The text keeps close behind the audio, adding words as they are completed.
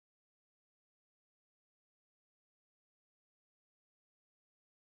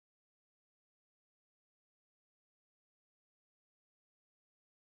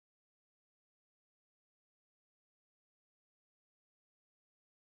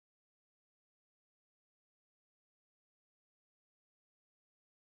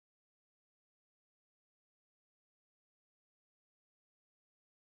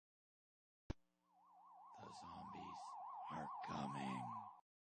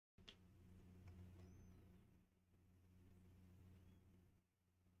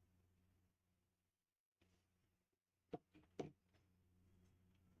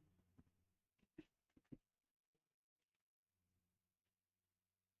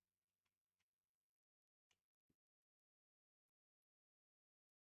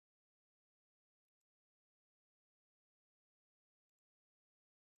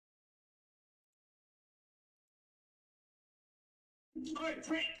All right,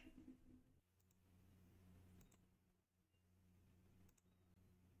 Frank.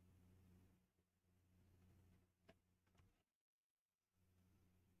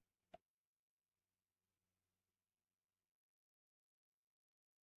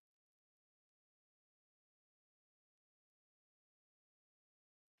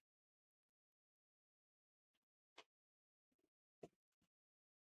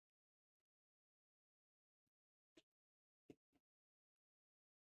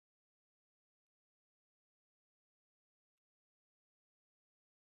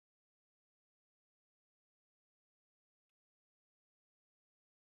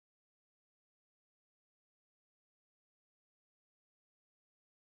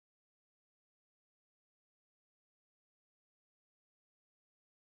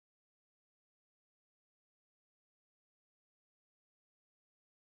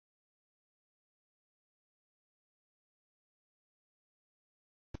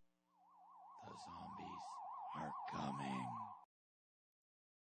 The zombies are coming.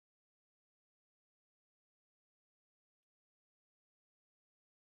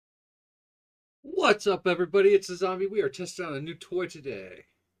 What's up, everybody? It's a zombie. We are testing out a new toy today.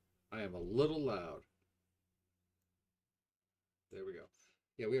 I am a little loud. There we go.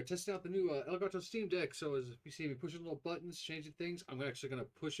 Yeah, we are testing out the new Elgato Steam Deck. So as you see me pushing little buttons, changing things, I'm actually going to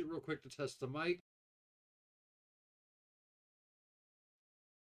push it real quick to test the mic.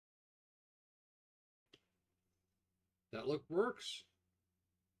 That look works.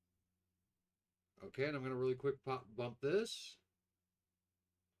 Okay, and I'm going to really quick bump this.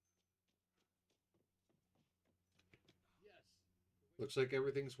 Looks like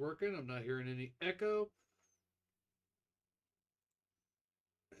everything's working. I'm not hearing any echo.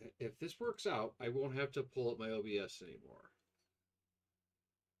 If this works out, I won't have to pull up my OBS anymore.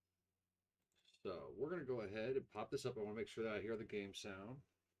 So we're going to go ahead and pop this up. I want to make sure that I hear the game sound.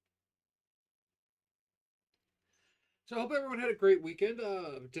 So I hope everyone had a great weekend.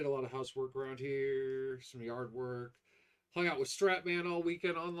 Did a lot of housework around here, some yard work. Hung out with Stratman all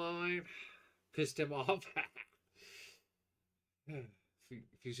weekend online. Pissed him off.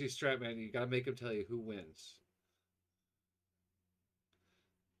 If you see Stratman, you gotta make him tell you who wins.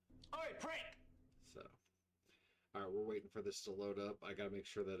 All right, Frank. So, all right, we're waiting for this to load up. I gotta make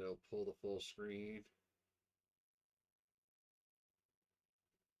sure that it'll pull the full screen.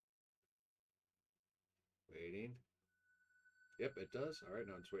 Waiting. Yep, it does. All right,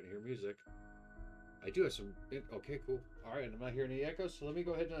 now I'm just waiting to hear music. I do have some. Okay, cool. All right, and I'm not hearing any echoes, so let me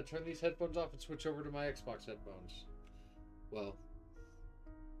go ahead and turn these headphones off and switch over to my Xbox headphones. Well,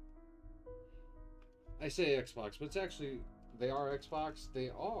 I say Xbox, but it's actually they are Xbox.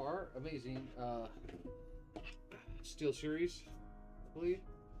 They are amazing. Steel Series, I believe.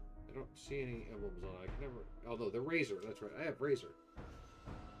 I don't see any emblems on it. I can never. Although they're Razer. That's right. I have Razer.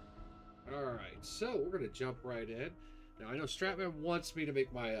 All right, so we're gonna jump right in. Now I know Stratman wants me to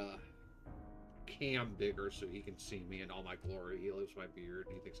make my cam bigger so he can see me in all my glory. He loves my beard.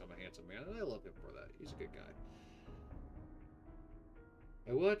 And he thinks I'm a handsome man, and I love him for that. He's a good guy.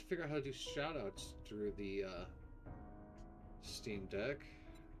 I will have to figure out how to do shoutouts through the Steam Deck.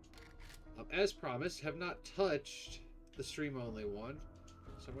 As promised, have not touched the stream only one.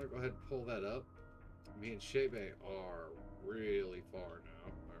 So I'm going to go ahead and pull that up. Me and Shebe are really far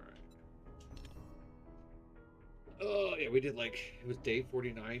now. Alright. Oh, yeah, we did it was day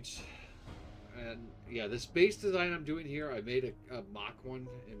 49. And yeah, this base design I'm doing here, I made a mock one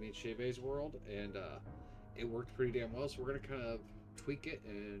in me and Shebe's world. And it worked pretty damn well. So we're going to kind of tweak it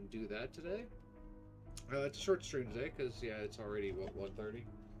and do that today. It's a short stream today because, yeah, it's already, what, 1:30?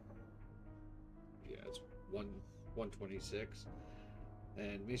 Yeah, it's 1:26.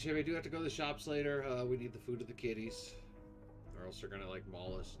 And me and Chevy do have to go to the shops later. We need the food of the kitties, or else they're gonna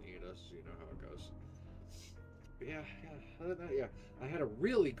maul us and eat us. You know how it goes. But yeah. Other than that, yeah, I had a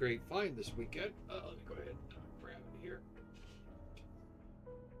really great find this weekend. Let me go ahead and grab it here.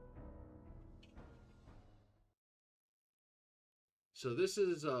 So this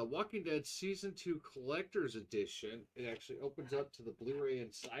is Walking Dead Season 2 Collector's Edition. It actually opens up to the Blu-ray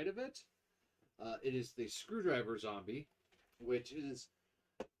inside of it. It is the Screwdriver Zombie, which is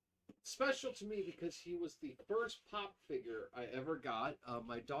special to me because he was the first pop figure I ever got.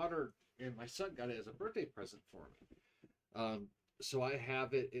 My daughter and my son got it as a birthday present for me. So I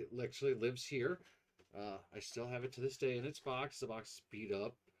have it. It literally lives here. I still have it to this day in its box. The box is beat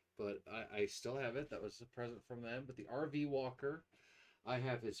up, but I still have it. That was a present from them. But the RV Walker, I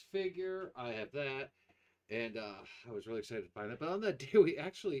have his figure. I have that. And I was really excited to find it. But on that day, we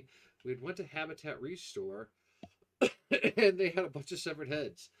went to Habitat Restore, and they had a bunch of severed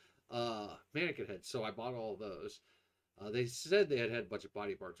heads, mannequin heads. So I bought all of those. They said they had a bunch of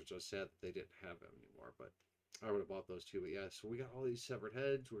body parts, which I was sad that they didn't have them anymore, but I would have bought those too. But yeah, so we got all these severed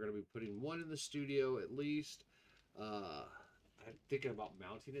heads. We're going to be putting one in the studio at least. I'm thinking about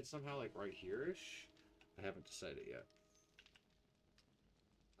mounting it somehow, like right here-ish. I haven't decided yet.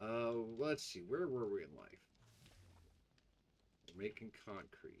 Let's see. Where were we in life? We're making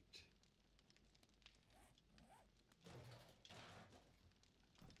concrete.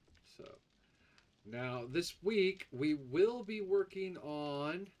 So, now this week we will be working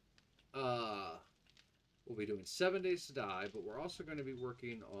on, we'll be doing 7 Days to Die, but we're also going to be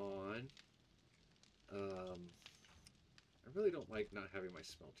working on, I really don't like not having my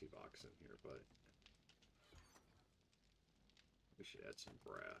smelty box in here, but we should add some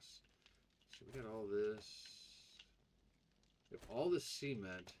brass. So we got all this. We have all this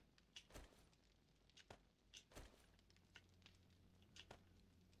cement.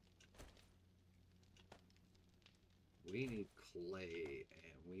 We need clay,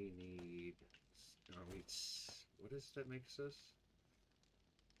 and we need, what is that makes us?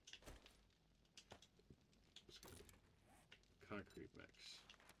 Concrete mix.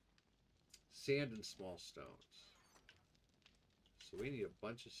 Sand and small stones. So we need a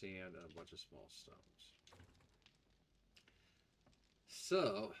bunch of sand and a bunch of small stones.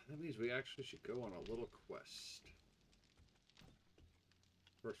 So that means we actually should go on a little quest.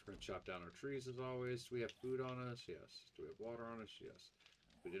 First, we're going to chop down our trees as always. Do we have food on us? Yes. Do we have water on us? Yes.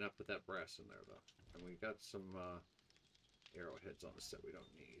 We did not put that brass in there though. And we got some arrowheads on us that we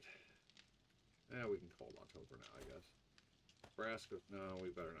don't need. Yeah, we can hold on to them for now, I guess. Brass goes, no, we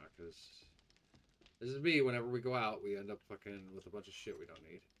better not, because this is me. Whenever we go out, we end up fucking with a bunch of shit we don't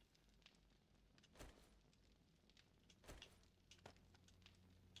need.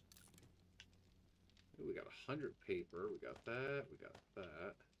 Ooh, we got 100 paper. We got that. We got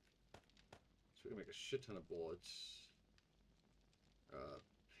that. So we can make a shit ton of bullets.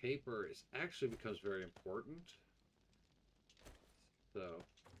 Paper is actually becomes very important. So,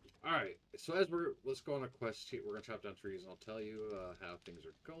 all right. So as let's go on a quest here. We're gonna chop down trees, and I'll tell you how things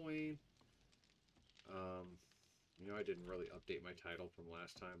are going. You know, I didn't really update my title from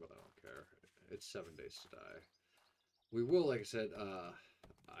last time, but I don't care. It's 7 Days to Die. We will, like I said,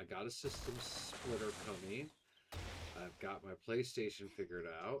 I got a system splitter coming. I've got my PlayStation figured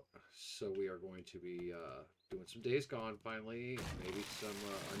out, so we are going to be doing some Days Gone finally, maybe some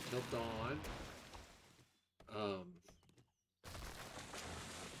Until Dawn.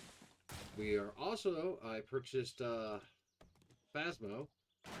 We are also, I purchased Phasmo,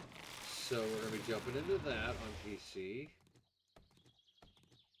 so we're going to be jumping into that on PC.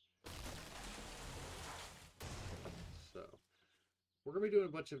 So, we're going to be doing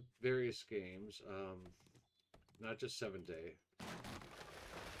a bunch of various games, not just 7 Day.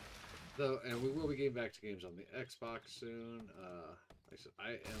 Though, and we will be getting back to games on the Xbox soon. Like I said,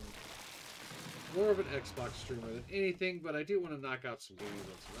 I am more of an Xbox streamer than anything, but I do want to knock out some games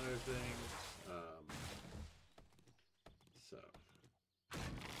on some other things. So,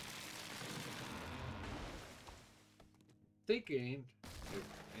 thinking if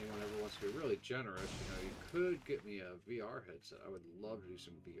anyone ever wants to be really generous, you know, you could get me a VR headset. I would love to do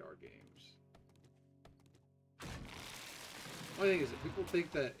some VR games. Only thing is that people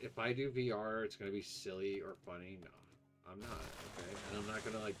think that if I do VR, it's going to be silly or funny. No, I'm not, okay? And I'm not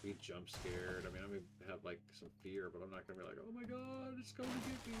going to, like, be jump scared. I mean, I may have, like, some fear, but I'm not going to be like, oh my god, it's going to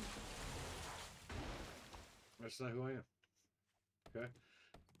get me. That's not who I am.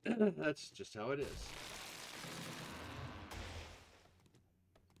 Okay? That's just how it is.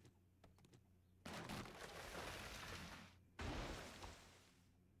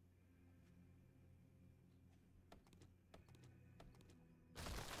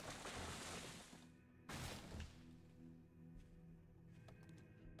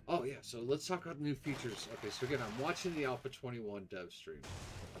 Oh yeah, so let's talk about new features. Okay, so again, I'm watching the Alpha 21 dev stream.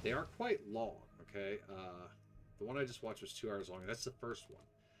 They are quite long, okay? The one I just watched was 2 hours long. That's the first one.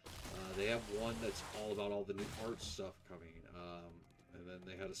 They have one that's all about all the new art stuff coming. And then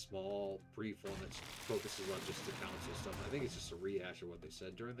they had a small, brief one that focuses on just the council stuff. I think it's just a rehash of what they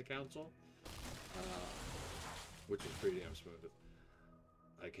said during the council. Which is pretty damn smooth.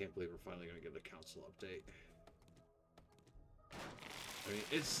 I can't believe we're finally going to get the council update. I mean,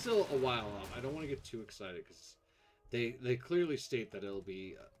 it's still a while off. I don't want to get too excited because they clearly state that it'll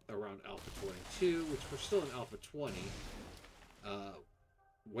be around Alpha 22, which we're still in Alpha 20,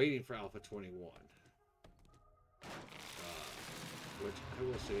 waiting for Alpha 21. Which I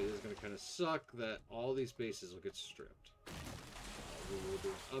will say is going to kind of suck that all these bases will get stripped. We will do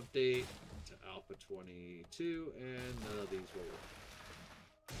an update to Alpha 22, and none of these will work.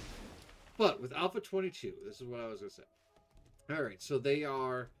 But with Alpha 22, this is what I was going to say. All right, so they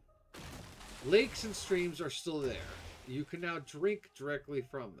are... Lakes and streams are still there. You can now drink directly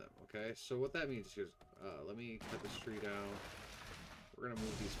from them, okay? So what that means is, let me cut this tree down. We're going to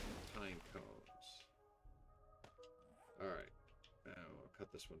move these pine cones. All right. Now I'll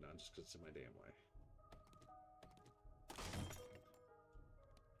cut this one down just because it's in my damn way.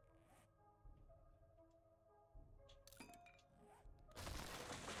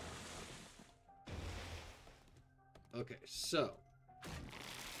 Okay, so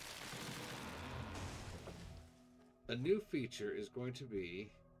a new feature is going to be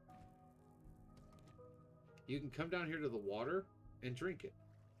you can come down here to the water and drink it.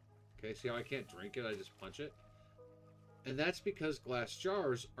 Okay, see how I can't drink it? I just punch it. And that's because glass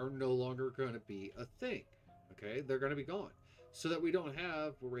jars are no longer going to be a thing. Okay, they're going to be gone. So that we don't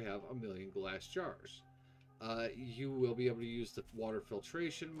have where we have a million glass jars. You will be able to use the water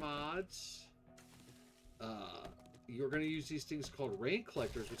filtration mods. You're going to use these things called rain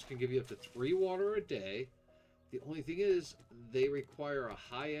collectors, which can give you up to 3 water a day. The only thing is, they require a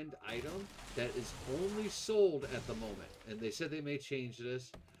high-end item that is only sold at the moment. And they said they may change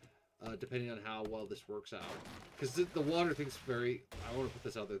this, depending on how well this works out. Because the water thing's very... I want to put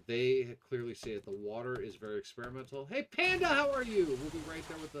this out there. They clearly say that the water is very experimental. Hey, Panda, how are you? We'll be right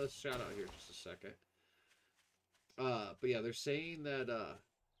there with a shout-out here in just a second. But yeah, they're saying that...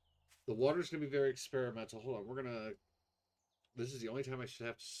 the water's going to be very experimental. Hold on, we're going to... This is the only time I should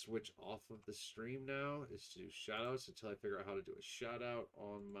have to switch off of the stream now, is to do shoutouts until I figure out how to do a shoutout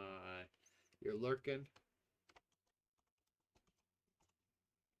on my... You're lurking.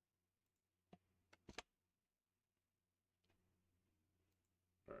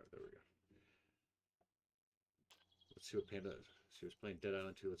 Alright, there we go. Let's see what Panda... She was playing Dead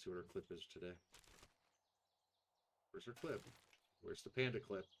Island 2. Let's see what her clip is today. Where's her clip? Where's the Panda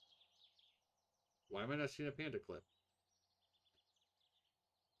clip? Why am I not seeing a Panda clip?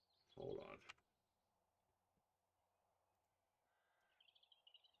 Hold on.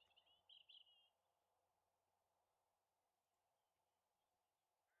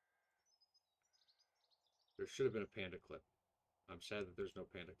 There should have been a Panda clip. I'm sad that there's no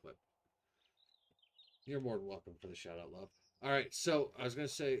Panda clip. You're more than welcome for the shout out, love. All right, so I was going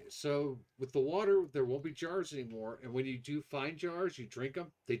to say, so with the water, there won't be jars anymore. And when you do find jars, you drink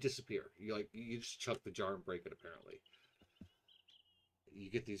them, they disappear. You just chuck the jar and break it, apparently. You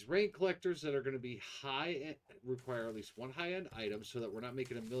get these rain collectors that are going to be high, require at least 1 high-end item so that we're not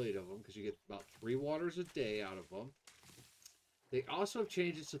making a million of them, because you get about 3 waters a day out of them. They also have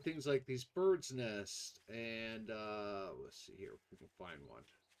changes to things like these bird's nests, and let's see here if we can find one.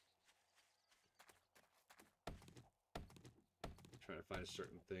 Trying to find a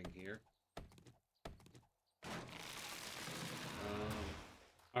certain thing here.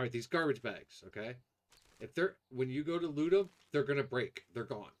 All right, these garbage bags, okay? If they're, when you go to loot them, they're gonna break. They're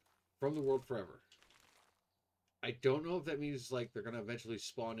gone from the world forever. I don't know if that means like they're gonna eventually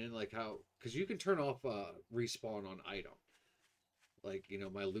spawn in, like how, because you can turn off respawn on item. Like, you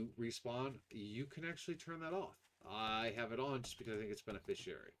know, my loot respawn, you can actually turn that off. I have it on just because I think it's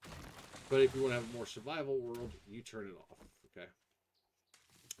beneficiary. But if you want to have a more survival world, you turn it off. Okay.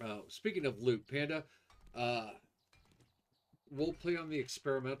 Speaking of loot, Panda, we'll play on the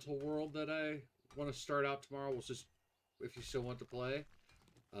experimental world that I want to start out tomorrow. We'll just, if you still want to play.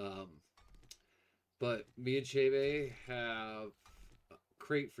 But me and Chebe have a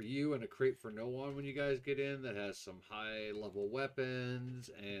crate for you and a crate for no one when you guys get in that has some high level weapons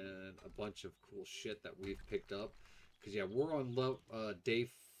and a bunch of cool shit that we've picked up. Because yeah, we're on day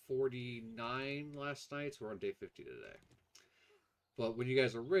 49 last night, so we're on day 50 today. But when you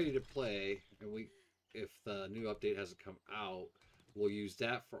guys are ready to play, and if the new update hasn't come out, we'll use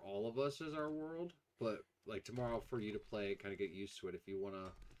that for all of us as our world. But like tomorrow for you to play, kind of get used to it. If you want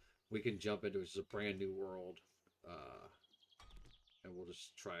to, we can jump into it. It's a brand new world. And we'll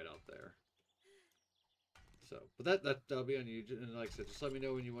just try it out there. So, but that'll be on you. And like I said, just let me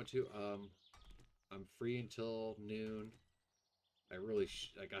know when you want to. I'm free until noon. I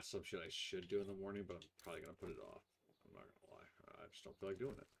got some shit I should do in the morning, but I'm probably going to put it off. I'm not going to lie. I just don't feel like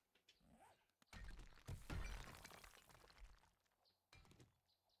doing it.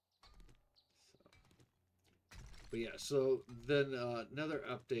 But yeah, so then another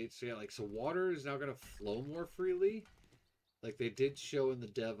update. So yeah, like, so water is now going to flow more freely. Like they did show in the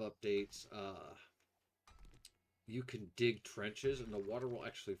dev updates, you can dig trenches and the water will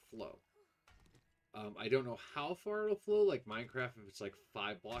actually flow. I don't know how far it'll flow. Like Minecraft, if it's like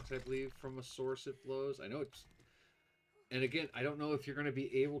 5 blocks, I believe, from a source it flows. I know it's... And again, I don't know if you're going to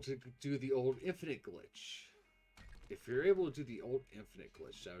be able to do the old infinite glitch. If you're able to do the old infinite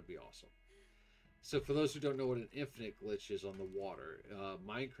glitch, that would be awesome. So for those who don't know what an infinite glitch is on the water,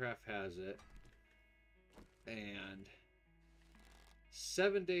 Minecraft has it. And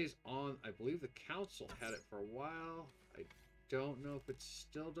 7 days on, I believe the council had it for a while. I don't know if it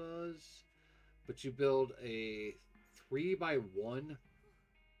still does. But you build a 3x1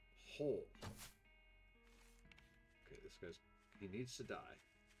 hole. Okay, this guy's, he needs to die.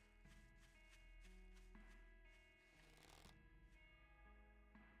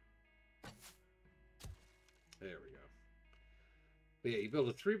 There we go. But yeah, you build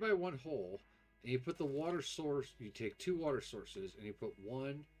a 3x1 hole, and you put the water source, you take 2 water sources, and you put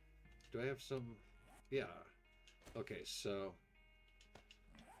one, do I have some, yeah. Okay, so,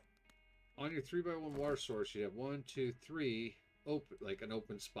 on your 3x1 water source, you have 1, 2, 3, open, like an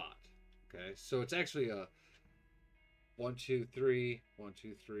open spot. Okay, so it's actually a 1, 2, 3, 1,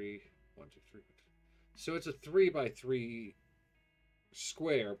 2, 3, 1, 2, 3. So it's a 3x3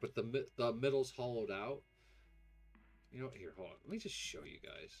 square, but the middle's hollowed out. You know what? Here, hold on. Let me just show you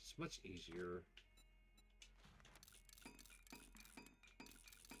guys. It's much easier.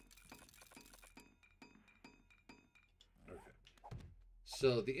 Okay.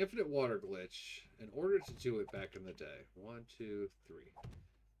 So the infinite water glitch, in order to do it back in the day, 1, 2, 3.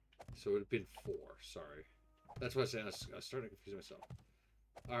 So it would have been 4. Sorry. That's why I said I was starting to confuse myself.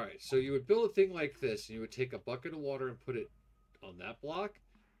 Alright, so you would build a thing like this, and you would take a bucket of water and put it on that block.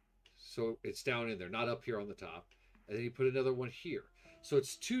 So it's down in there, not up here on the top. And then you put another one here. So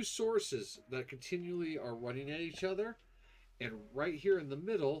it's 2 sources that continually are running at each other. And right here in the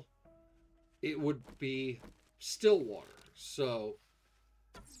middle, it would be still water. So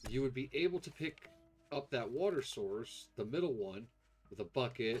you would be able to pick up that water source, the middle one, with a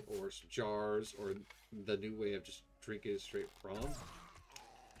bucket or some jars, or the new way of just drinking it straight from.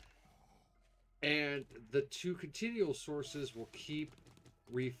 And the 2 continual sources will keep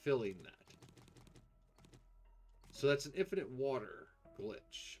refilling that. So that's an infinite water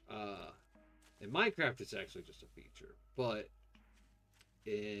glitch. In Minecraft, it's actually just a feature. But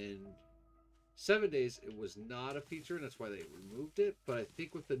in 7 days, it was not a feature, and that's why they removed it. But I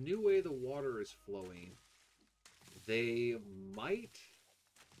think with the new way the water is flowing, they might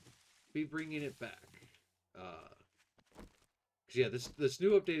be bringing it back. Because yeah, this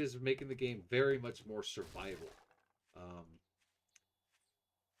new update is making the game very much more survival.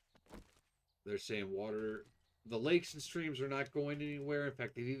 They're saying water, the lakes and streams are not going anywhere. In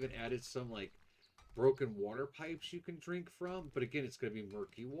fact, they've even added some like broken water pipes you can drink from. But again, it's going to be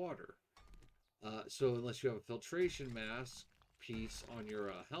murky water. So unless you have a filtration mask piece on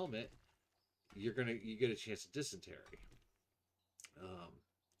your helmet, you get a chance of dysentery.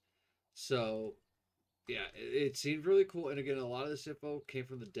 So yeah, it seemed really cool. And again, a lot of this info came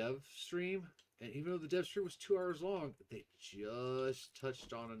from the dev stream. And even though the dev stream was 2 hours long, they just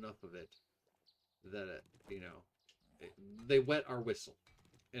touched on enough of it that, they wet our whistle.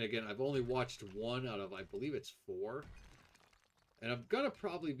 And again, I've only watched 1 out of, I believe it's 4. And I'm going to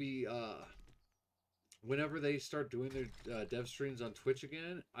probably be, whenever they start doing their dev streams on Twitch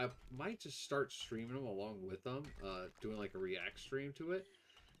again, I might just start streaming them along with them, doing like a react stream to it,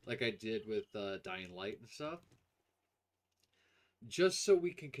 like I did with Dying Light and stuff. Just so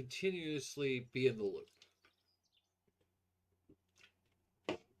we can continuously be in the loop.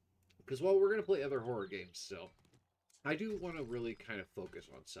 Because while we're going to play other horror games still, I do want to really kind of focus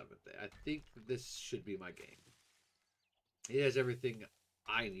on 7th Day. I think this should be my game. It has everything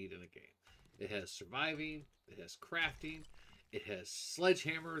I need in a game. It has surviving, it has crafting, it has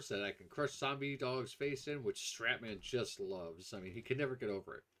sledgehammers that I can crush zombie dog's face in, which Stratman just loves. I mean, he can never get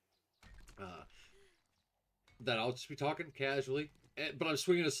over it. That I'll just be talking casually, but I'm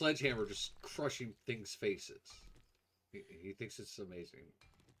swinging a sledgehammer, just crushing things' faces. He thinks it's amazing.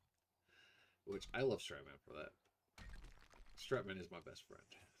 Which, I love Stratman for that. Stratman is my best friend.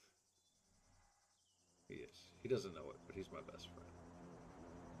 He is. He doesn't know it, but he's my best friend.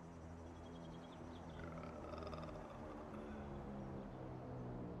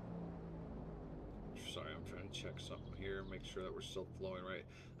 Sorry, I'm trying to check something here, make sure that we're still flowing right.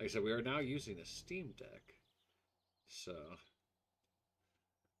 Like I said, we are now using a Steam Deck. So...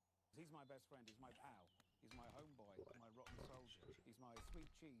 He's my best friend, he's my pal, he's my homeboy, my rotten soldier, he's my sweet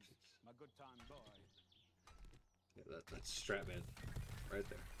cheese, my good time boy. Yeah, that's Stratman right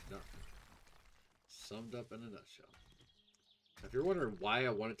there. No. Summed up in a nutshell. If you're wondering why I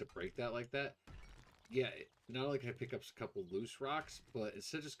wanted to break that like that, yeah, not only can I pick up a couple loose rocks, but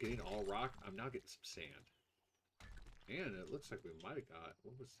instead of just getting all rock, I'm now getting some sand. And it looks like we might have got,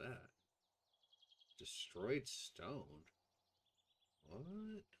 what was that? Destroyed stone.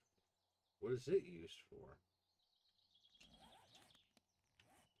 What? What is it used for?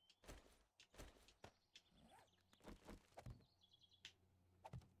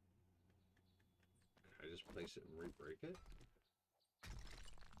 just place it and re-break it.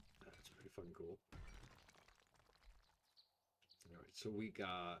 That's pretty fucking cool. Alright, so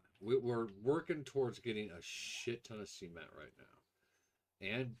we're working towards getting a shit ton of cement right now.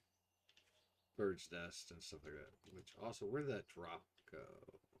 And bird's nest and stuff like that. Which also, where did that drop go?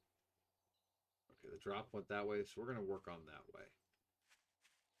 Okay, the drop went that way, so we're going to work on that way.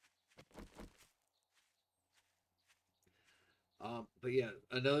 But yeah,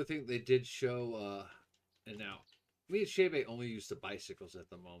 another thing they did show, and now, me and Shebe only use the bicycles at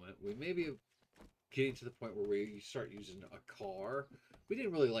the moment. We may be getting to the point where we start using a car. We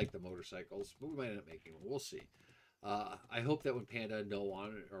didn't really like the motorcycles, but we might end up making one. We'll see. I hope that when Panda and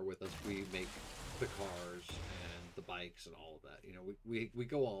Noan are with us, we make the cars and the bikes and all of that. You know, we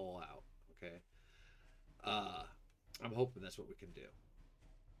go all out, okay? I'm hoping that's what we can do.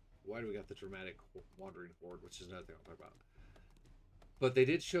 Why do we got the dramatic wandering horde, which is another thing I'll talk about. But they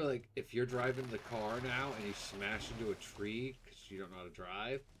did show, like, if you're driving the car now and you smash into a tree because you don't know how to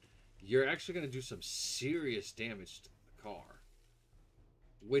drive, you're actually going to do some serious damage to the car.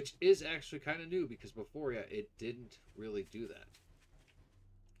 Which is actually kind of new because before, yeah, it didn't really do that.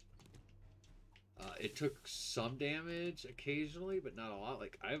 It took some damage occasionally, but not a lot.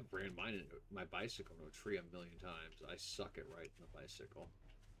 Like, I've ran my bicycle into a tree a million times. I suck at riding the bicycle.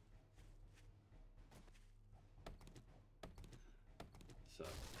 So.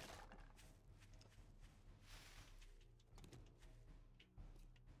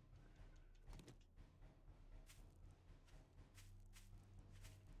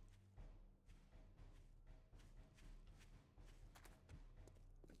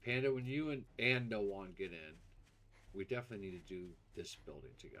 Panda, when you and Noan get in, we definitely need to do this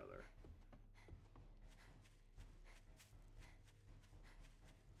building together.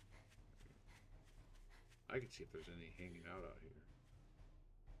 I can see if there's any hanging out here.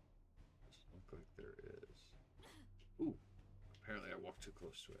 Doesn't look like there is. Ooh, apparently I walked too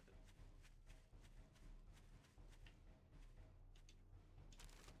close to it.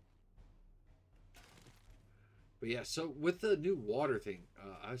 But yeah, so with the new water thing,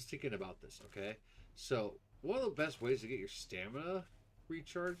 I was thinking about this, okay? So, one of the best ways to get your stamina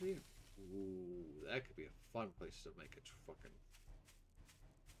recharging, ooh, that could be a fun place to make a fucking...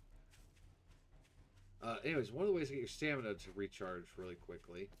 anyways, one of the ways to get your stamina to recharge really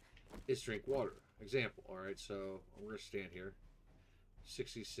quickly is drink water. Example, alright, so we're going to stand here.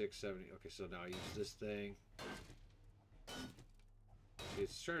 66, 70, okay, so now I use this thing. See,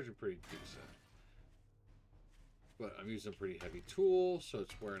 it's charging pretty decent. But I'm using a pretty heavy tool, so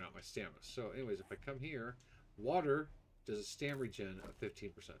it's wearing out my stamina. So anyways, if I come here, water does a stam regen of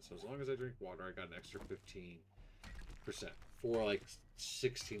 15%. So as long as I drink water, I got an extra 15% for like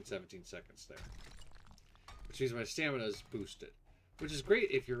 16, 17 seconds there. Which means my stamina is boosted. Which is great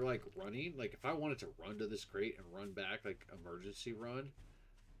if you're like running. Like if I wanted to run to this crate and run back, like emergency run,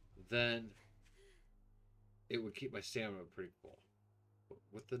 then it would keep my stamina pretty full. But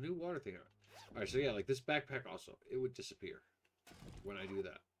with the new water thing, alright, so yeah, like this backpack also, it would disappear when I do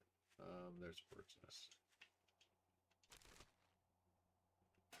that. There's a bird's nest.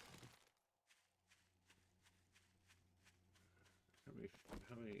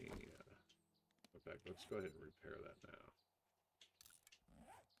 How many, back, let's go ahead and repair that now.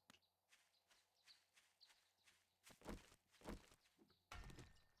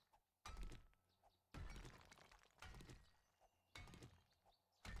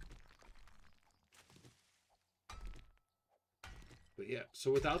 But yeah,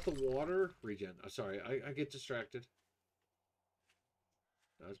 so without the water regen, sorry, I get distracted.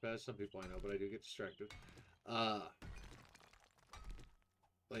 Not as bad as some people I know, but I do get distracted.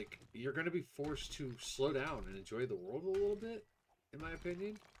 Like, you're going to be forced to slow down and enjoy the world a little bit, in my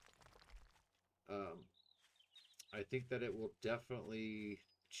opinion. I think that it will definitely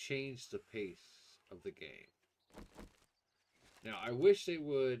change the pace of the game. Now, I wish they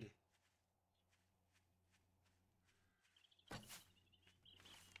would...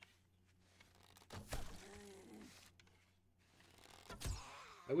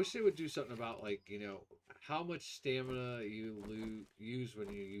 I wish they would do something about, like, you know, how much stamina you use when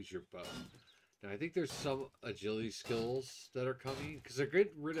you use your bow. Now, I think there's some agility skills that are coming, because they're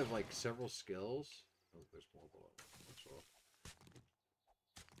getting rid of, like, several skills. Oh, there's more below.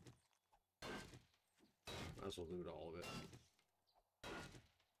 Might as well loot all of it.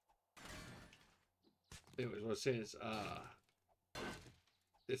 Anyways, what I was saying is,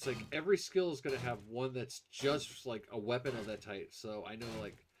 it's like every skill is going to have one that's just like a weapon of that type. So I know,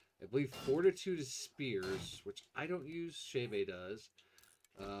 like, I believe Fortitude is spears, which I don't use. Shebe does.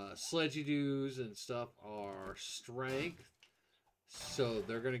 Sledgy doos and stuff are strength, So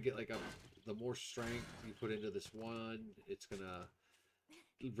they're gonna get like the more strength you put into this one, it's gonna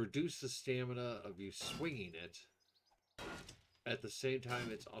reduce the stamina of you swinging it. At the same time,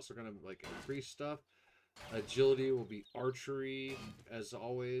 it's also gonna like increase stuff. Agility will be archery as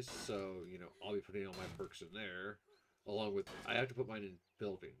always, so you know I'll be putting all my perks in there, along with I have to put mine in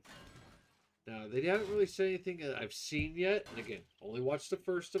building. Now they haven't really said anything that I've seen yet, and again, only watched the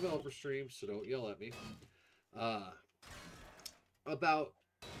first developer stream, so don't yell at me. About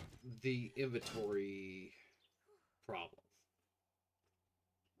the inventory problem.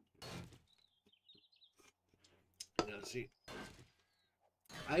 Now, see,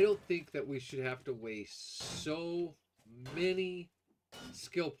 I don't think that we should have to waste so many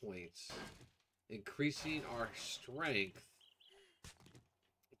skill points increasing our strength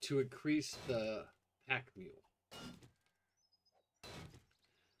to increase the pack mule.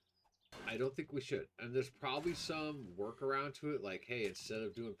 I don't think we should. And there's probably some workaround to it, like, hey, instead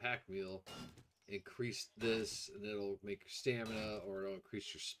of doing pack meal, increase this, and it'll make your stamina, or it'll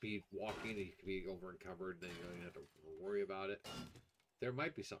increase your speed walking, and you can be over encumbered, and then you don't have to worry about it. There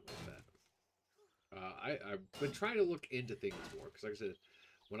might be something like that. I've been trying to look into things more, because like I said,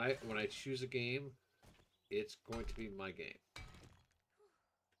 when I choose a game, it's going to be my game.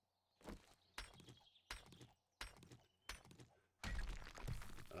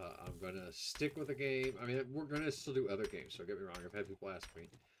 I'm going to stick with a game. I mean, we're going to still do other games, so don't get me wrong. I've had people ask me.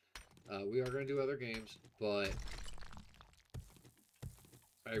 We are going to do other games, but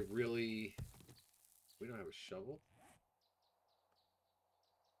I really... We don't have a shovel?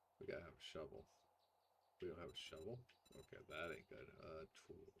 We got to have a shovel. We don't have a shovel? Okay, that ain't good.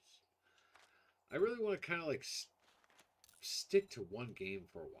 Tools. I really want to kind of like stick to one game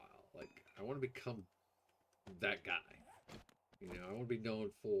for a while. Like, I want to become that guy. You know, I want to be known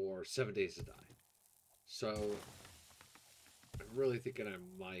for 7 Days to Die. So, I'm really thinking I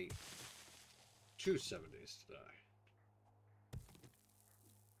might choose 7 Days to Die.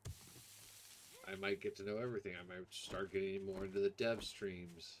 I might get to know everything. I might start getting more into the dev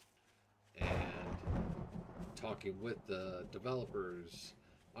streams and talking with the developers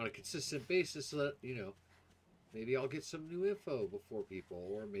on a consistent basis so that, you know, maybe I'll get some new info before people,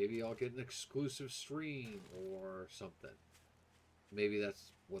 or maybe I'll get an exclusive stream or something. Maybe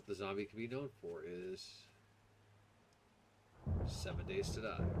that's what the zombie can be known for, is 7 Days to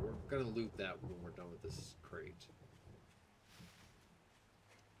Die. We're going to loot that when we're done with this crate.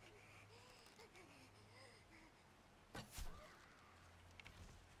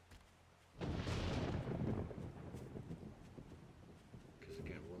 Because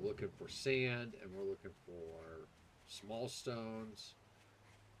again, we're looking for sand, and we're looking for small stones.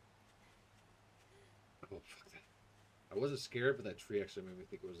 Oh, fuck that. I wasn't scared, but that tree actually made me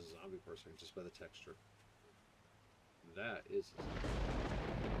think it was a zombie person just by the texture. That is...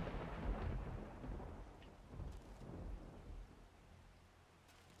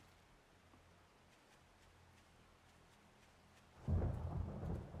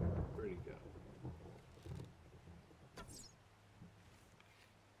 Where'd he go?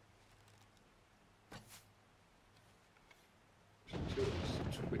 Two of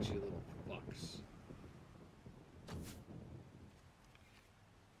those twitchy little fucks.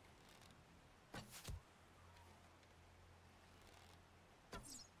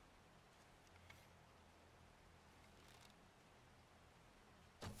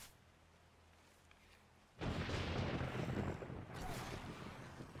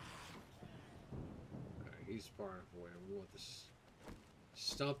 He's far enough away. We want this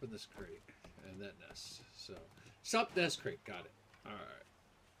stump in this crate and that nest. So, stump, nest, crate. Got it. All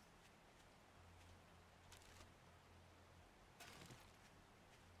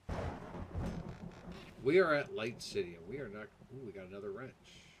right. We are at Light City, and we are not... Ooh, we got another wrench.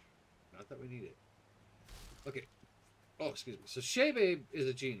 Not that we need it. Okay. Oh, excuse me. So, Shea Babe is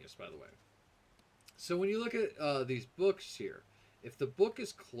a genius, by the way. So, when you look at these books here, if the book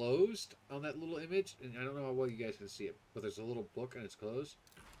is closed on that little image, and I don't know how well you guys can see it, but there's a little book and it's closed,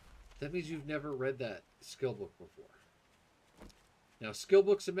 that means you've never read that skill book before. Now, skill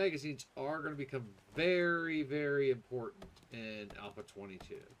books and magazines are going to become very, very important in Alpha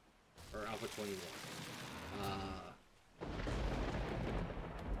 22, or Alpha 21.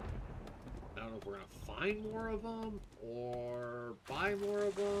 I don't know if we're going to find more of them or buy more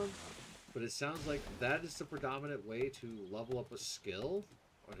of them. But it sounds like that is the predominant way to level up a skill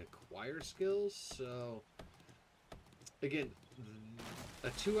or acquire skills. So, again, a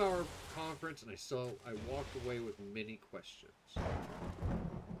 2-hour conference, and I walked away with many questions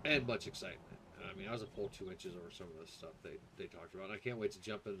and much excitement. I mean, I was a full 2 inches over some of the stuff they talked about. And I can't wait to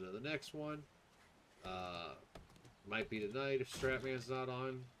jump into the next one. Might be tonight if Stratman's not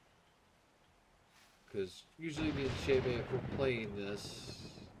on. Because usually me and Shebe, if we're playing this,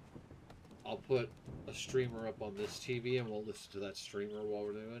 I'll put a streamer up on this TV and we'll listen to that streamer while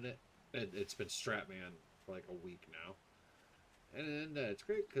we're doing it. And it's been Stratman for like a week now. And it's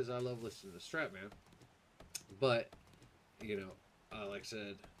great because I love listening to Stratman. But, you know, like I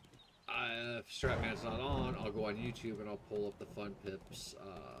said, if Stratman's not on, I'll go on YouTube and I'll pull up the Fun Pips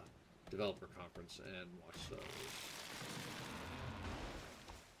developer conference and watch those.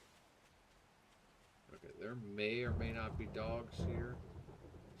 Okay, there may or may not be dogs here.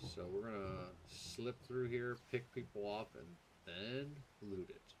 So we're going to slip through here, pick people off, and then loot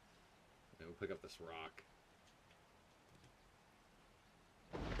it. And we'll pick up this rock.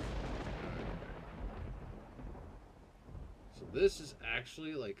 So this is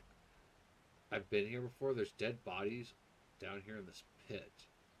actually like, I've been here before. There's dead bodies down here in this pit.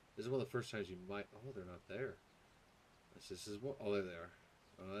 This is one of the first times you might... Oh, they're not there. This is what... Oh, there they are.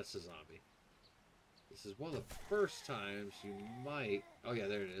 Oh, that's a zombie. This is one of the first times you might... Oh, yeah,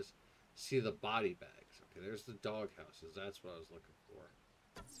 there it is. See the body bags. Okay, there's the dog houses. That's what I was looking for.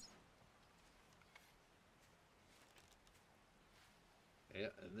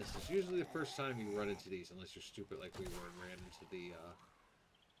 Yeah, and this is usually the first time you run into these, unless you're stupid like we were and ran into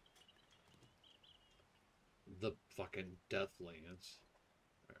the fucking Deathlands.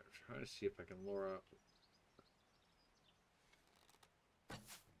 Alright, I'm trying to see if I can lure up.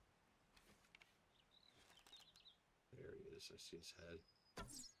 There he is. I see his head.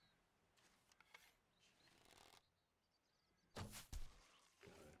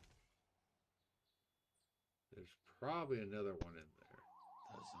 Got it. There's probably another one in there.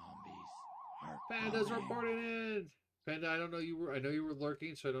 The zombies are Panda's coming. reporting in. Panda, I don't know you were. I know you were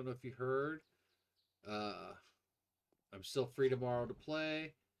lurking, so I don't know if you heard. I'm still free tomorrow to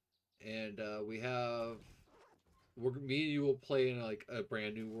play, and me and you will play in like a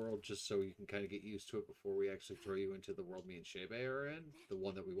brand new world just so you can kind of get used to it before we actually throw you into the world me and Shebe are in, the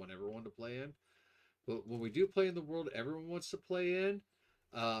one that we want everyone to play in. But when we do play in the world everyone wants to play in,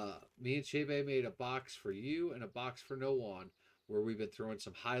 me and Shebe made a box for you and a box for No One, where we've been throwing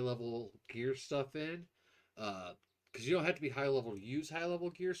some high level gear stuff in. Because you don't have to be high level to use high level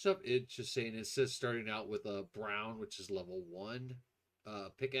gear stuff. It's just saying it says starting out with a brown, which is level 1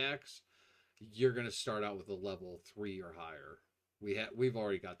 pickaxe. You're gonna start out with a level 3 or higher. We've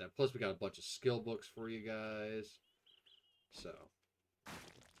already got that. Plus we got a bunch of skill books for you guys. So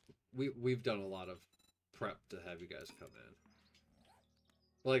we've done a lot of prep to have you guys come in.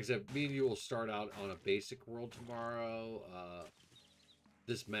 But like I said, me and you will start out on a basic world tomorrow.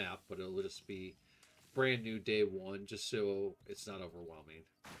 This map, but it'll just be brand new day 1, just so it's not overwhelming.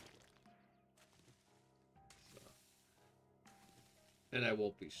 So. And I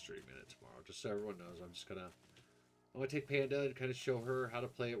won't be streaming it tomorrow, just so everyone knows. I'm gonna take Panda and kind of show her how to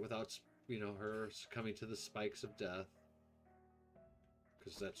play it without, you know, her succumbing to the spikes of death,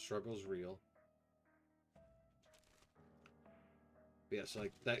 because that struggle's real. But yeah, so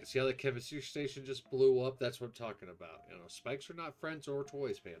like that. See how the chemistry station just blew up? That's what I'm talking about. You know, spikes are not friends or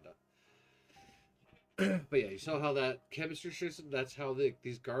toys, Panda. But yeah, you saw how that chemistry system, that's how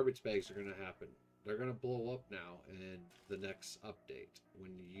these garbage bags are going to happen. They're going to blow up now in the next update.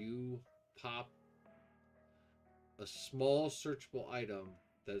 When you pop a small searchable item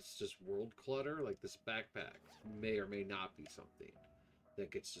that's just world clutter, like this backpack, may or may not be something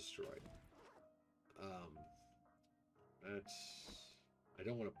that gets destroyed. I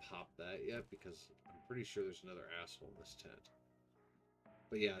don't want to pop that yet because I'm pretty sure there's another asshole in this tent.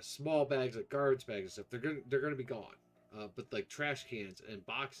 But yeah, small bags like garbage bags and stuff, they're gonna be gone. But like trash cans and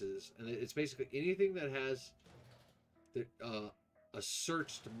boxes, and it's basically anything that has a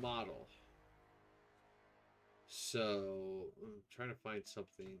searched model. So I'm trying to find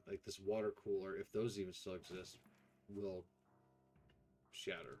something like this water cooler, if those even still exist, will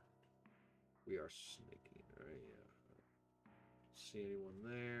shatter. We are snaking, right? Yeah. See anyone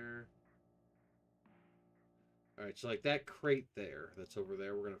there? Alright, so like that crate there, that's over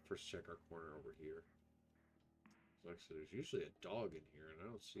there, we're going to first check our corner over here. So like I said, there's usually a dog in here, and I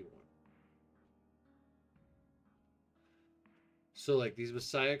don't see one. So like these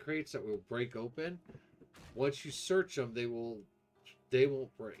Messiah crates that will break open, once you search them, they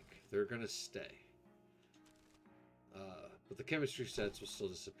won't break. They're going to stay. But the chemistry sets will still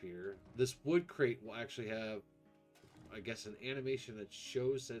disappear. This wood crate will actually have, I guess, an animation that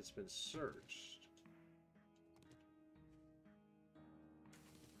shows that it's been searched.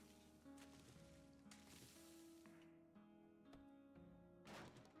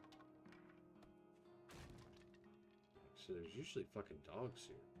 So there's usually fucking dogs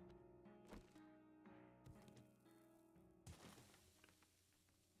here.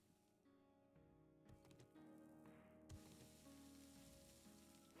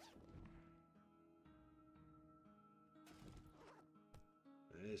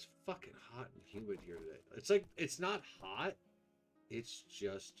 it's fucking hot and humid here today. It's like, it's not hot. It's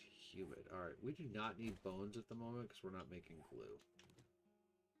just humid. All right, we do not need bones at the moment because we're not making glue.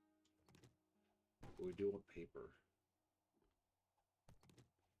 But we do want paper.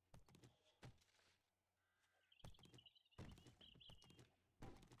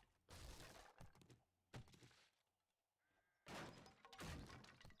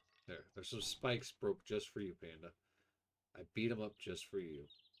 There's some spikes broke just for you, Panda. I beat them up just for you.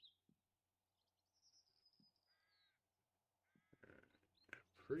 I'm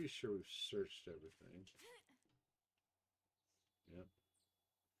pretty sure we've searched everything. Yep.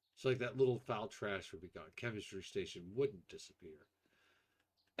 So like that little foul trash would be gone. Chemistry station wouldn't disappear.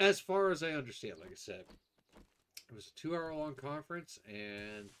 As far as I understand, like I said, it was a 2-hour-long conference,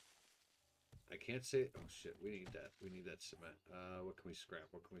 and I can't say. Oh shit, we need that. We need that cement. What can we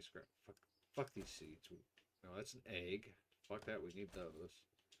scrap? What can we scrap? Fuck these seeds. No, that's an egg. Fuck that. We need those.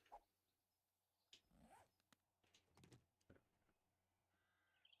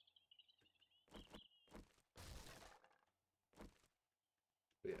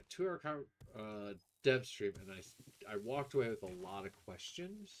 But yeah, 2-hour dev stream, and I walked away with a lot of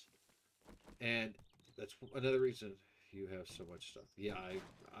questions, and that's another reason you have so much stuff. Yeah,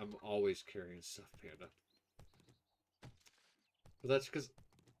 I'm always carrying stuff, Panda. But that's because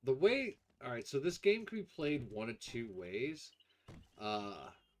the way. All right, so this game can be played one of two ways, and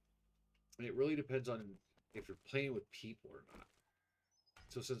it really depends on if you're playing with people or not.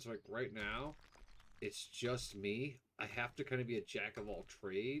 So since like right now, it's just me, I have to kind of be a jack of all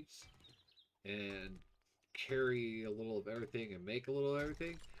trades and carry a little of everything and make a little of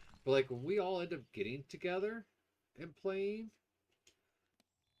everything. But like when we all end up getting together and playing,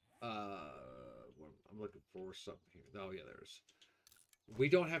 I'm looking for something here. Oh yeah, there's. We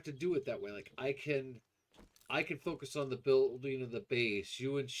don't have to do it that way. Like I can focus on the building of the base.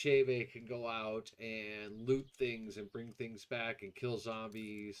 You and Sheve can go out and loot things and bring things back and kill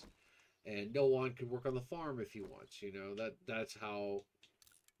zombies. And no one can work on the farm if he wants. You know, that's how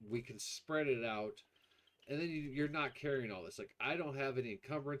we can spread it out. And then you're not carrying all this. Like I don't have any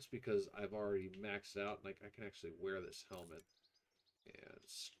encumbrance because I've already maxed out. Like I can actually wear this helmet and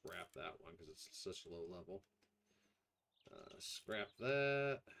scrap that one because it's such a low level. Scrap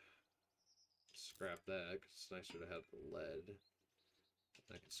that. Scrap that because it's nicer to have the lead.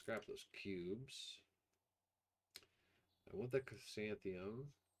 I can scrap those cubes. I want that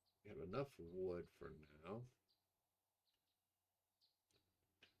chrysanthemum. We have enough wood for now.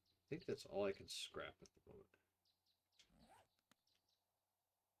 I think that's all I can scrap at the moment.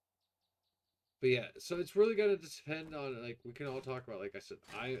 But yeah, so it's really going to depend on, like, we can all talk about, like I said,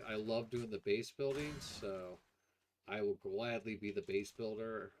 I love doing the base building, so I will gladly be the base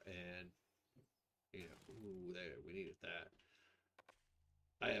builder, and, you know, ooh, there, we needed that.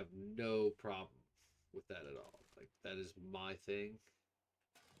 I have no problem with that at all. Like, that is my thing.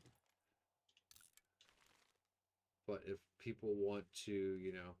 But if people want to,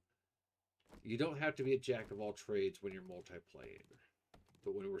 you know, you don't have to be a jack of all trades when you're multiplayer.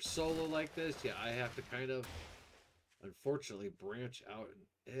 But when we're solo like this, yeah, I have to kind of, unfortunately, branch out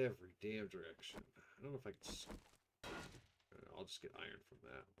in every damn direction. I don't know if I can. I'll just get iron from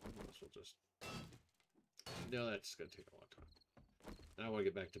that. I might as well just. No, that's going to take a long time. Now I want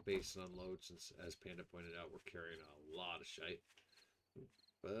to get back to base and unload since, as Panda pointed out, we're carrying a lot of shite.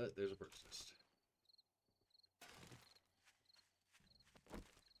 But there's a bird's nest.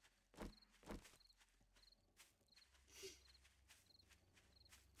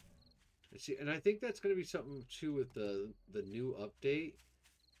 See, and I think that's going to be something too with the new update.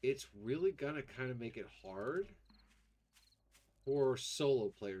 It's really going to kind of make it hard for solo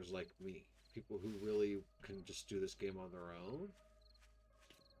players like me, people who really can just do this game on their own.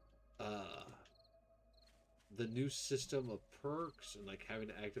 The new system of perks and like having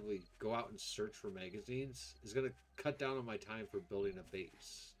to actively go out and search for magazines is going to cut down on my time for building a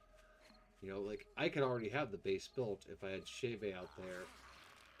base. You know, like I could already have the base built if I had Sheve out there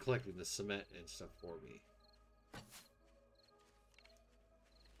collecting the cement and stuff for me.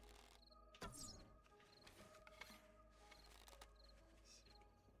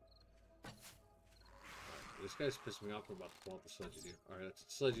 This guy's pissing me off. I'm about to pull out the sledgy do. Alright, that's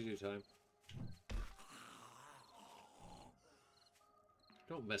sledgy do time.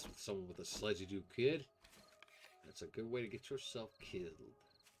 Don't mess with someone with a sledgy do, kid. That's a good way to get yourself killed.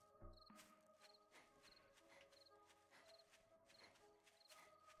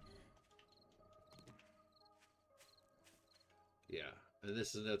 Yeah, and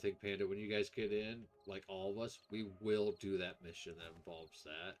this is another thing, Panda. When you guys get in, like all of us, we will do that mission that involves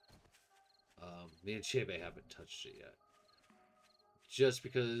that. Me and Shebe haven't touched it yet. just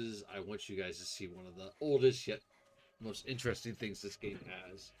because I want you guys to see one of the oldest yet most interesting things this game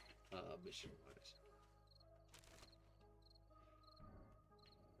has, mission-wise.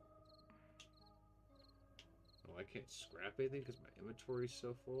 Oh, I can't scrap anything because my inventory's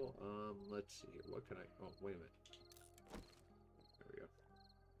so full. Let's see here. What can I... Oh, wait a minute. There we go.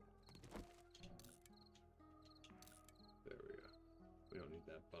 There we go. We don't need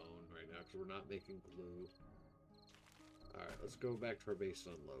that bone right now because we're not making glue. Alright, let's go back to our base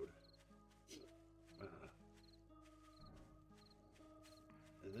and unload.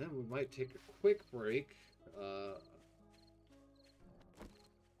 And then we might take a quick break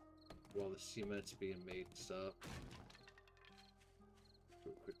while the cement's being made and stuff.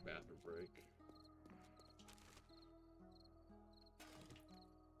 Do a quick bathroom break.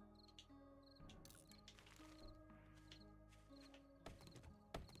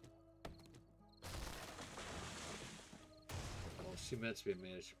 While the cement's being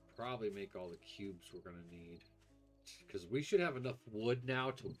made, I should probably make all the cubes we're going to need. Because we should have enough wood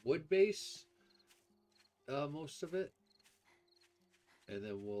now to wood base most of it. And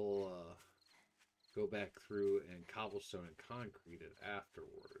then we'll go back through and cobblestone and concrete it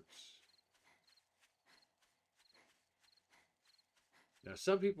afterwards. Now,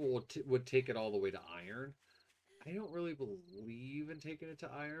 some people would take it all the way to iron. I don't really believe in taking it to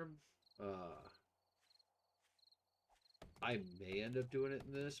iron. I may end up doing it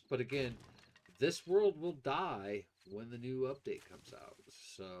in this. But again, this world will die when the new update comes out.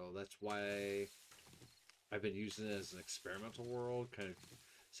 So that's why I've been using it as an experimental world. Kind of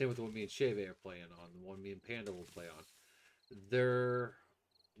same with the one me and Shave are playing on. The one me and Panda will play on. They're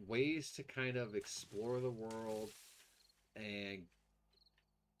ways to kind of explore the world and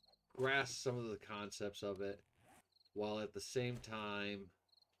grasp some of the concepts of it, while at the same time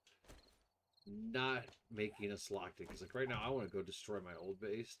not making us locked in. Because like right now I want to go destroy my old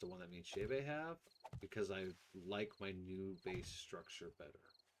base, the one that me and Shave have, because I like my new base structure better.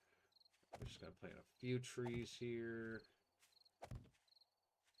 I'm just going to plant a few trees here.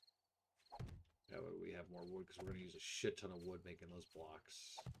 That way we have more wood, because we're going to use a shit ton of wood making those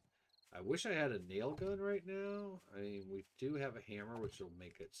blocks. I wish I had a nail gun right now. I mean, we do have a hammer, which will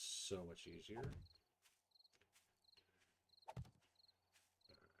make it so much easier.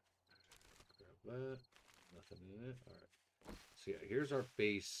 Grab that. Nothing in it. Alright. So yeah, here's our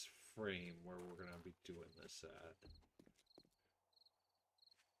base frame where we're going to be doing this at.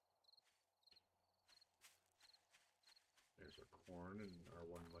 There's our corn and our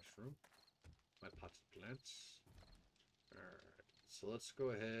one mushroom. My potted plants. Alright, so let's go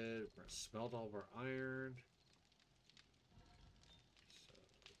ahead. We're going to smelt all of our iron. So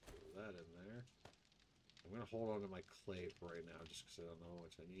throw that in there. I'm going to hold on to my clay for right now just because I don't know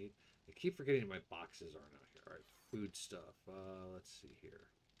what I need. I keep forgetting my boxes aren't out here. Alright, food stuff. Let's see here.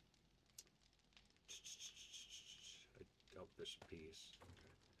 Oh, there's some peas.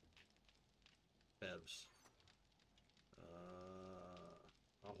 Okay. Bevs.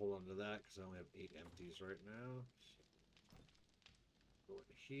 I'll hold on to that because I only have 8 empties right now. So go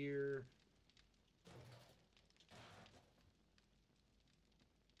in here.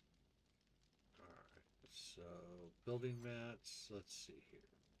 Alright, so building mats. Let's see here.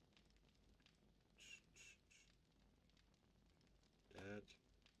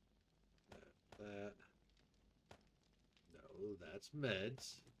 That. No, that's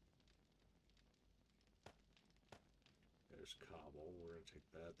meds. There's cobble. We're going to take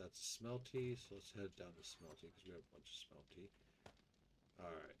that. That's a smelty, so let's head down to smelty because we have a bunch of smelty.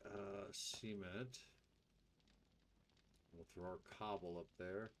 Alright, cement. We'll throw our cobble up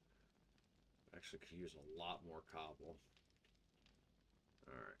there. Actually, could use a lot more cobble.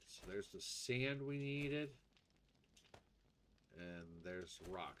 Alright, so there's the sand we needed. And there's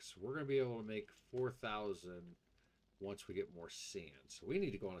rocks. We're going to be able to make 4,000 once we get more sand. So we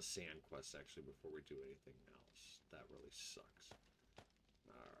need to go on a sand quest, actually, before we do anything else. That really sucks.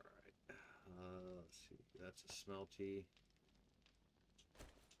 Alright. Let's see. That's a smelty.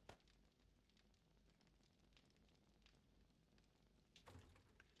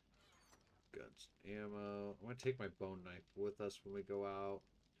 Guns and ammo. I'm going to take my bone knife with us when we go out.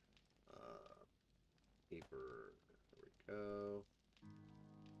 Paper. There we go.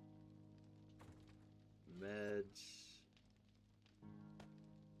 Meds.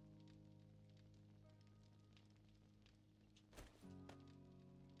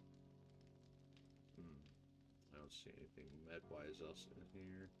 I don't see anything med-wise else in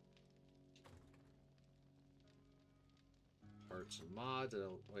here. Parts and mods.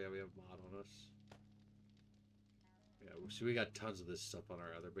 Oh yeah, we have mod on us. Yeah, so we got tons of this stuff on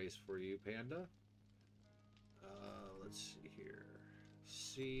our other base for you, Panda. Let's see here.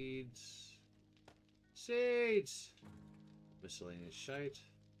 Seeds. Seeds! Miscellaneous shite.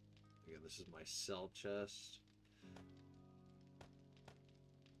 Again, this is my sell chest.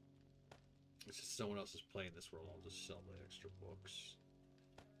 Since someone else is playing this world, I'll just sell the extra books.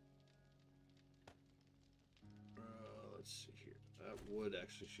 Let's see here. That wood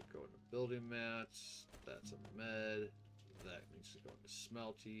actually should go into building mats. That's a med. That needs to go into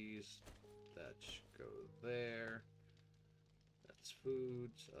smelties. That should go there. That's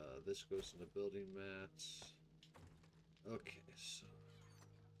foods. This goes into building mats. Okay, so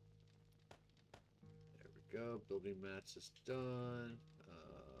there we go. Building mats is done.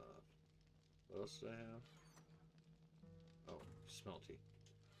 What else did I have? Oh, smelty.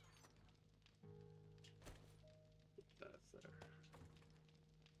 Put that there.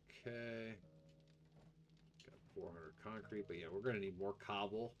 Okay. Got 400 concrete, but yeah, we're gonna need more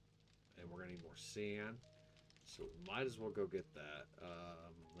cobble, and we're gonna need more sand. So we might as well go get that.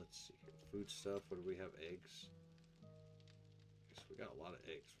 Let's see here. Food stuff. What do we have? Eggs. So we got a lot of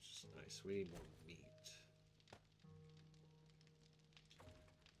eggs, which is nice. We need more meat.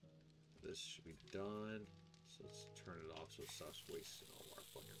 This should be done. So let's turn it off so it stops wasting all our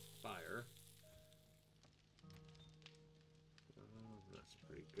fucking fire. That's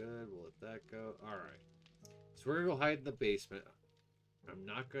pretty good. We'll let that go. Alright. So we're going to go hide in the basement. I'm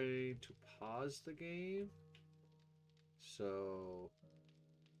not going to pause the game. So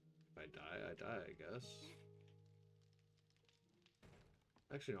if I die, I guess.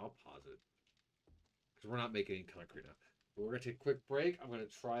 Actually, no, I'll pause it. Because we're not making any concrete now. But we're going to take a quick break. I'm going to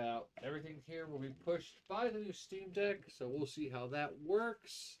try out everything here. We'll be pushed by the new Steam Deck. So we'll see how that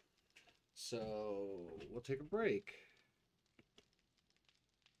works. So we'll take a break.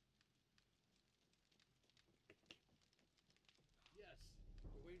 Yes,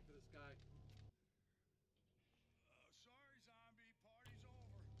 we're waiting for this guy. Sorry, zombie. Party's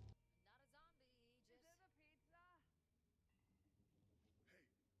over. Not a zombie, Aegis. Is it a pizza?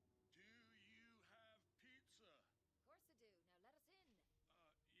 Hey, do you have pizza? Of course I do. Now let us in.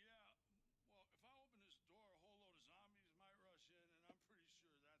 Yeah. Well, if I open this door, a whole load of zombies might rush in, and I'm pretty sure that's a bad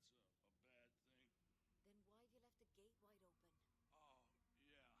thing. Then why have you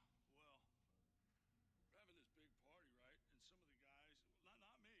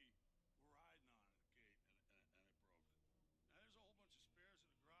left the gate wide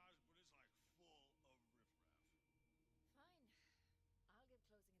open? Oh, yeah. Well, we're having this big party, right? And some of the guys, not me, were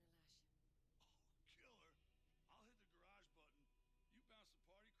riding on it, the gate, and it broke. Now, there's a whole bunch of spares in the garage, but it's like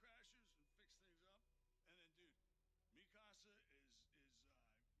full of riffraff. Fine. I'll give closing in a lash.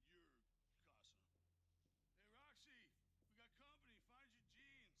 Oh, killer. I'll hit the garage button. You bounce the party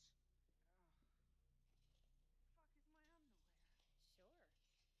crashers and fix things up. And then, dude, mi casa is your casa.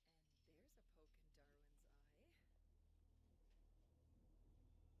 Hey, Roxy, we got company. Find your jeans. Fuck is my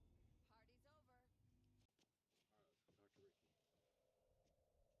underwear? Sure.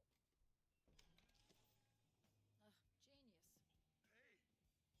 And there's a poke in Darwin's eye.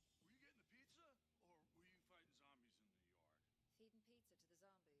 Party's over. Alright, let's go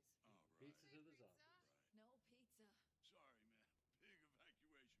talk to Ricky. Genius. Hey, were you getting the pizza, or were you fighting zombies in the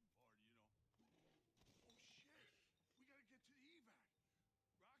yard? Feeding pizza to the zombies.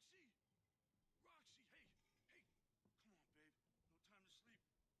 Oh, right. Pizza to the zombies. Right. No pizza. Sorry, man. Big evacuation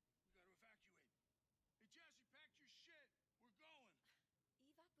party, you know. Oh, shit. We gotta get to the evac. Roxy? Roxy, hey.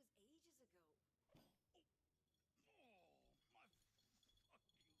 Come on, babe. No time to sleep. We gotta evacuate. Hey, Jesse, pack your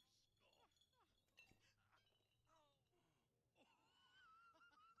shit. We're going. Evac was ages ago. Oh,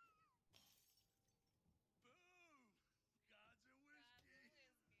 my fucking skull. Boom! Gods and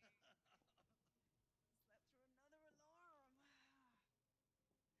whiskey. Slept through another alarm.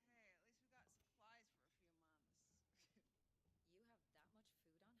 Hey, at least we got supplies for a few months. You have that much food on hand?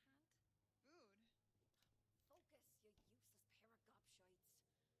 Food? Focus, you useless pair of gobshites.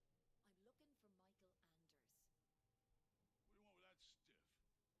 I'm looking for Michael Anders. What do you want with that stiff? They don't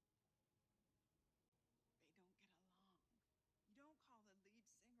get along. You don't call the lead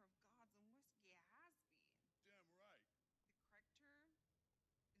singer of Gods and Whiskey a has-been. Damn right.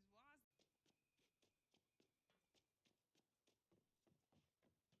 The correct term is was.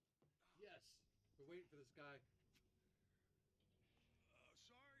 Yes, we're waiting for this guy.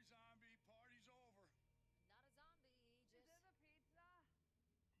 Sorry, zombie. Party's over. Not a zombie, Aegis.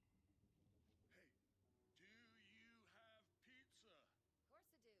 Is it a pizza? Hey, do you have pizza? Of course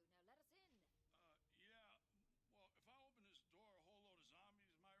I do. Now let us in. Yeah. Well, if I open this door, a whole load of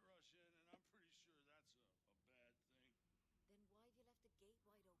zombies might rush in, and I'm pretty sure that's a bad thing. Then why have you left the gate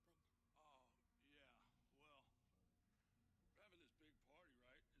wide open? Oh, yeah. Well, we're having this big party,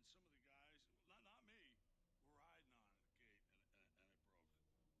 right? And some of the guys, not me, were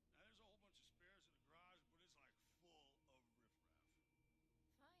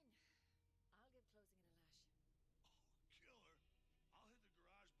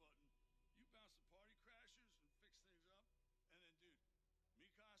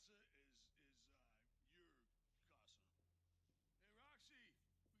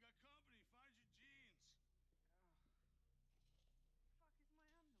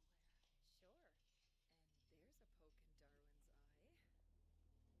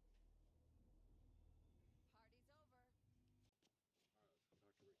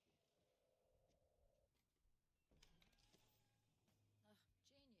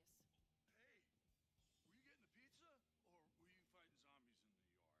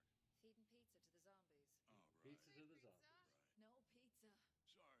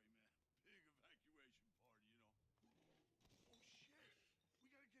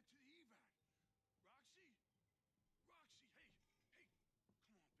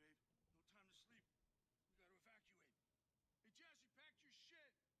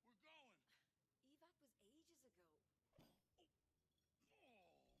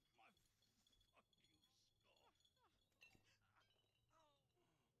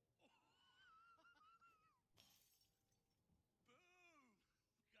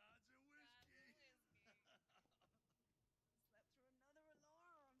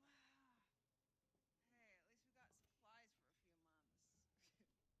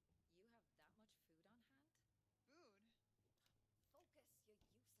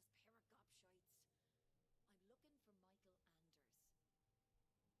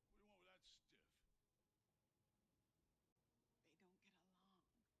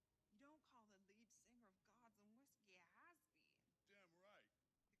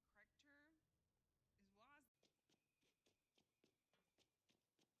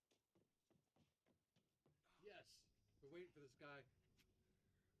waiting for this guy.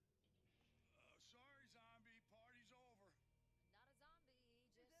 Sorry, zombie. Party's over. Not a zombie,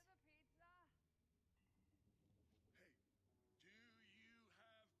 Is just... it a pizza? Hey, do you have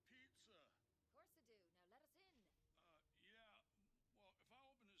pizza? Of course I do. Now let us in. Yeah. Well, if I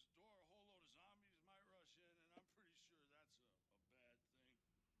open this door, a whole load of zombies might rush in, and I'm pretty sure that's a bad thing.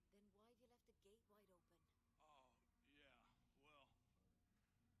 Then why have you left the gate wide open? Oh, yeah. Well, we're having this big party, right?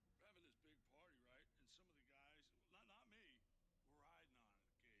 And some of the guys, not me, were riding on the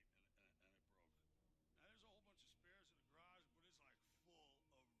gate, and it broke. Now, there's a whole bunch of spares in the garage,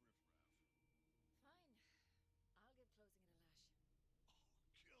 but it's like full of riffraff. Fine. I'll give closing it a lash. Oh,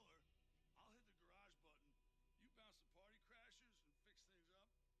 killer. I'll hit the garage button. You bounce the party crashers and fix things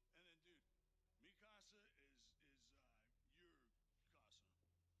up. And then, dude, mi casa is your casa. Hey, Roxy, we got company.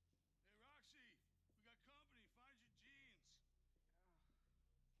 Find your jeans. Fuck is my underwear? Sure. And there's a poke in Darwin's eye.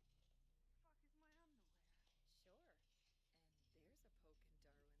 Party's over.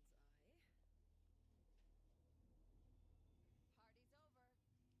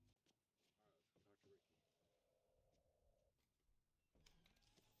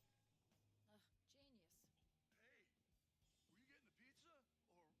 Alright, let's go talk to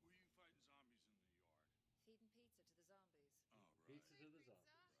Ricky. Genius. Hey, were you getting the pizza,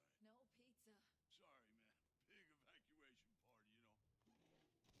 or were you fighting zombies in the yard? Feeding pizza to the zombies.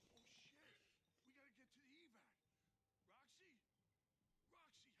 Oh, right. Pizza to the Pizza? zombies. Right. No pizza. Sorry, man. Big evacuation party, you know. Oh, shit. We gotta get to the evac. Roxy? Roxy, hey. Come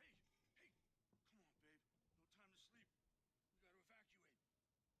on, babe. No time to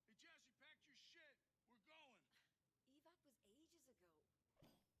sleep. We gotta evacuate. Hey, Jesse, pack your shit. We're going. Evac was ages ago. Oh,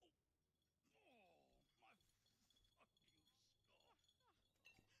 my fucking skull.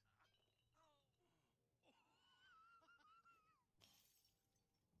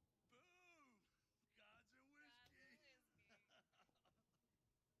 Boom! Gods and whiskey.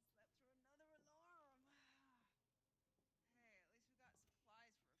 Slept through another alarm. Hey, at least we got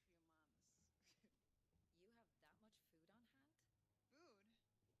supplies for a few months. You have that much food on hand? Food?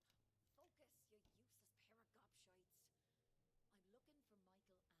 Focus, you useless pair of gobshites. I'm looking for Michael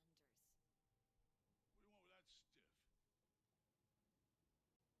Anders. What do you want with that stiff? They don't get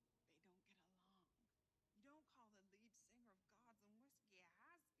along. You don't call the lead singer of Gods and Whiskey a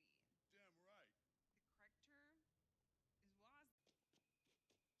has-been. Damn right. The correct term is was.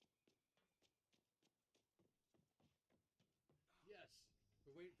 Yes.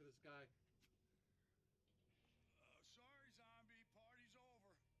 We're waiting for this guy. Sorry, zombie. Party's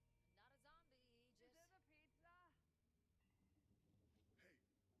over. Not a zombie, Is just... it a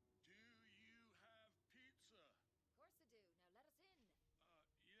pizza? Hey, do you have pizza? Of course I do. Now let us in.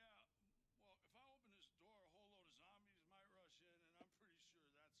 Yeah. Well, if I open this door, a whole load of zombies might rush in, and I'm pretty sure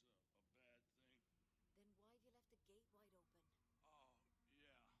that's a bad thing. Then why have you left the gate wide open? Oh,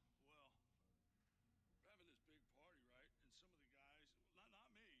 yeah. Well, we're having this big party, right? And some of the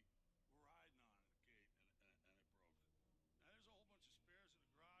guys, not me, were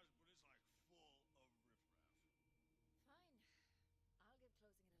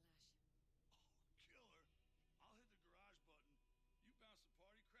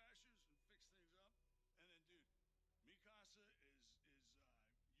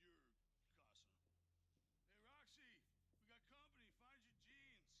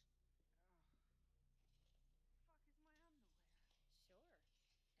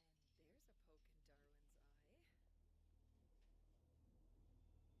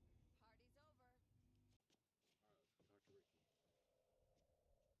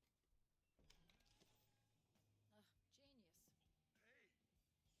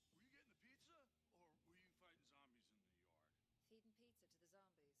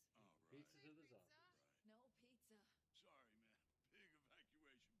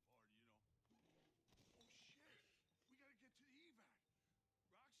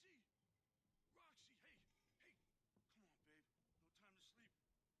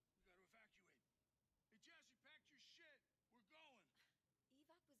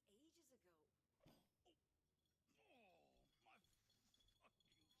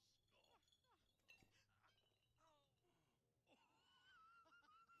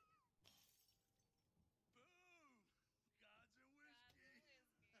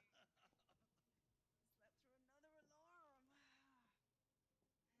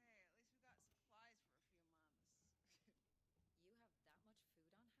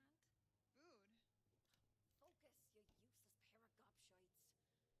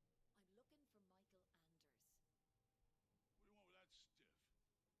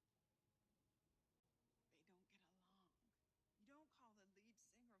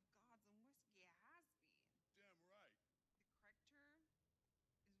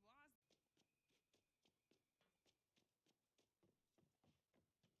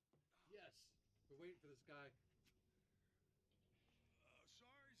waiting for this guy.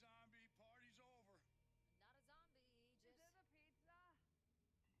 Sorry, zombie. Party's over. Not a zombie, Is just... it a pizza?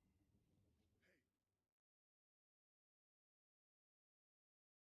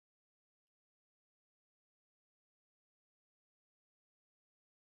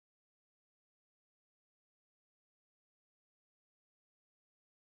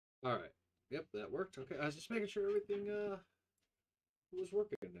 All right. Yep, that worked. Okay, I was just making sure everything was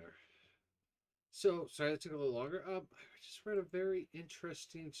working there. So, sorry, that took a little longer. I just read a very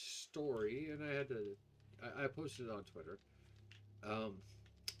interesting story, and I posted it on Twitter.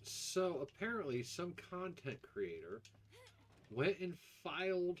 So apparently, some content creator went and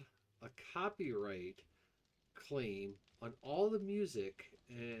filed a copyright claim on all the music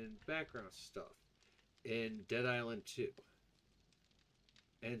and background stuff in Dead Island 2.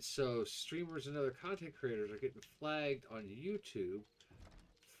 And so streamers and other content creators are getting flagged on YouTube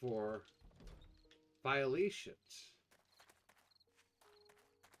for violations.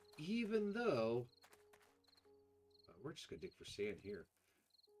 Even though we're just gonna dig for sand here.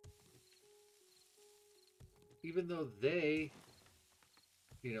 Even though they,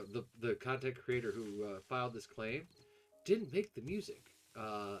 the content creator who filed this claim didn't make the music.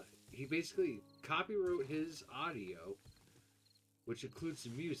 He basically copywrote his audio, which includes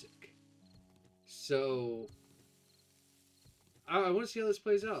the music. So I want to see how this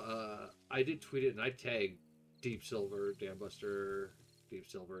plays out. I did tweet it and I tagged Deep Silver, Dambuster, Deep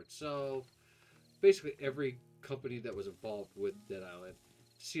Silver itself, basically every company that was involved with Dead Island,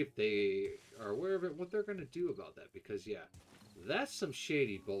 to see if they are aware of it, what they're going to do about that. Because yeah, that's some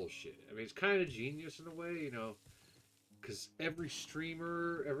shady bullshit. I mean, it's kind of genius in a way, because every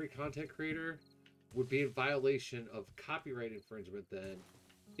streamer, every content creator would be in violation of copyright infringement then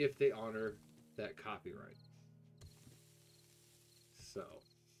if they honor that copyright. So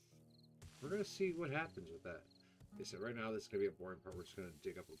we're going to see what happens with that. Like I said, right now this is going to be a boring part. We're just going to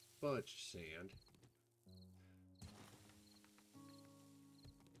dig up a bunch of sand.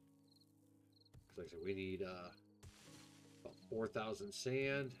 Because like I said, we need about 4,000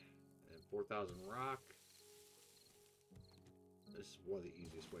 sand and 4,000 rock. This is one of the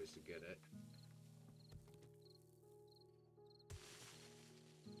easiest ways to get it.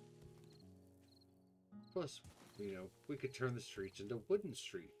 Plus, we could turn the streets into wooden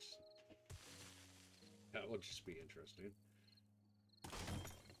streets. That would just be interesting.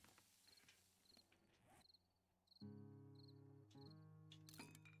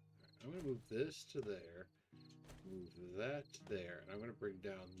 Right, I'm going to move this to there. Move that to there. And I'm going to bring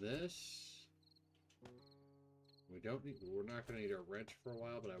down this. We're not going to need our wrench for a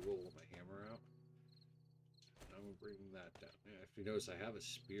while, but I will with my hammer out. I'm going to bring that down. Yeah, if you notice, I have a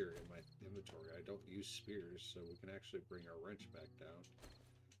spear in my inventory. I don't use spears, so we can actually bring our wrench back down.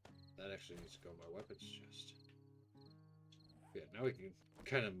 That actually needs to go in my weapons chest. Yeah, now we can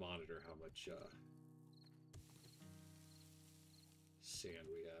kind of monitor how much sand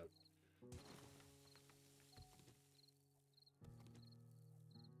we have.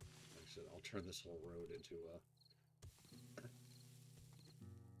 Like I said, I'll turn this whole road into a...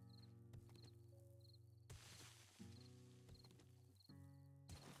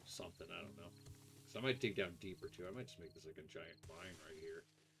 something, I don't know. So I might dig down deeper too. I might just make this like a giant mine right here.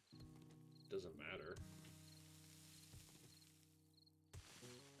 Doesn't matter.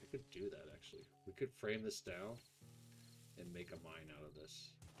 I could do that actually. We could frame this down and make a mine out of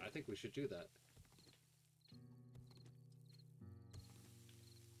this. I think we should do that.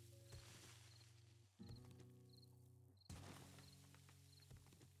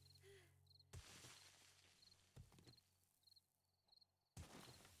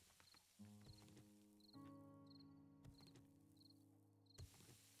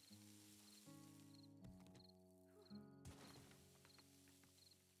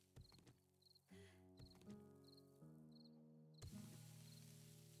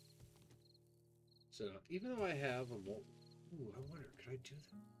 So even though I have a I wonder, could I do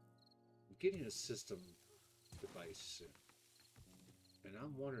that? I'm getting a system device soon. And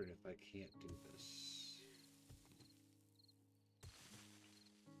I'm wondering if I can't do this.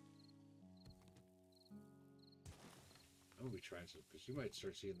 I'm gonna be trying some, because you might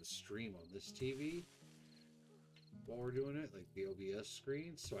start seeing the stream on this TV while we're doing it, like the OBS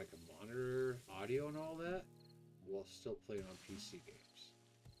screen, so I can monitor audio and all that while still playing on PC games.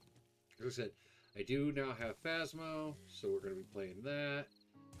 Like I said, I do now have Phasmo, so we're going to be playing that.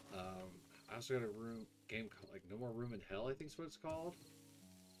 I also got a game called like No More Room in Hell, I think is what it's called.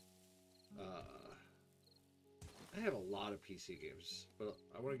 I have a lot of PC games, but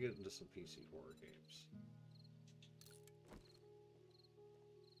I want to get into some PC horror games.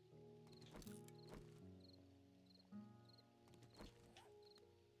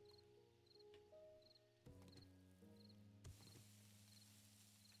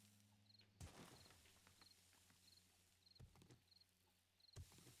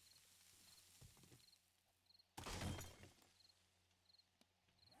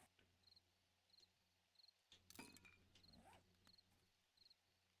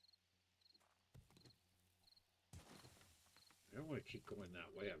 want to keep going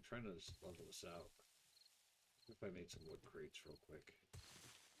that way. I'm trying to just level this out. If I made some wood crates real quick.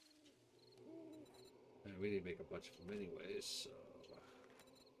 And we need to make a bunch of them anyways, so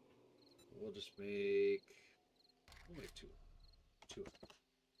we'll just make two.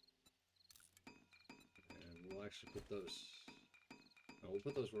 And we'll actually put those. No, we'll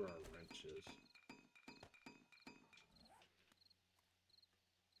put those where our wrench is.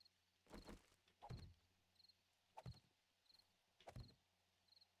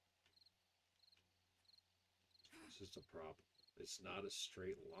 This is the problem. It's not a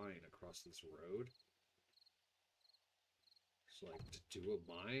straight line across this road. So, like, to do a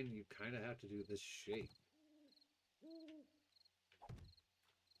mine, you kind of have to do this shape.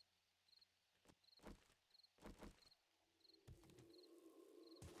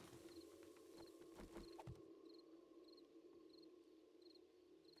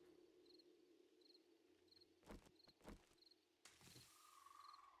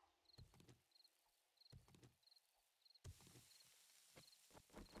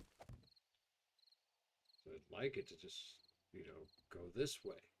 So I'd like it to just, you know, go this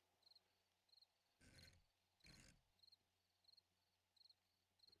way.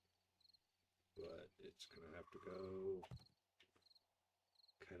 But it's going to have to go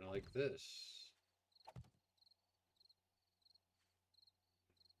kind of like this.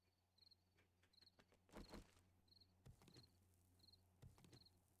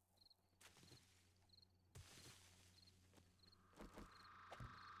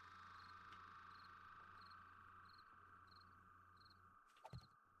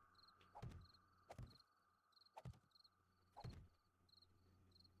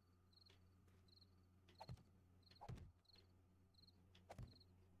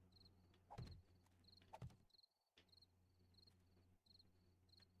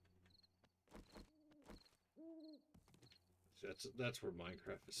 That's where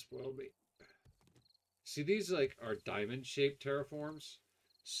Minecraft has spoiled me. See, these like are diamond shaped terraforms.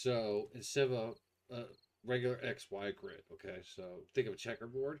 So instead of a regular XY grid, okay, so think of a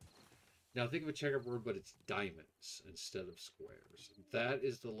checkerboard. Now think of a checkerboard, but it's diamonds instead of squares. That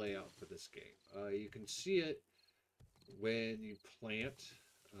is the layout for this game. You can see it when you plant.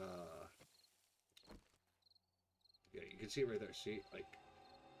 Yeah, you can see it right there. See, like,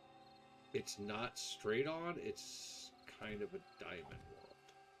 it's not straight on. It's kind of a diamond world.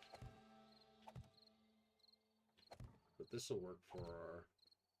 But this will work for our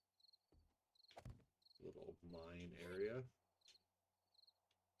little mine area.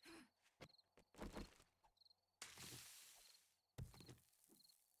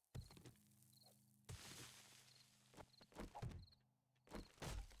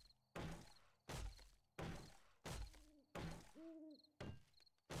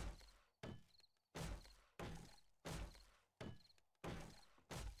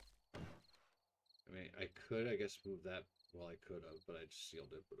 I mean, I could, I guess, move that. Well, I could have, but I just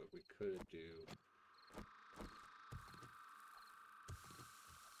sealed it. But we could do.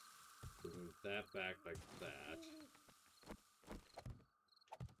 Move that back like that.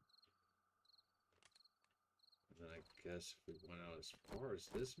 And then I guess if we went out as far as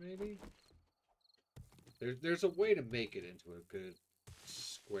this, maybe? There's a way to make it into a good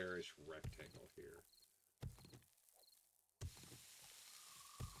squarish rectangle here.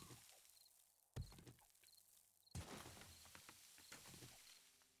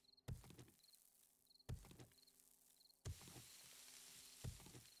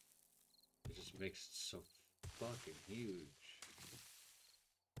 It just makes it so fucking huge.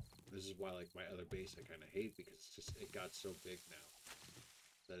 This is why, like, my other base I kind of hate, because it's just, it got so big now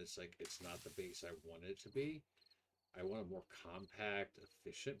that it's like, it's not the base I want it to be. I want a more compact,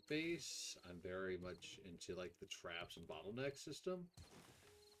 efficient base. I'm very much into, like, the traps and bottleneck system.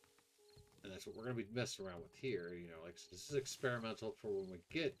 And that's what we're going to be messing around with here. You know, like, so this is experimental for when we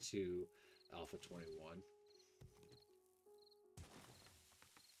get to Alpha 21.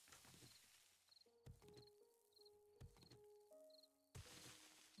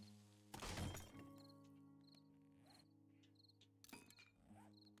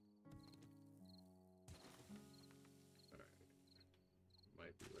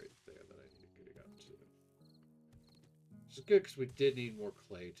 Which is good because we did need more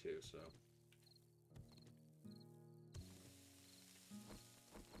clay too, so.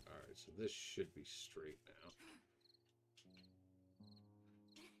 Alright, so this should be straight now.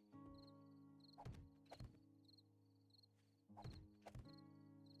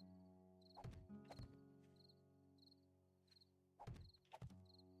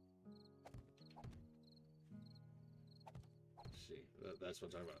 See, that's what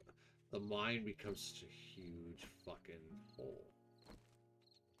I'm talking about. The mine becomes such a huge fucking hole.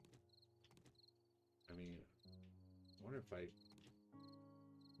 wonder if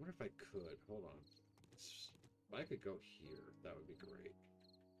I could. Hold on. If I could go here, that would be great.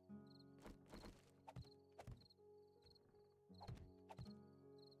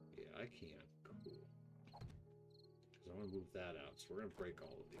 Yeah, I can. Cool. Because I want to move that out. So we're going to break all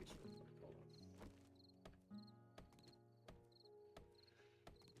of these real quick. Hold on.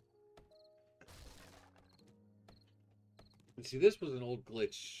 And see, this was an old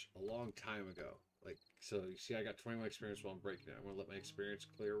glitch a long time ago. Like, so you see I got 21 experience while I'm breaking it. I'm going to let my experience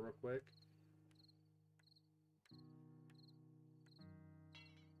clear real quick.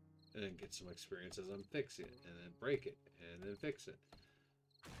 And then get some experience as I'm fixing it. And then break it. And then fix it.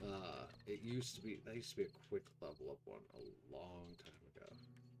 That used to be a quick level up one a long time ago.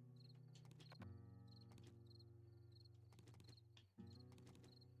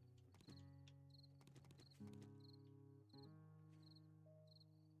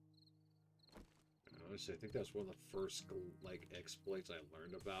 Honestly, I think that was one of the first like exploits I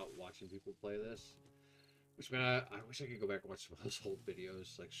learned about watching people play this. Which, man, I wish I could go back and watch some of those old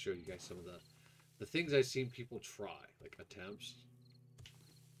videos, like show you guys some of the things I've seen people try, like attempts.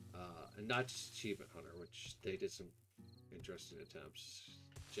 And not just Achievement Hunter, which they did some interesting attempts.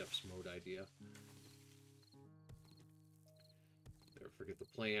 Jeff's mode idea. Never forget the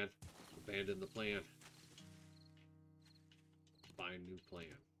plan. Abandon the plan. Find new plan.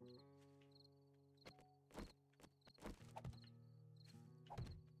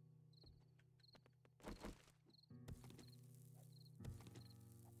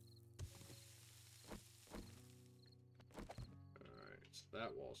 Alright, so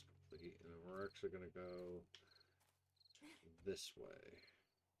that wall's complete, and then we're actually going to go this way.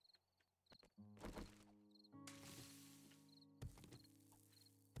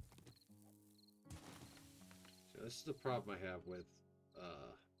 So this is the problem I have with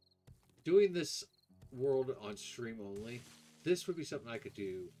doing this world on stream only. This would be something I could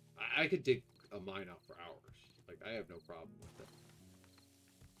do. I could dig a mine out for hours. Like, I have no problem with it.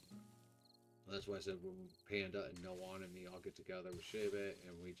 That's why I said when Panda and Noan and me all get together with Shebe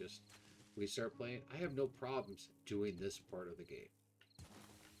and we start playing, I have no problems doing this part of the game.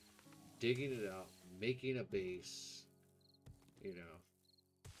 Digging it out, making a base, you know.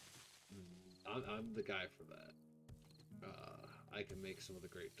 I'm the guy for that. I can make some of the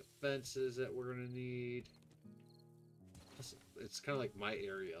great defenses that we're going to need. Plus, it's kind of like my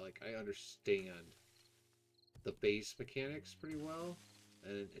area. Like, I understand the base mechanics pretty well.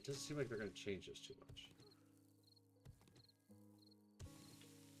 And it doesn't seem like they're going to change this too much.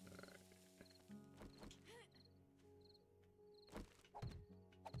 Alright.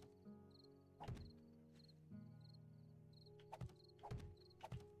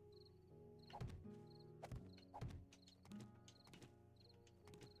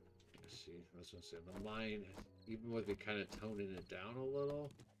 See, that's what I'm saying. The mine, even with me kind of toning it down a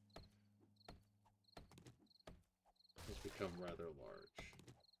little, has become rather large.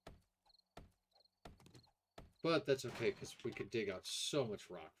 But that's okay, because we could dig out so much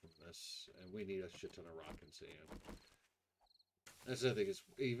rock from this, and we need a shit ton of rock and sand. That's the thing, is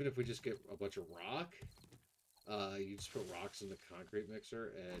even if we just get a bunch of rock, you just put rocks in the concrete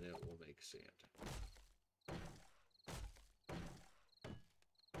mixer, and it will make sand.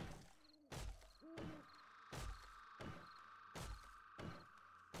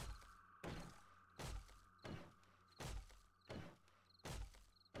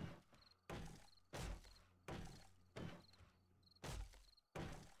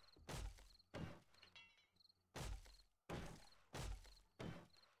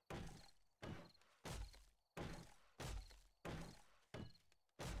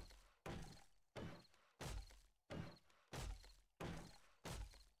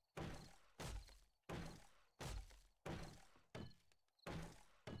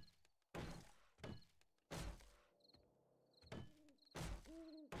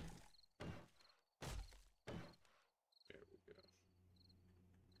 There we go.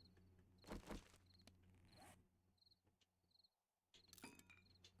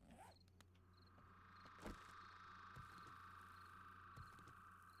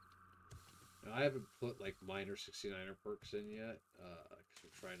 Now, I haven't put like minor 69er perks in yet, because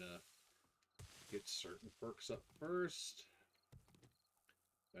we're trying to get certain perks up first.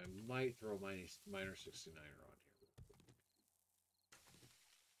 I might throw minor 69er on here.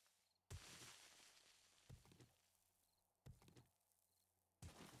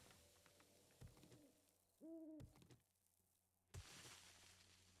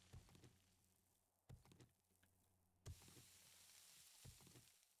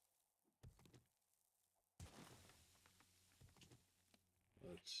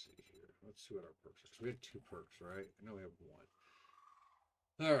 Let's see here. let's see what our perks are. 'Cause we had 2 perks, right? I know we have 1.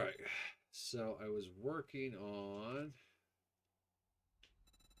 All right. So I was working on.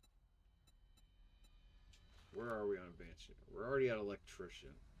 Where are we on advancing? We're already at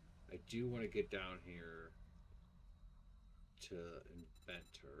electrician. I do want to get down here to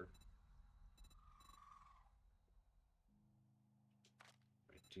inventor.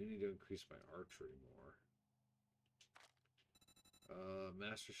 I do need to increase my archery more.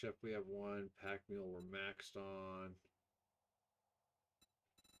 Master Chef, we have 1. Pack Mule, we're maxed on.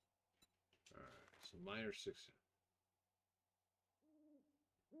 Alright, so minor 6.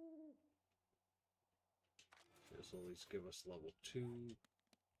 So this will at least give us level 2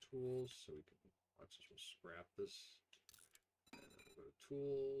 tools, so we can watch this. We'll scrap this. And then we'll go to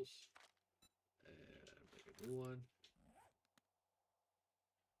tools. And make a new one.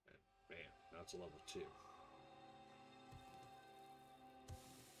 And bam, now it's a level 2.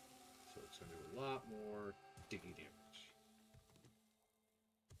 So it's going to do a lot more diggy damage.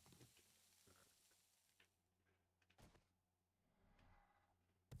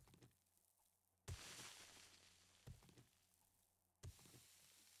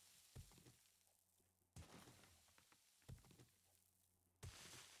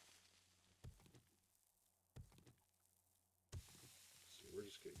 So we're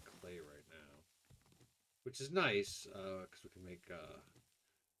just getting clay right now, which is nice because we can make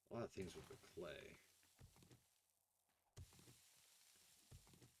a lot of things with the clay.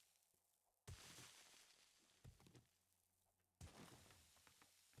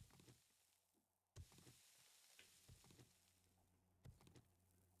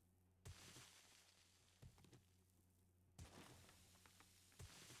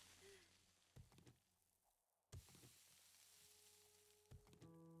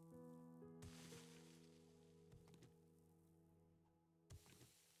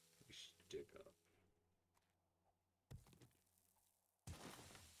 We should dig up.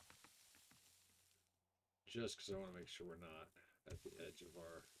 Just because I want to make sure we're not at the edge of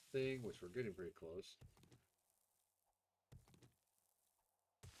our thing, which we're getting pretty close.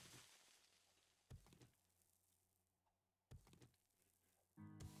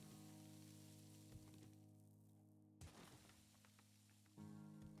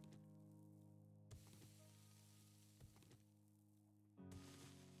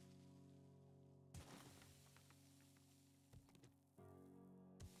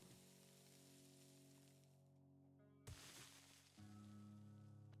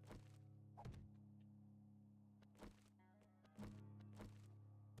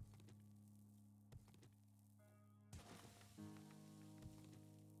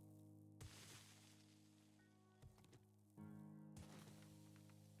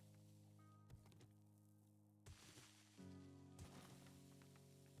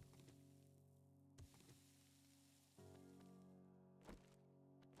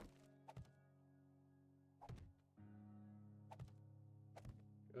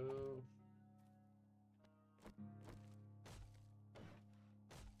 Go.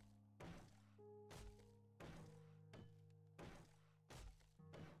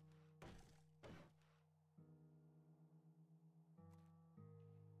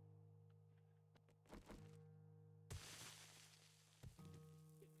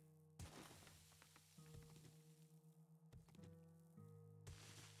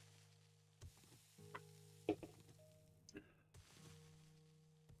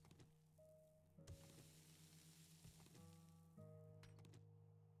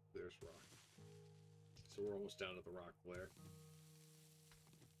 There's rock. So we're almost down to the rock flare.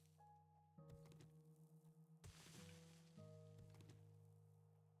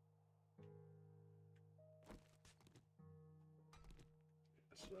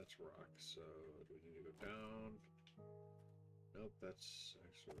 So that's rock. So do we need to go down? Nope, that's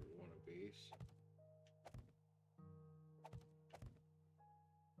actually one of these.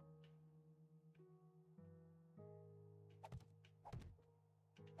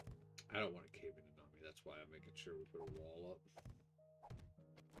 I don't want to cave in on me. That's why I'm making sure we put a wall up.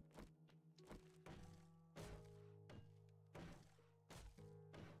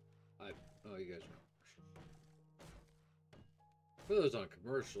 Oh, you guys are on commercial. For those on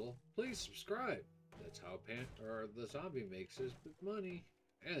commercial, please subscribe. That's how the zombie makes his money,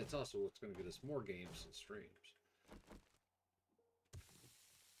 and it's also what's going to get us more games and streams.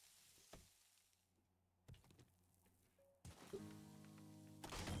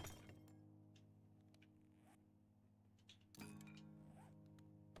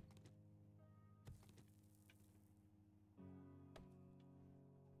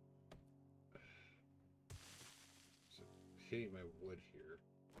 Hitting my wood here.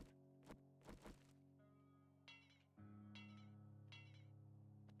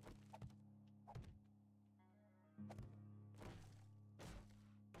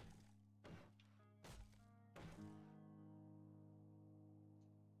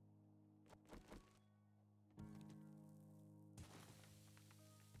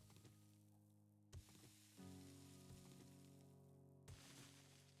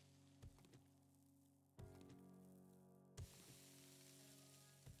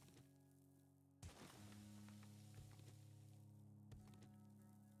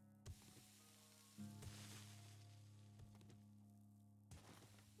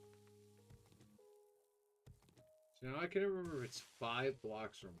 Now I can remember if it's 5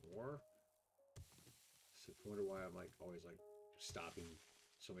 blocks or more. So I wonder why I'm like always like stopping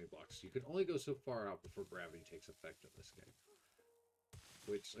so many blocks. You can only go so far out before gravity takes effect in this game.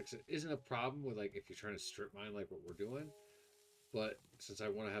 Which, like I said, isn't a problem with like if you're trying to strip mine like what we're doing. But since I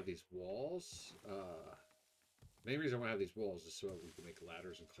want to have these walls, main reason I want to have these walls is so we can make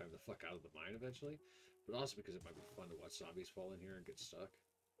ladders and climb the fuck out of the mine eventually. But also because it might be fun to watch zombies fall in here and get stuck.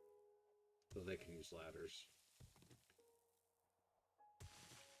 So they can use ladders.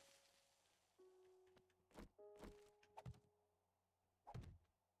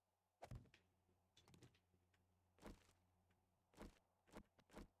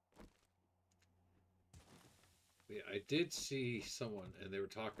 Yeah, I did see someone, and they were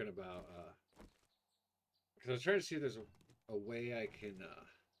talking about, because I was trying to see if there's a way I can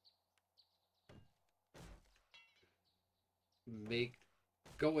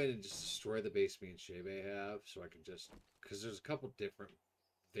go in and just destroy the base me and Shebe have, so I can just, because there's a couple different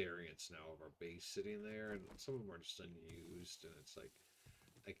variants now of our base sitting there, and some of them are just unused, and it's like,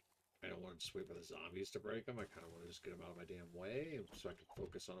 I don't want to just wait for the zombies to break them. I kind of want to just get them out of my damn way, so I can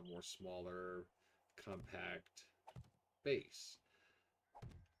focus on a more smaller, compact base.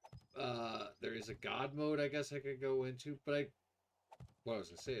 There is a god mode I guess I could go into, but what I was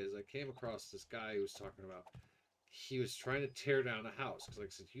gonna say is I came across this guy who was talking about he was trying to tear down a house because like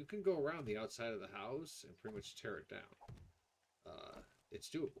I said, you can go around the outside of the house and pretty much tear it down. It's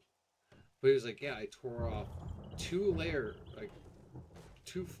doable. But he was like, yeah, I tore off 2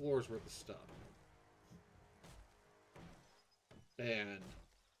 floors worth of stuff. And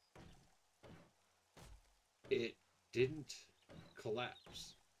it didn't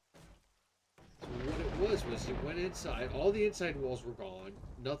collapse. So what it was he went inside, all the inside walls were gone,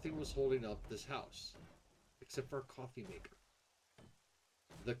 nothing was holding up this house. Except for a coffee maker.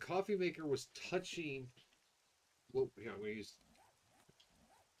 The coffee maker was touching, well, here,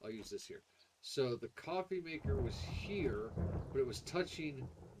 I'll use this here. So the coffee maker was here, but it was touching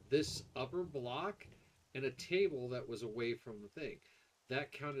this upper block and a table that was away from the thing.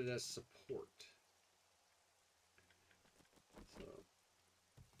 That counted as support. So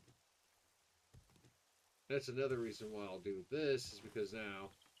that's another reason why I'll do this, is because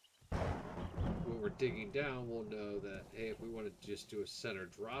now when we're digging down, we'll know that, hey, if we want to just do a center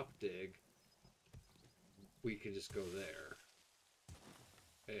drop dig, we can just go there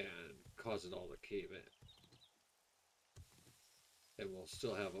and cause it all to cave in. And we'll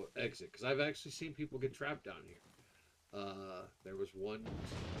still have an exit. Because I've actually seen people get trapped down here. There was one,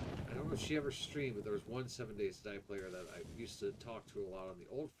 I don't know if she ever streamed, but there was one 7 Days to Die player that I used to talk to a lot on the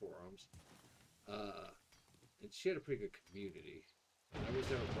old forums. And she had a pretty good community. And I was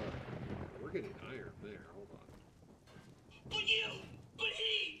there with her. We're getting iron there. Hold on. But you! But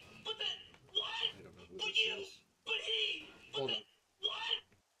he! But that... What? I don't know who But this you! is. But he! But Hold that... on. What?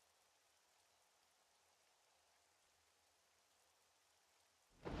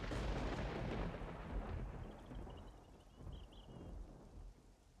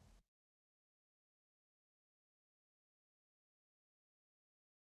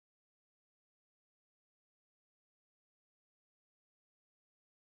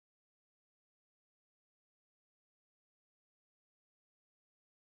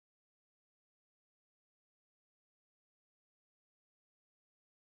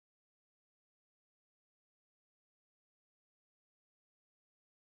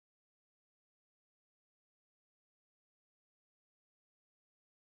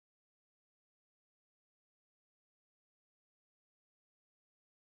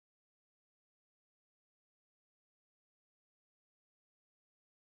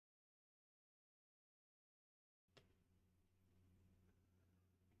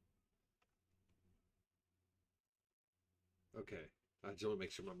 Okay. I just want to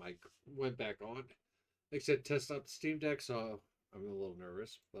make sure my mic went back on. Like I said, test out the Steam Deck, so I'm a little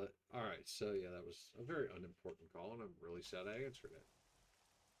nervous. But, alright. So, yeah, that was a very unimportant call, and I'm really sad I answered it.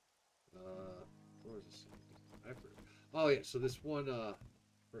 What was this? I forgot. Oh, yeah. So this one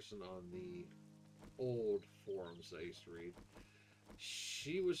person on the old forums that I used to read,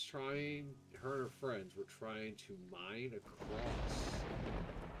 she was trying, her and her friends were trying to mine across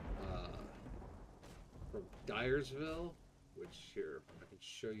from Dyersville, which here, I can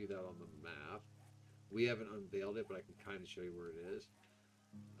show you that on the map. We haven't unveiled it, but I can kind of show you where it is.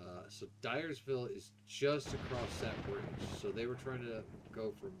 So Dyersville is just across that bridge. So they were trying to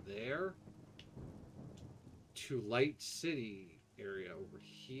go from there to Light City area over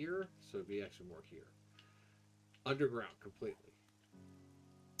here. So it'd be actually more here. Underground completely.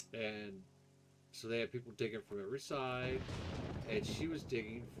 And so they had people digging from every side. And she was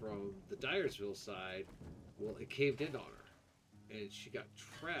digging from the Dyersville side Well, it caved in on her, and she got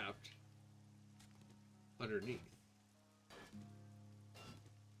trapped underneath.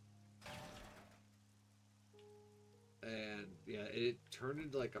 And yeah, it turned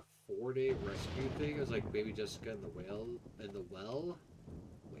into like a 4-day rescue thing. It was like Baby Jessica and the whale and the whale.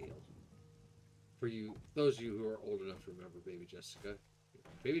 For you, those of you who are old enough to remember Baby Jessica,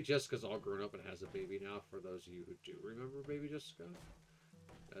 Baby Jessica's all grown up and has a baby now. For those of you who do remember Baby Jessica,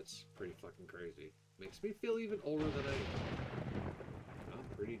 that's pretty fucking crazy. Makes me feel even older than I am. I'm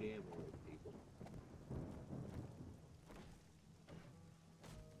pretty damn old, people.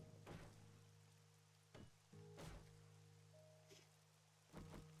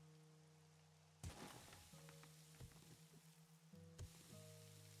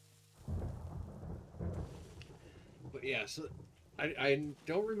 But yeah, so I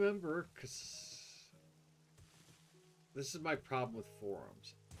don't remember because this is my problem with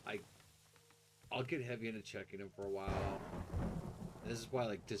forums. I'll get heavy into checking them for a while. This is why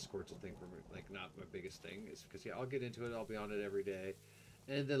like Discord's a thing for me, like not my biggest thing, is because yeah, I'll get into it, I'll be on it every day,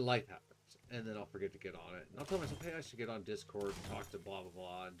 and then life happens, and then I'll forget to get on it, and I'll tell myself, hey, I should get on Discord and talk to blah blah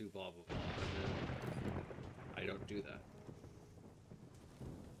blah and do blah blah blah, and then I don't do that.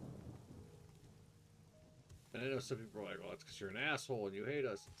 And I know some people are like, well, it's because you're an asshole and you hate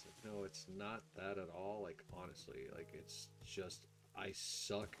us. It's like, no, it's not that at all. Like, honestly, like, it's just, I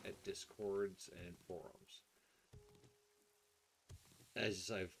suck at Discords and forums.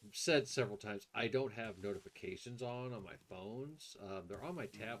 As I've said several times, I don't have notifications on my phones. They're on my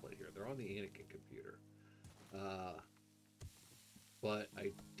tablet here. They're on the Anakin computer. But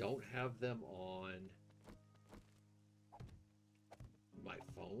I don't have them on my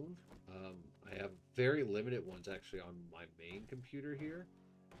phone. I have very limited ones actually on my main computer here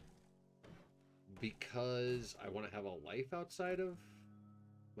because I want to have a life outside of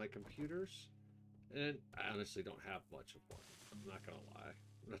my computers, and I honestly don't have much of one. I'm not gonna lie.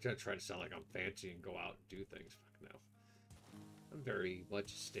 I'm not gonna try to sound like I'm fancy and go out and do things. Fuck no. I'm very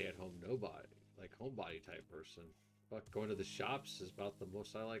much a stay-at-home nobody, like homebody type person. But going to the shops is about the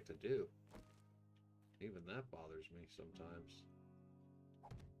most I like to do. Even that bothers me sometimes.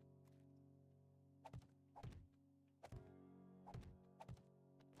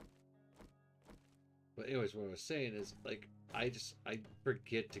 But anyways, what I was saying is, like, I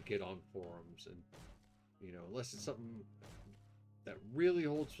forget to get on forums, and you know, unless it's something that really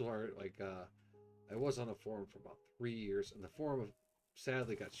holds heart. Like, I was on a forum for about 3 years, and the forum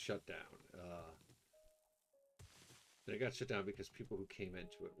sadly got shut down. And it got shut down because people who came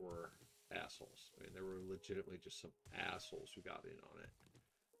into it were assholes. I mean, there were legitimately just some assholes who got in on it,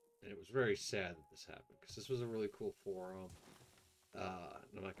 and it was very sad that this happened because this was a really cool forum.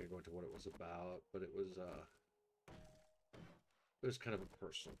 I'm not going to go into what it was about, but it was kind of a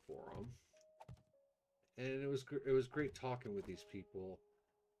personal forum, and it was great talking with these people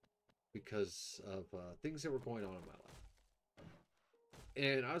because of things that were going on in my life.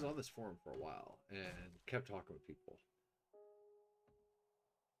 And I was on this forum for a while and kept talking with people,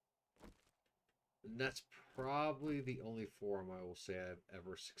 and that's probably the only forum I will say I've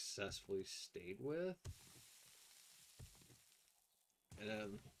ever successfully stayed with.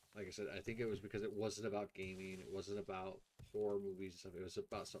 And like I said, I think it was because it wasn't about gaming, it wasn't about horror movies and stuff, it was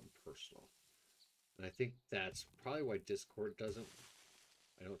about something personal. And I think that's probably why Discord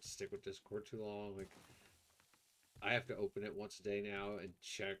I don't stick with Discord too long. Like, I have to open it once a day now and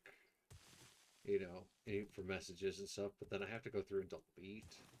check, you know, for messages and stuff, but then I have to go through and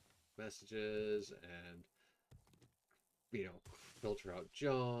delete messages and, you know, filter out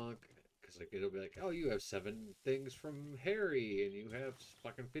junk. Like, it'll be like, oh, you have 7 things from Harry, and you have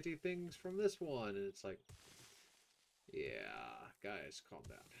fucking 50 things from this one, and it's like, yeah, guys, calm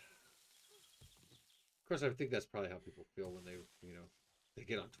down. Of course, I think that's probably how people feel when they, you know, they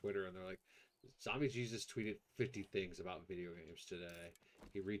get on Twitter and they're like, Zombie Jesus tweeted 50 things about video games today.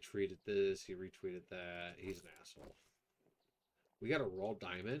 He retweeted this, he retweeted that. He's an asshole. We got a raw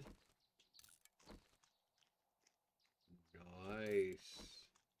diamond. Nice.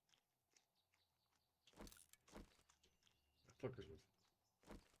 Fuckers with.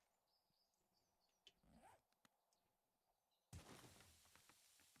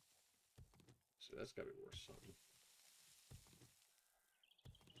 So that's gotta be worth something.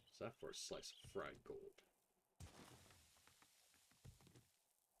 So that for a slice of fried gold.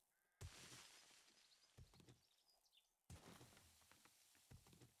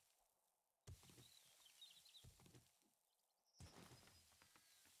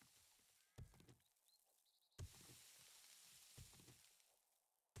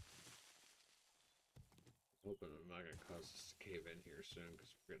 Hoping I'm not gonna cause this to cave in here soon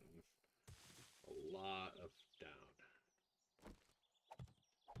because we're getting A lot of down.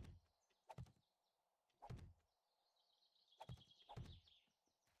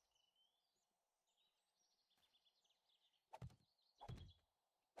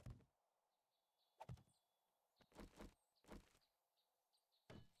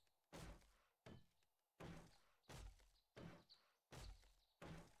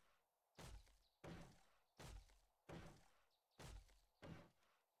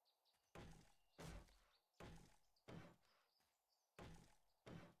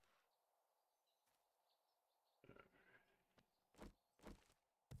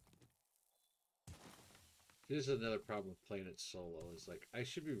 This is another problem with playing it solo. Is like I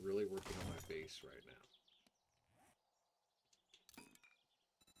should be really working on my base right now.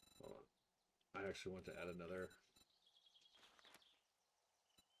 Hold on. I actually want to add another.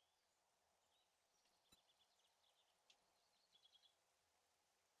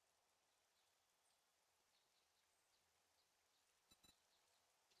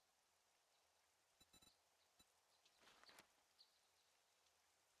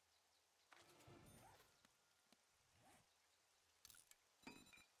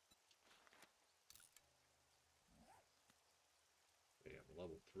 Yeah, I'm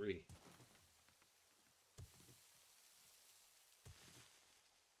level 3.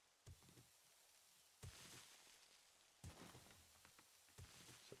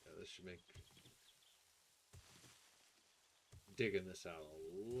 So yeah, this should make digging this out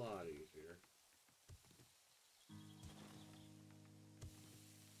a lot easier.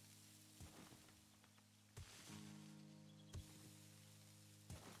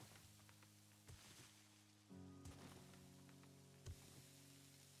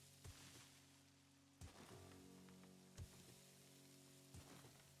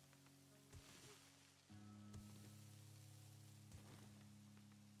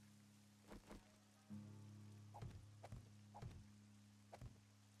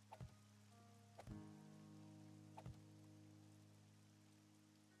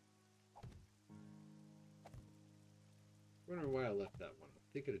 Wondering why I left that one. I'm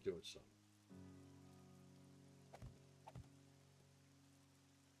thinking of doing something.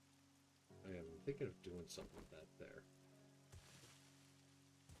 I am thinking of doing something with that there.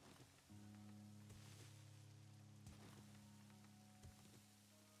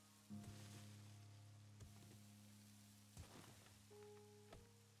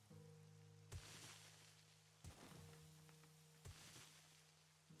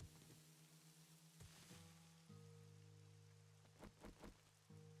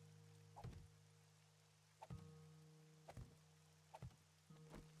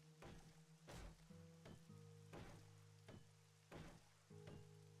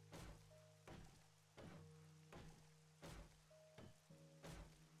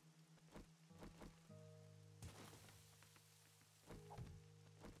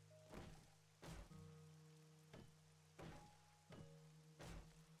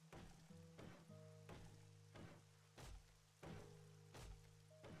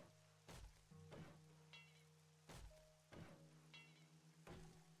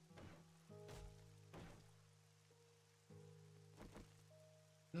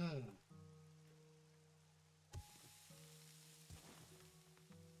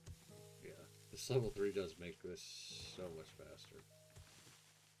 Yeah, this level 3 does make this so much faster.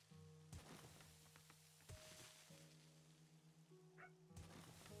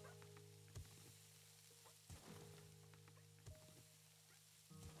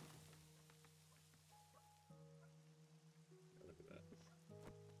 Look at that.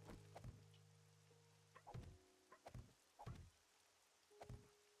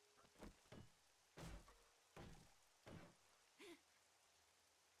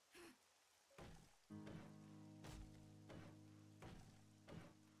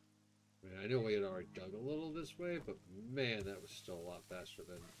 I mean, I know we had already dug a little this way, but man, that was still a lot faster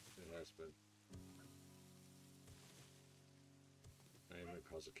than it has been. I am going to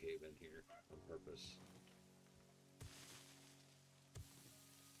cause a cave in here on purpose.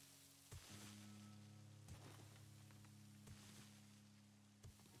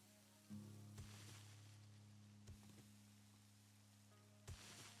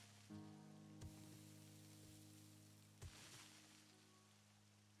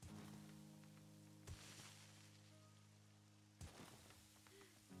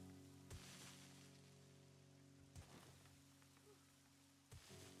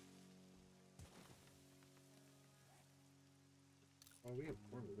 Oh, we have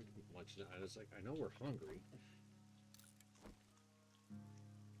corn, but we can keep munching it. And it's like, I know we're hungry.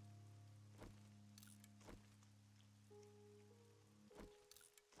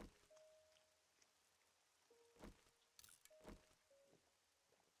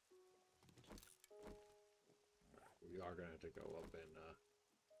 are gonna have to go up and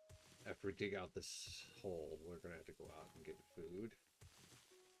after we dig out this hole, we're gonna have to go out and get food.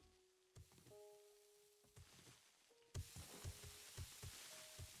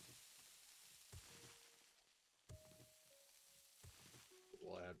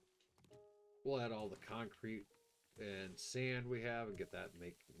 We'll add all the concrete and sand we have and get that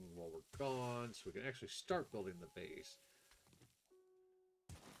making while we're gone, so we can actually start building the base.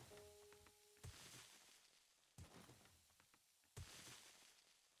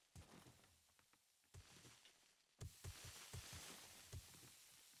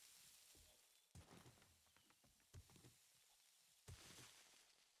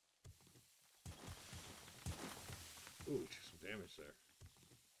 Ooh, we took some damage there.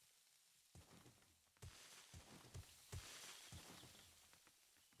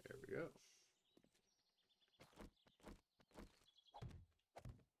 There we go.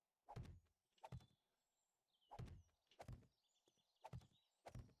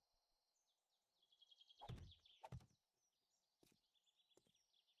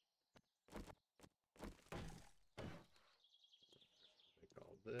 Make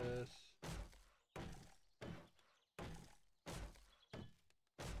all this.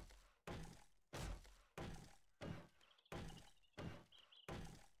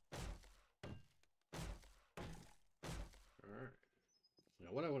 Alright. Now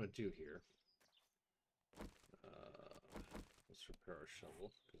what I want to do here, let's repair our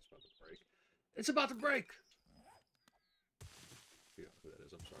shovel, because it's about to break. It's about to break! You know who that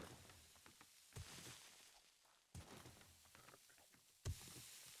is, I'm sorry.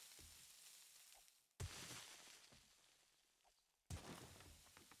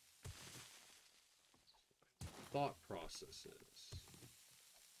 Thought processes.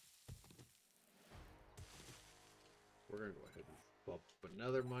 We're going to go ahead and bump up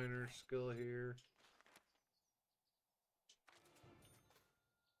another minor skill here.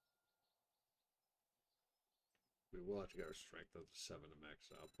 We will have to get our strength up to 7 to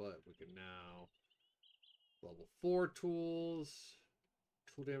max out, but we can now level 4 tools.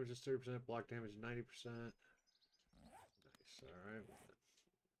 Tool damage is 30%, block damage is 90%. Nice, alright.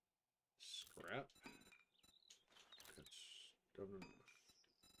 Scrap.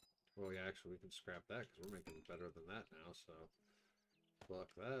 Well, yeah, actually, we can scrap that because we're making better than that now, so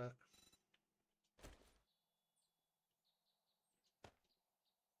fuck that.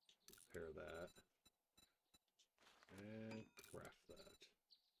 Repair that. And craft that.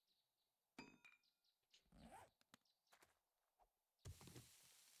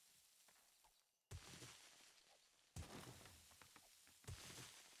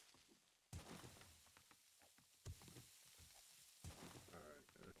 Alright,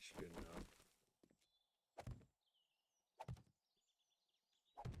 that's good enough.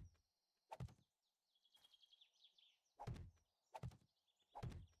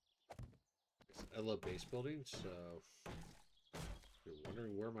 I love base building, so if you're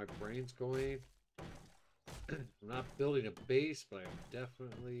wondering where my brain's going, I'm not building a base, but I'm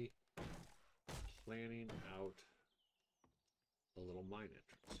definitely planning out a little mine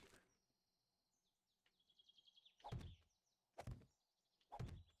entrance here.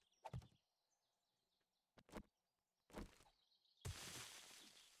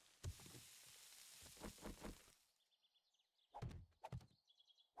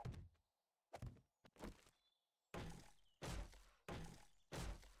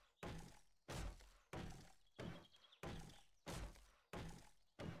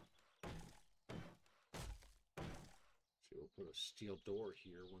 See, we'll put a steel door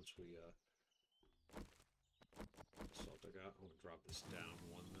here once we salt I got. I'm gonna drop this down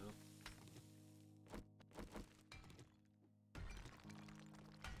one now.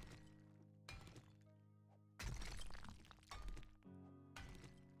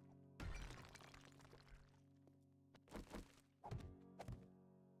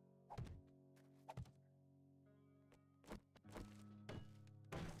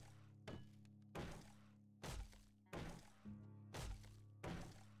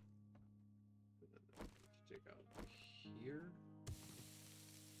 Dig out here.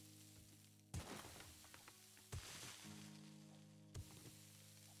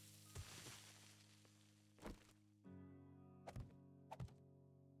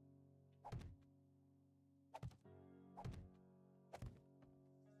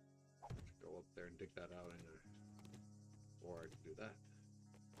 Go up there and dig that out in a, or I can do that.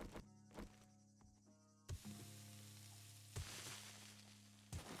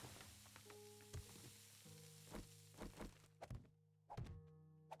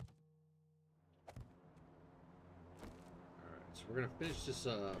 So we're gonna finish this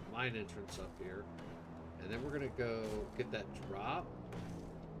mine entrance up here, and And then we're gonna go get that drop.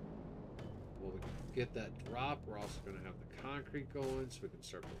 Well, we get that drop, we're also gonna have the concrete going so we can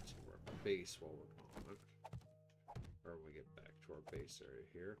start building some of our base while we're gone. Or when we get back to our base area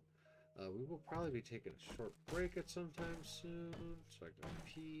here. We will probably be taking a short break at some time soon, so I can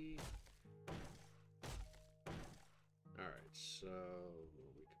pee. Alright, so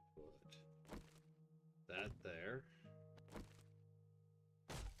we can put that there.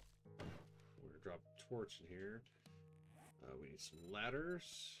 We're gonna drop a torch in here. We need some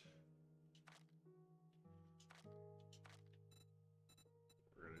ladders.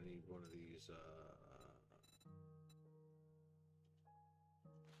 We're gonna need one of these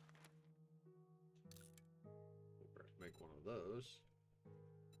make one of those.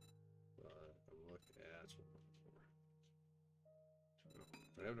 But I'm looking at what I'm looking for. Oh,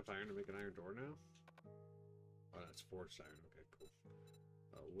 do I have enough iron to make an iron door now? Oh, that's forged iron. Okay, cool.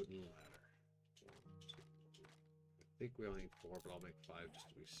 Wooden ladder. 1, 2, 3. I think we only need 4, but I'll make 5 just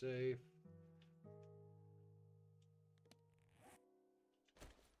to be safe.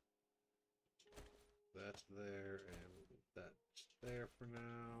 That's there, and that's there for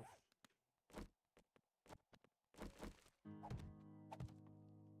now.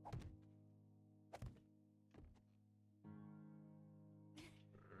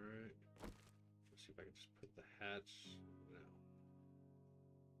 Alright. Let's see if I can just put the hatch. No.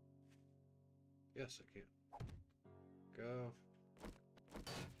 Yes, I can. Go.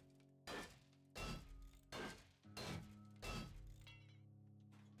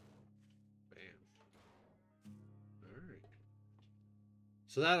 Alright.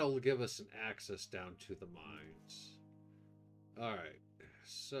 So that'll give us an access down to the mines. Alright.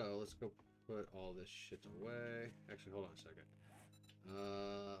 So let's go put all this shit away. Actually, hold on a second.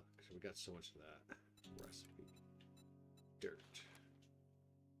 So we got so much of that. Recipe. Dirt.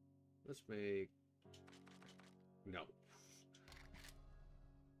 Let's make... No.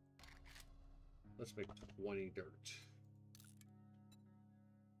 Let's make 20 dirt.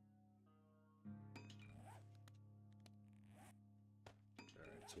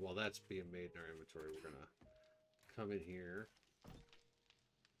 Alright, so while that's being made in our inventory, we're gonna come in here.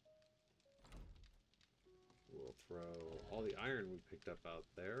 We'll throw all the iron we picked up out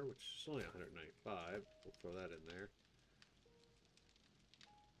there, which is only 195. We'll throw that in there.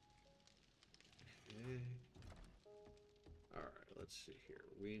 Okay. Alright, let's see here.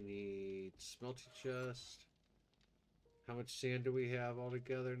 We need smelting chest. How much sand do we have all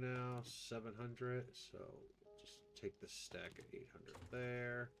together now? 700. So just take this stack of 800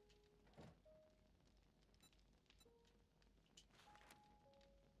 there.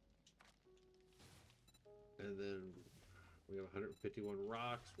 And then we have 151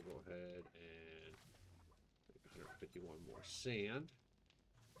 rocks. We'll go ahead and make 151 more sand.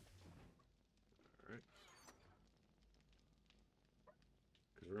 Alright.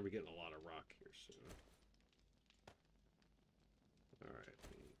 Because we're going to be getting a lot of rock here soon. Alright,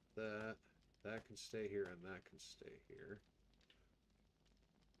 we need that. That can stay here and that can stay here.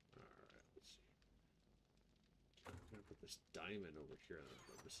 Alright, let's see. I'm going to put this diamond over here in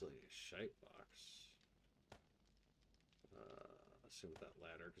the miscellaneous shite box. Let's see with that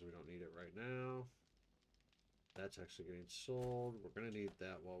ladder because we don't need it right now. That's actually getting sold. We're gonna need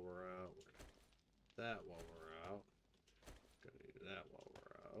that while we're out. We're gonna need that while we're out. Gonna need that while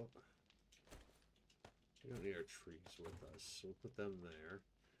we're out. We don't need our trees with us, so we'll put them there.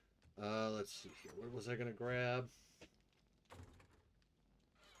 Let's see here. What was I gonna grab?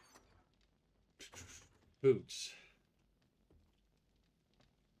 Boots.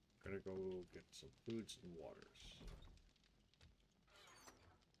 Gonna go get some foods and waters.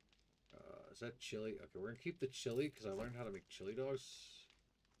 Is that chili? Okay, we're gonna keep the chili because I learned how to make chili dogs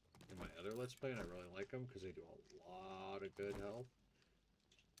in my other Let's Play, and I really like them because they do a lot of good health.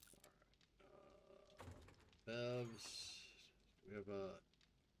 Alright. Bevs. We have a...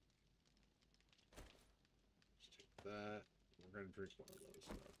 Let's take that. We're gonna drink one of those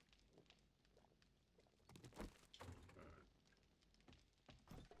though. Alright.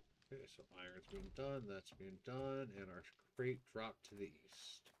 Okay, so iron's being done, that's being done, and our crate dropped to the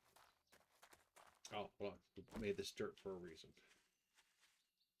east. Oh, well, we made this dirt for a reason.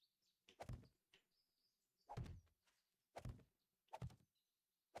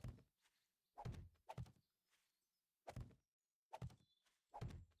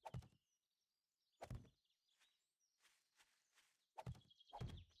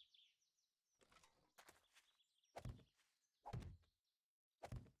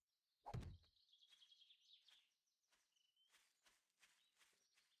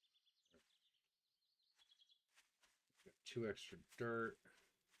 Got 2 extra dirt.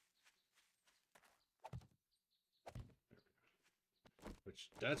 Which,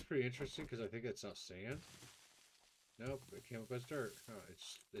 that's pretty interesting because I think it's not sand. Nope, it came up as dirt. Oh,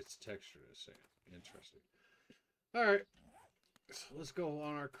 it's textured as sand. Interesting. Alright. So let's go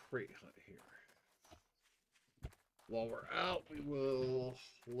on our crate hunt here. While we're out, we will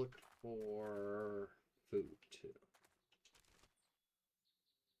look for food too.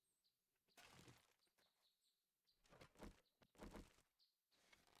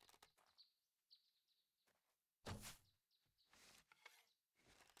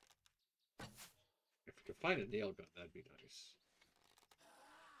 If we could find a nail gun, that'd be nice.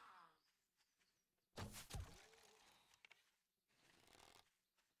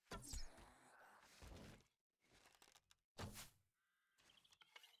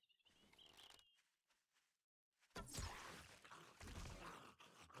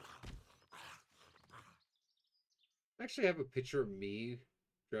 I actually have a picture of me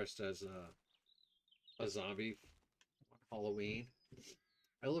dressed as a zombie on Halloween.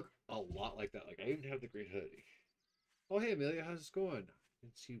 I look a lot like that. Like, I even have the green hoodie. Oh, hey, Amelia, how's it going?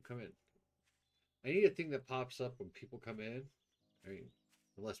 Didn't see you come in. I need a thing that pops up when people come in. I mean,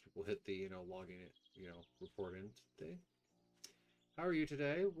 unless people hit the, logging it, report in thing. How are you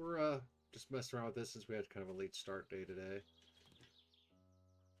today? We're just messing around with this since we had kind of a late start day today.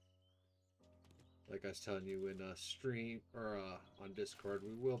 Like I was telling you in stream or on Discord,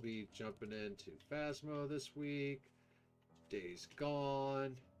 we will be jumping into Phasmo this week. Days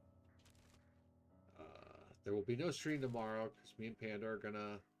Gone. There will be no stream tomorrow because me and Panda are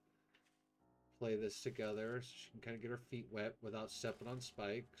gonna play this together so she can kind of get her feet wet without stepping on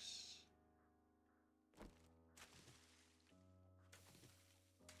spikes.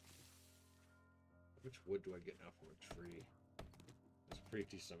 How much wood do I get now from a tree? That's a pretty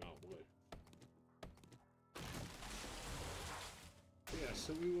decent amount of wood. Yeah,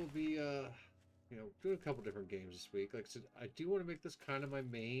 so we will be, doing a couple different games this week. Like I said, I do want to make this kind of my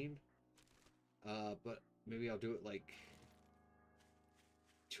main, but maybe I'll do it like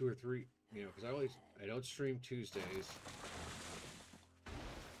 2 or 3, because I don't stream Tuesdays,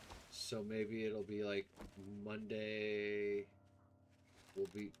 so maybe it'll be like Mondays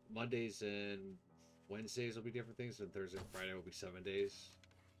and Wednesdays will be different things, and Thursday and Friday will be 7 days.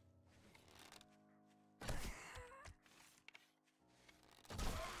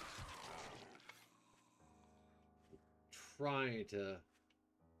 Trying to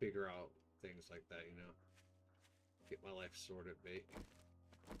figure out things like that, get my life sorted, mate.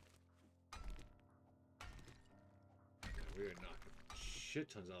 Yeah, we are knocking shit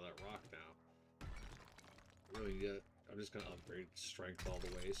tons out of that rock now. Really, I'm just gonna upgrade strength all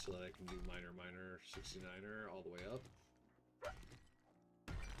the way so that I can do minor 69er all the way up.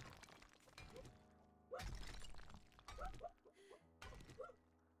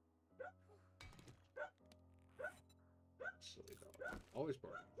 Silly dog. Always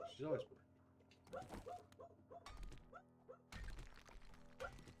barking. She's always barking.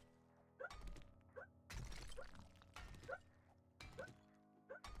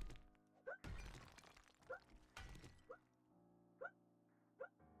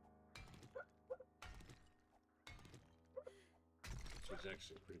 She's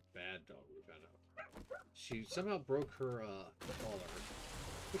actually a pretty bad dog, we found out. She somehow broke her collar.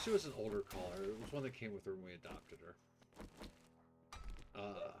 Which it was an older collar. It was one that came with her when we adopted her.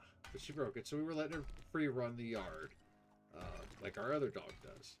 But she broke it, so we were letting her free run the yard, like our other dog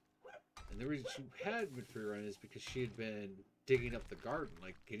does. And the reason she had been free run is because she had been digging up the garden,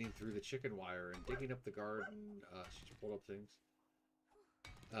 like getting through the chicken wire and digging up the garden. She just pulled up things.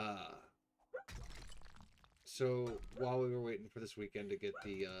 So while we were waiting for this weekend to get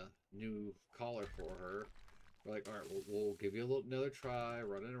the new collar for her, we're like, all right, we'll give you another try,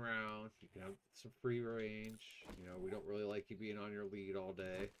 running around. You can have some free range. We don't really like you being on your lead all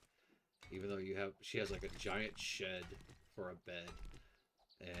day. Even though she has like a giant shed for a bed.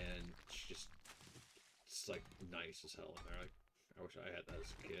 And it's like nice as hell in there. Like, I wish I had that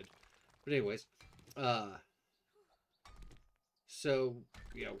as a kid. But anyways, so,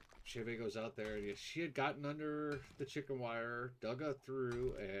 Chevy goes out there, and she had gotten under the chicken wire, dug up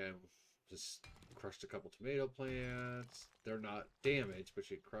through, and just crushed a couple tomato plants. They're not damaged, but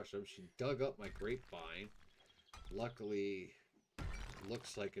she crushed them. She dug up my grapevine. Luckily,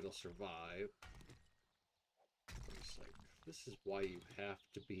 looks like it'll survive. I'm just like, this is why you have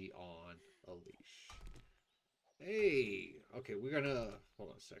to be on a leash. Hey! Okay, we're gonna...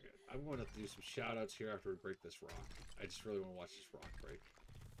 Hold on a second. I'm going to do some shout-outs here after we break this rock. I just really want to watch this rock break.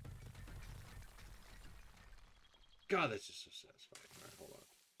 God, that's just so satisfying. Alright, hold on.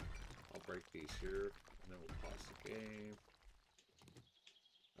 I'll break these here, and then we'll pause the game.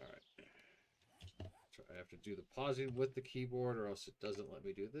 Alright. I have to do the pausing with the keyboard or else it doesn't let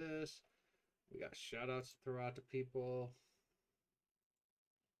me do this. We got shout outs to throw out to people.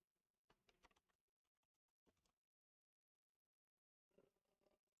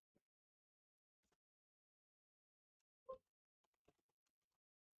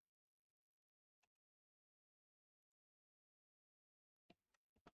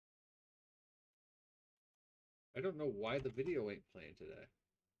 I don't know why the video ain't playing today.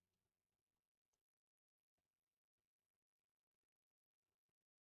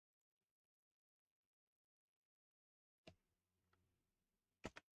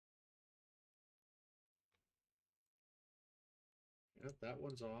 Yep, that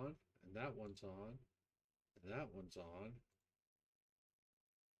one's on, and that one's on, and that one's on.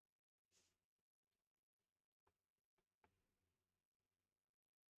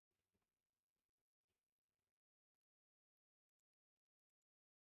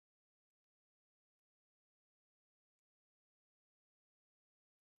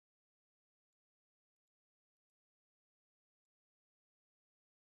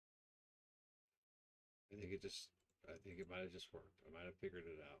 I think it might have just worked. I might have figured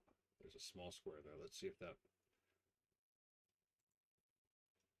it out. There's a small square there. Let's see if that.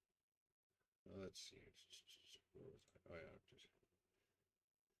 Let's see. Where was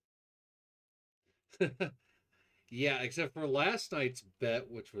I? Oh yeah. Yeah, except for last night's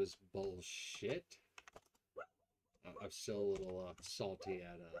bet, which was bullshit. I'm still a little salty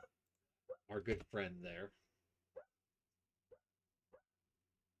at our good friend there.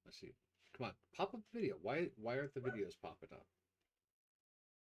 Let's see. Come on, pop up video. Why aren't the videos popping up?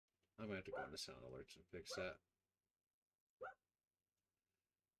 I might have to go into sound alerts and fix that.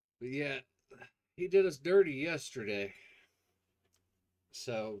 But yeah, he did us dirty yesterday.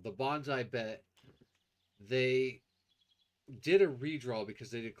 So the bonsai bet, they did a redraw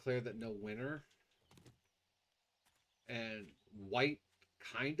because they declared that no winner. And white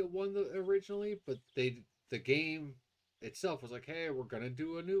kind of won originally, but the game itself was like, hey, we're gonna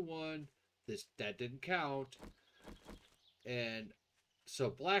do a new one. That didn't count. And so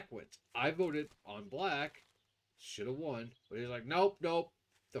black wins. I voted on black. Should have won. But he's like, nope.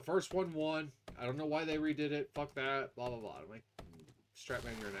 The first one won. I don't know why they redid it. Fuck that. Blah, blah, blah. I'm like,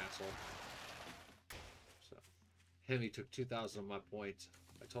 Stratman, you're an asshole. So, Hemi took 2,000 of my points.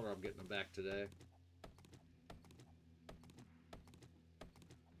 I told her I'm getting them back today.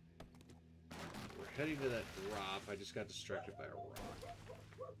 We're heading to that drop. I just got distracted by a rock.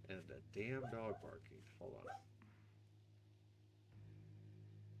 And a damn dog barking. Hold on.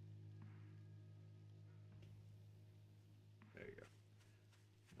 There you go.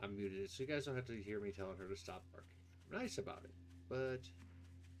 I'm muted, so you guys don't have to hear me telling her to stop barking. I'm nice about it, but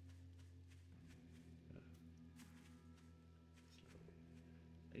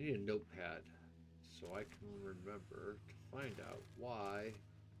I need a notepad so I can remember to find out why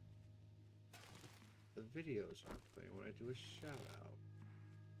the videos aren't playing when I do a shout out.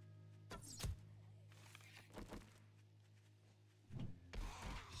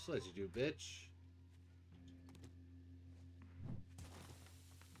 Just let you do, bitch.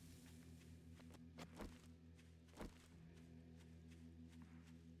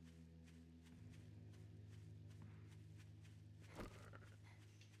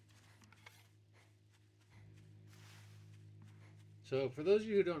 So, for those of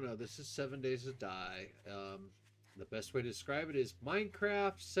you who don't know, this is 7 Days to Die. The best way to describe it is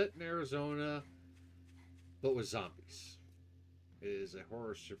Minecraft set in Arizona, but with zombies. It is a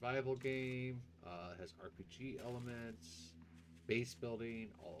horror survival game. Has RPG elements, base building,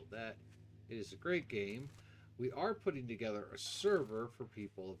 all of that. It is a great game. We are putting together a server for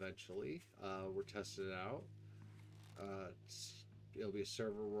people eventually. We're testing it out. It'll be a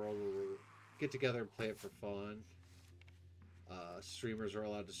server world where we'll get together and play it for fun. Streamers are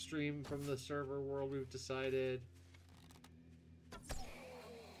allowed to stream from the server world, we've decided.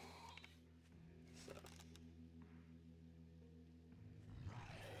 So.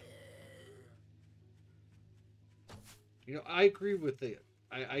 You know, I agree with it.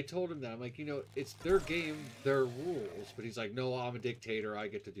 I told him that. I'm like, you know, it's their game, their rules. But he's like, no, I'm a dictator. I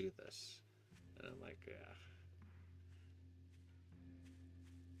get to do this. And I'm like, yeah.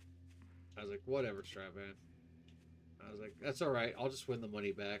 I was like, whatever, Stratman. I was like, that's all right. I'll just win the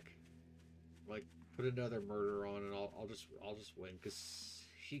money back. Like, put another murder on, and I'll just win, because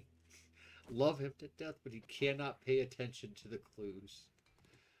he love him to death, but he cannot pay attention to the clues.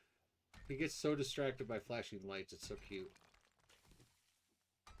 He gets so distracted by flashing lights. It's so cute.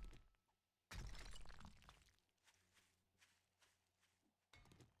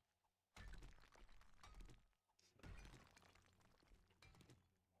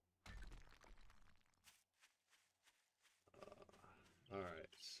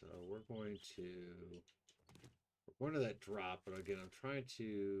 So we're going to that drop, but again, I'm trying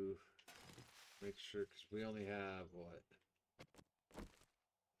to make sure, because we only have, what?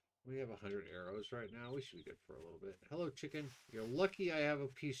 We have 100 arrows right now. We should be good for a little bit. Hello, chicken. You're lucky I have a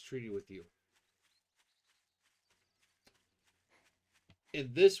peace treaty with you.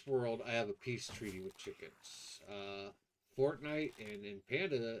 In this world, I have a peace treaty with chickens. Fortnite and in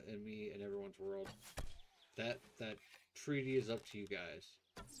Panda and me and everyone's world, that treaty is up to you guys.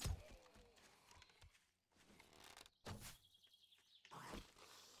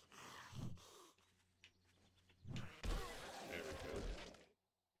 There we go.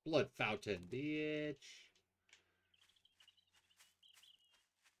 Blood fountain, bitch.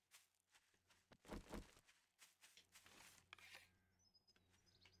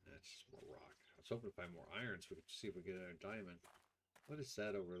 That's just more rock. I was hoping to find more iron so we could see if we get another diamond. What is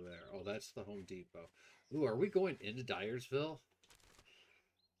that over there? Oh, that's the Home Depot. Ooh, are we going into Dyersville?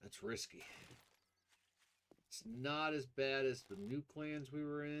 That's risky. It's not as bad as the new clans we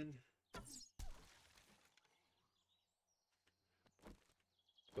were in.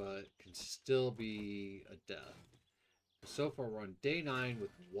 But can still be a death. So far, we're on day 9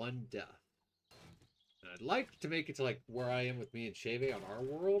 with 1 death. And I'd like to make it to like where I am with me and Shave on our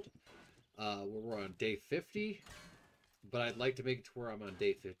world, where we're on day 50. But I'd like to make it to where I'm on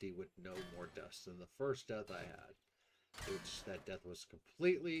day 50 with no more deaths than the first death I had. Which that death was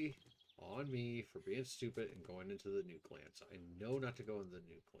completely on me for being stupid and going into the new clans. I know not to go into the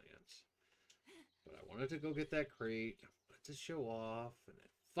new clans. But I wanted to go get that crate. I wanted to show off. And it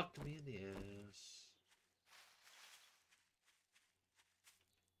fucked me in the ass.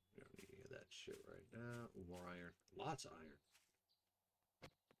 We don't need any of that shit right now. Ooh, more iron. Lots of iron.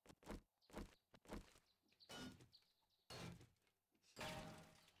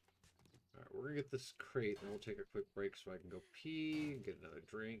 Alright, we're gonna get this crate, and we'll take a quick break so I can go pee and get another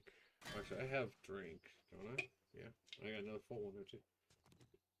drink. Actually, I have drink, don't I? Yeah, I got another full one there too.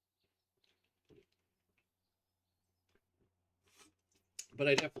 But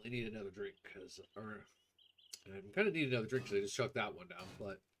I definitely need another drink, I'm gonna need another drink because I just chugged that one down,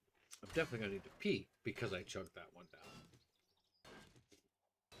 but I'm definitely gonna need to pee because I chugged that one down.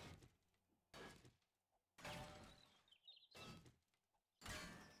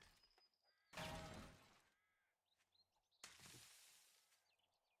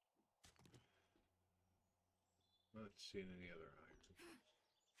 Not seeing any other iron.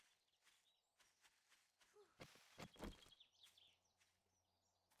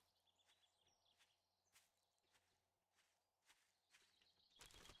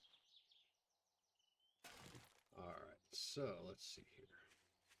 Alright, so let's see here.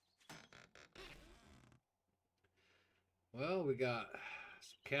 Well, we got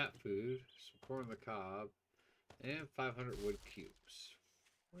some cat food, some corn on the cob, and 500 wood cubes.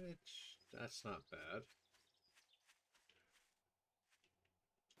 Which, that's not bad.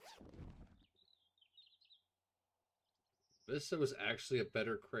 This was actually a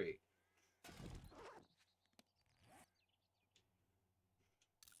better crate.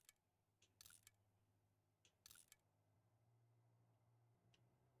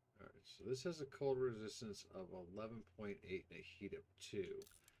 Alright, so this has a cold resistance of 11.8 and a heat of 2.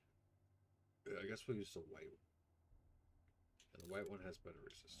 I guess we'll use the white one. And the white one has better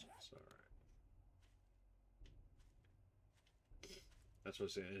resistance. Alright. That's what I'm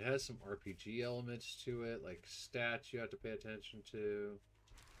saying. It has some RPG elements to it, like stats you have to pay attention to.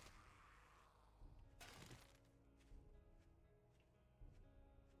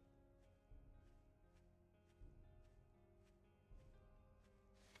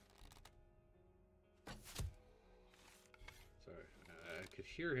 Sorry, I could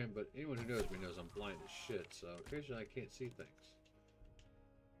hear him, but anyone who knows me knows I'm blind as shit, so occasionally I can't see things.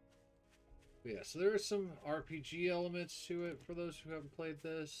 But yeah, so there are some RPG elements to it for those who haven't played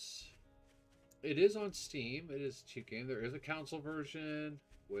this. It is on Steam. It is a cheap game. There is a console version,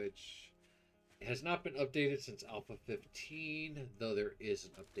 which has not been updated since Alpha 15, though there is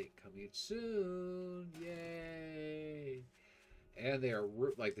an update coming soon. Yay! And they are,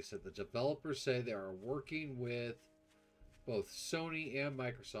 like they said, the developers say they are working with both Sony and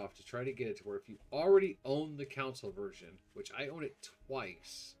Microsoft to try to get it to where if you already own the console version, which I own it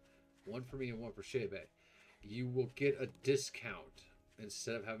twice, one for me and one for Shebe, you will get a discount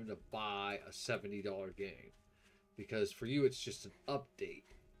instead of having to buy a $70 game. Because for you, it's just an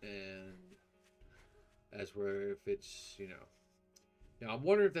update. And as where if it's, you know. Now, I'm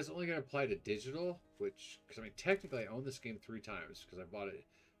wondering if that's only going to apply to digital, which, because I mean, technically I own this game 3 times because I bought it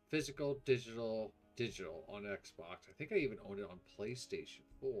physical, digital on Xbox. I think I even owned it on PlayStation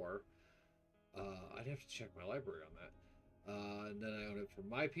 4. I'd have to check my library on that. And then I own it for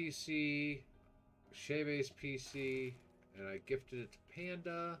my PC, Shebe's PC, and I gifted it to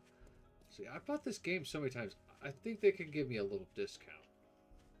Panda. See, I bought this game so many times. I think they can give me a little discount.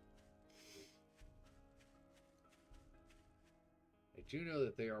 I do know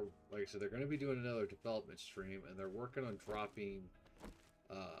that they are, like I said, they're going to be doing another development stream, and they're working on dropping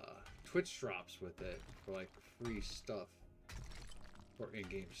Twitch drops with it for like free stuff, for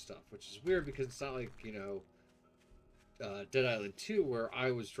in-game stuff, which is weird because it's not like, you know, Dead Island 2 where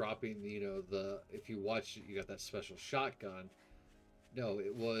I was dropping, you know, the, if you watch it, you got that special shotgun. No,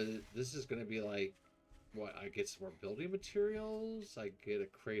 it was, this is going to be like, what, I get some more building materials, I get a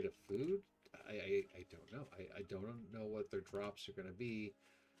crate of food. I don't know. I don't know what their drops are going to be,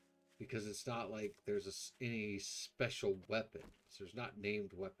 because it's not like there's any special weapons. There's not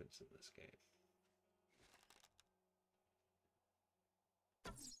named weapons in this game.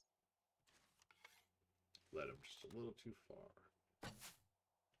 Led him just a little too far.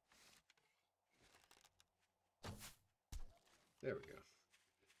 There we go.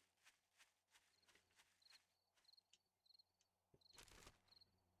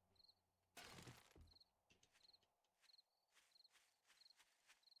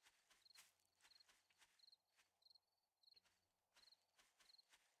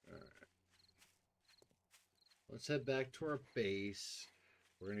 Let's head back to our base.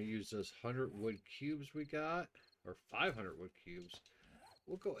 We're going to use those 100 wood cubes we got, or 500 wood cubes.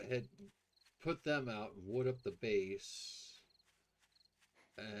 We'll go ahead and put them out and wood up the base.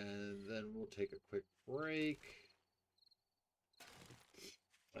 And then we'll take a quick break.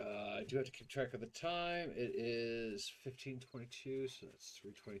 I do have to keep track of the time. It is 15:22, so that's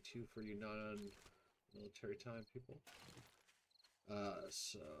 3:22 for you non-military time people.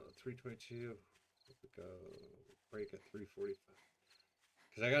 So 3:22. We go break at 3:45.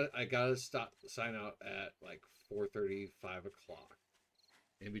 Because I gotta sign out at like 4:30, 5 o'clock.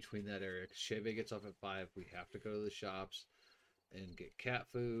 In between that area, because Shebe gets off at 5, we have to go to the shops and get cat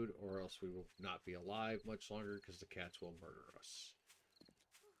food, or else we will not be alive much longer because the cats will murder us.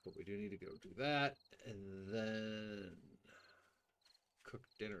 But we do need to go do that, and then cook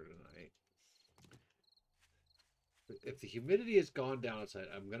dinner tonight. If the humidity has gone down outside,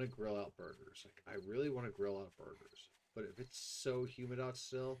 I'm going to grill out burgers. Like, I really want to grill out burgers. But if it's so humid out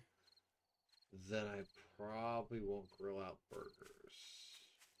still, then I probably won't grill out burgers.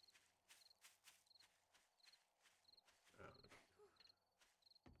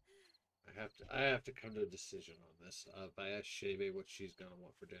 I have to come to a decision on this. If I ask Shebe what she's going to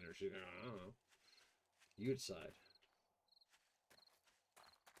want for dinner, she's going to, I don't know. You decide.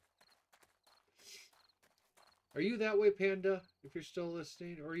 Are you that way, Panda, if you're still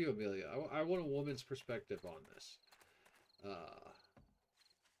listening? Or are you, Amelia? I want a woman's perspective on this.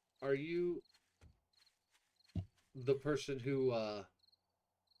 Are you the person who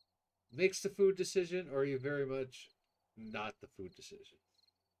makes the food decision, or are you very much not the food decision?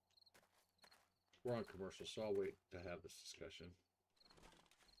 We're on commercial, so I'll wait to have this discussion.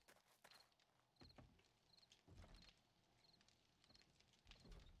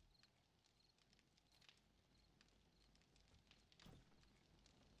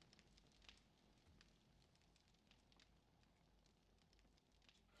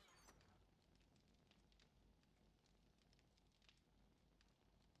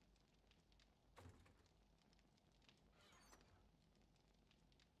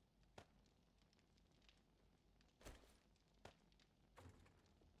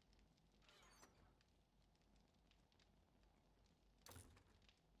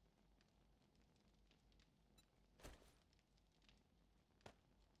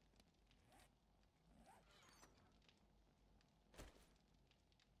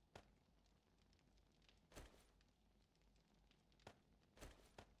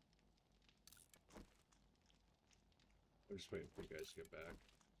 I'm just waiting for you guys to get back.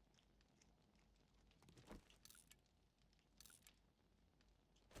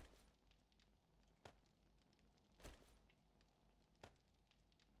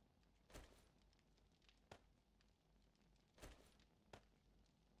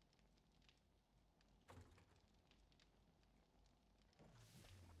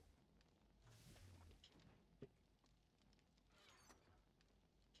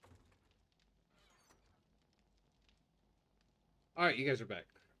 All right, you guys are back.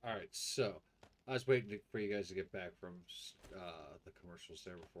 All right, so I was waiting for you guys to get back from the commercials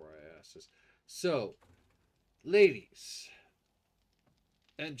there before I asked this. So, ladies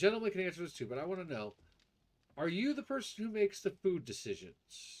and gentlemen can answer this too, but I want to know: are you the person who makes the food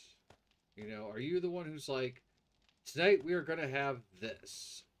decisions? You know, are you the one who's like, tonight we are going to have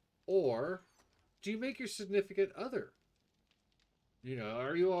this, or do you make your significant other You know,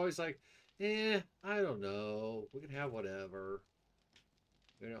 are you always like, I don't know. We can have whatever.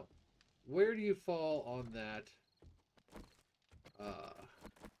 You know, where do you fall on that uh,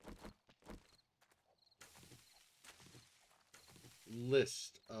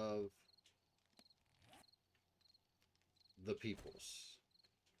 list of the peoples?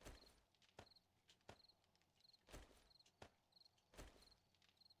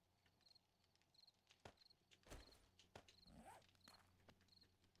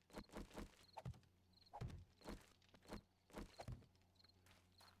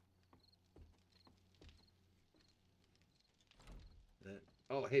 That,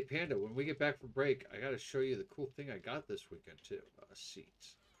 oh, hey, Panda, when we get back from break, I got to show you the cool thing I got this weekend, too.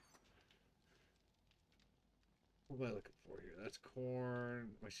 Seeds. What am I looking for here? That's corn.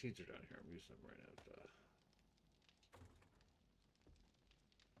 My seeds are down here. I'm using them right now.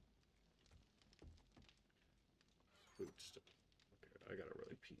 Food stuff. Okay, I gotta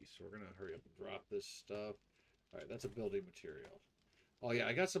really pee, so we're gonna hurry up and drop this stuff. All right, that's a building material. Oh yeah,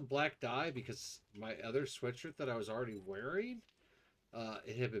 I got some black dye because my other sweatshirt that I was already wearing,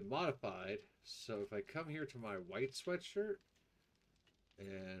 it had been modified. So if I come here to my white sweatshirt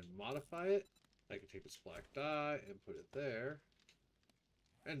and modify it, I can take this black dye and put it there.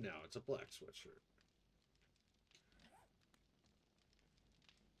 And now it's a black sweatshirt.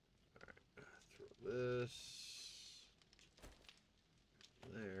 Throw this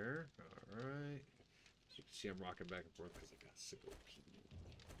there. All right. So you can see I'm rocking back and forth because I got sick of pee.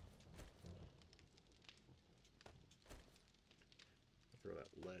 Throw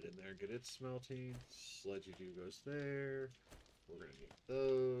that lead in there, get it smelting. Sledgy do goes there. We're gonna need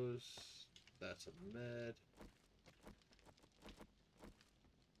those. That's a med.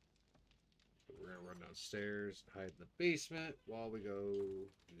 So we're gonna run downstairs, hide in the basement while we go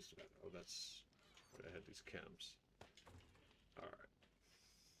use the bathroom. Oh, that's right. I had these chems. All right.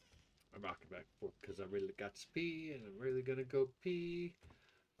 I'm rocking back and forth because I really got to pee, and I'm really gonna go pee.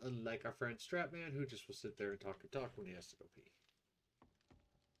 Unlike our friend Strapman, who just will sit there and talk when he has to go pee.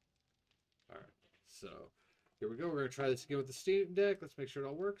 All right, so here we go. We're gonna try this again with the Steam Deck. Let's make sure it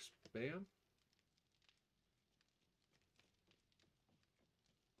all works. Bam.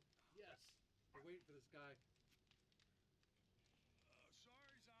 Yes, we're waiting for this guy.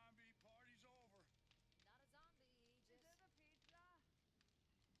 Sorry, zombie. Party's over. Not a zombie, Is just. it a pizza?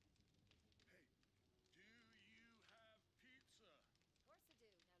 Hey, do you have pizza? Of course I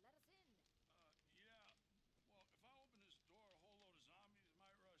do. Now let us in. Yeah. Well, if I open this door, a whole load of zombies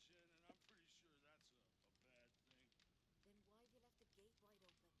might rush in, and I'm pretty sure that's a bad thing. Then why have you left the gate wide open? Oh, yeah. Well, we're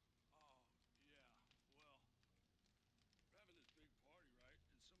having this big party, right? And some of the guys, not me, were riding on the gate,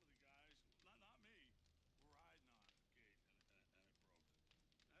 and it broke.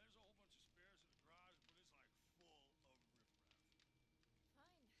 Now, there's a whole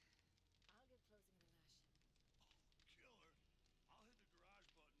bunch of spares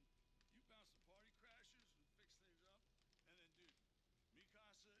in the garage, but it's like full of riffraff. Fine. I'll give closing the lash. Killer. I'll hit the garage button. You bounce the party crashers and fix things up. And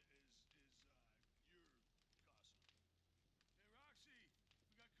then, dude, mi casa is your casa. Hey, Roxy, we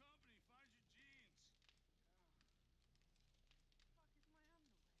got company. Find your jeans. Fuck is my underwear?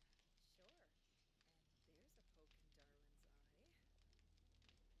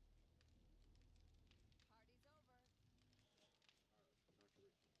 Sure.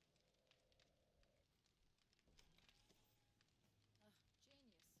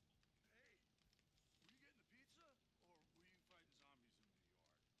 And there's a poke in Darwin's eye.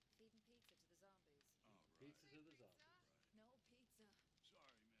 Party's over. All right, let's go talk to Ricky. Genius. Hey, were you getting the pizza, or were you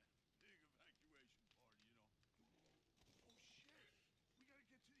fighting zombies in the yard? Feeding pizza to the zombies. Oh, right. Pizza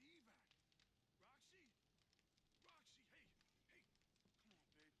to the Pizza? zombies. No pizza. Sorry, man. Big evacuation party, you know. Oh, shit.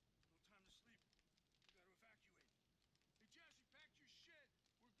 We gotta get to the evac. Roxy? Roxy, hey. Hey.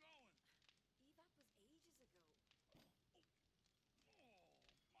 Come on, babe. No time to sleep. We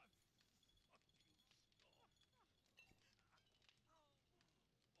gotta evacuate. Hey, Jess, you packed your shit. We're going. Evac was ages ago.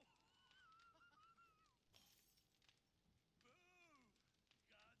 Oh, my fucking skull.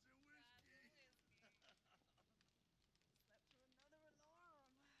 Boo! Gods and whiskey. Slept through another alarm.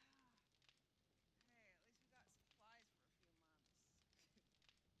 Hey, at least we got supplies for a few months.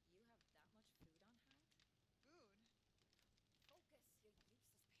 You have that much food on hand? Food? Focus, you useless pair of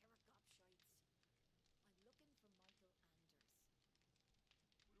gobshites. I'm looking for Michael Anders.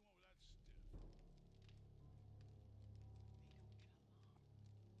 What do you want with that stiff? They don't get along.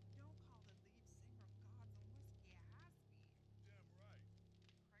 You don't call the lead singer of Gods and Whiskey a has-been.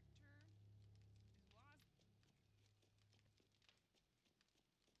 Damn right. Corrector is was.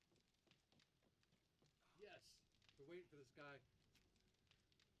 Yes, we're waiting for this guy.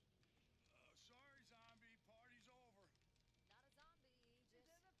 Sorry, zombie. Party's over. Not a zombie,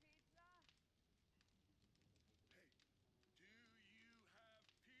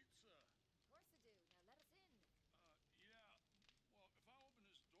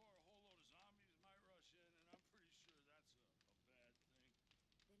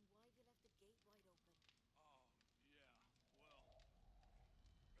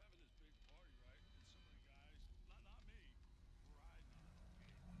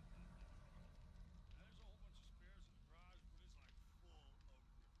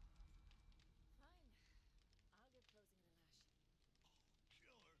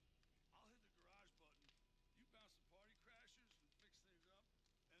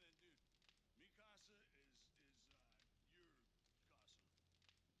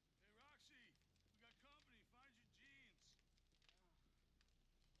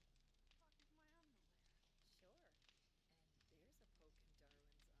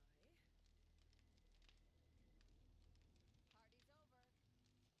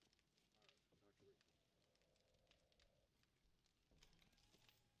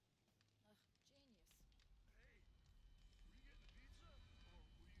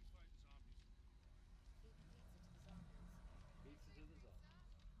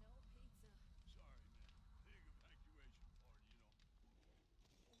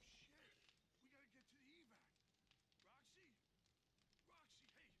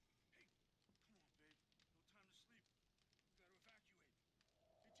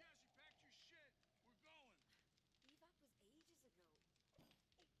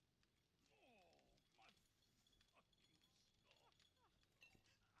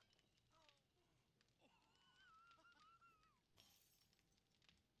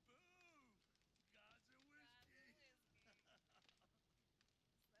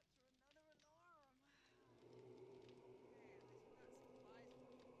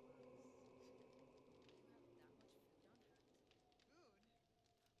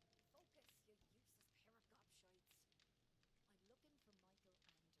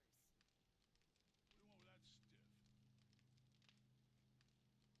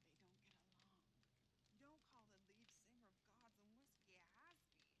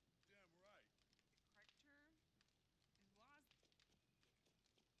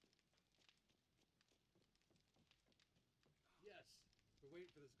 waiting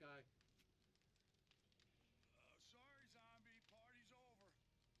for this guy. Sorry, zombie. Party's over.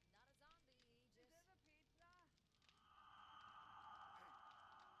 Not a zombie, Is just it a pizza?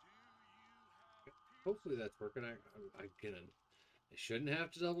 Do you have Hopefully that's working. Again, I shouldn't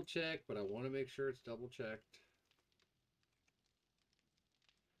have to double check, but I want to make sure it's double checked.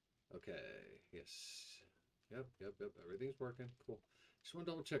 Okay. Yes. Yep. Everything's working. Cool. Just want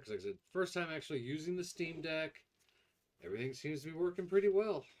to double check because, like I said, first time actually using the Steam Deck. Everything seems to be working pretty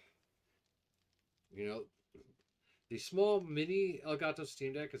well. You know, the small mini Elgato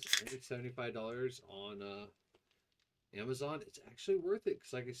Steam Deck is only $75 on Amazon. It's actually worth it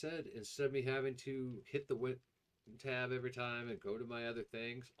because, like I said, instead of me having to hit the tab every time and go to my other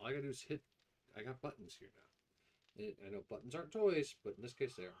things, all I gotta do is hit. I got buttons here now. And I know buttons aren't toys, but in this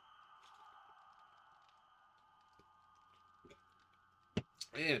case they are.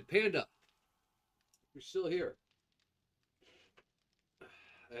 And Panda, you're still here.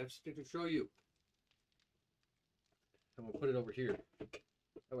 I have something to show you. I'm gonna put it over here.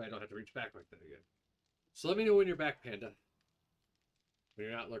 That way I don't have to reach back like that again. So let me know when you're back, Panda. When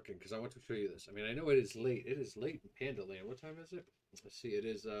you're not lurking, because I want to show you this. I mean, I know it is late. It is late in Panda Land. What time is it? Let's see. It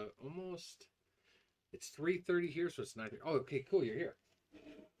is almost. It's 3:30 here, so it's 9:30. Oh, okay, cool. You're here.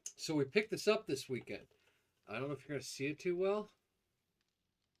 So we picked this up this weekend. I don't know if you're gonna see it too well.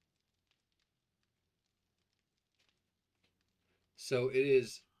 So it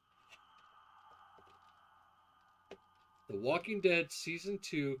is The Walking Dead Season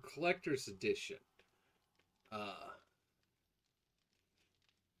 2 Collector's Edition. I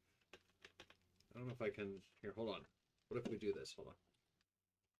don't know if I can... Here, hold on. What if we do this? Hold on.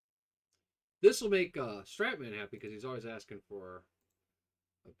 This will make Stratman happy because he's always asking for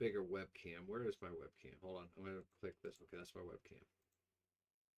a bigger webcam. Where is my webcam? Hold on. I'm going to click this. Okay, that's my webcam.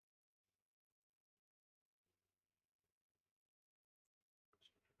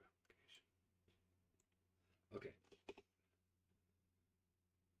 Okay.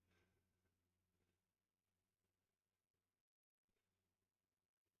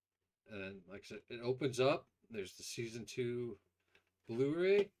 And like I said, it opens up. There's the Season 2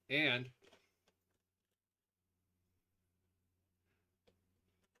 Blu-ray and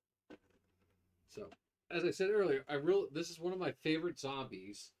so, as I said earlier, this is one of my favorite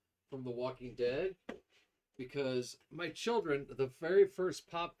zombies from The Walking Dead because my children, the very first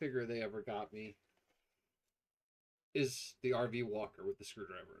pop figure they ever got me is the RV Walker with the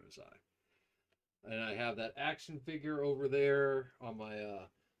screwdriver in his eye. And I have that action figure over there on my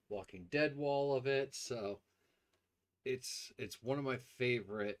Walking Dead wall of it. So it's one of my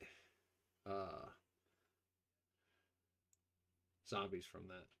favorite zombies from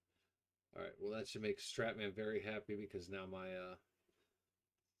that. All right, well that should make Stratman very happy because now my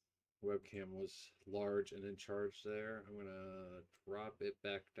webcam was large and in charge there. I'm gonna drop it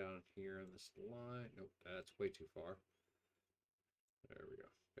back down here on this line. Nope, that's way too far. There we go.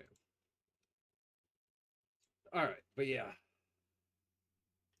 Bam. All right, but yeah.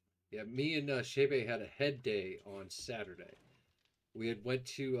 Yeah, me and Shebe had a head day on Saturday. We had went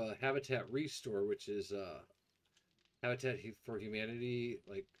to Habitat Restore, which is Habitat for Humanity.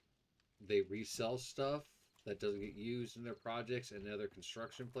 Like, they resell stuff that doesn't get used in their projects, and other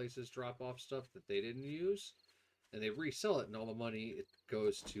construction places drop off stuff that they didn't use, and they resell it, and all the money it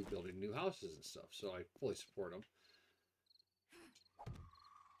goes to building new houses and stuff. So I fully support them.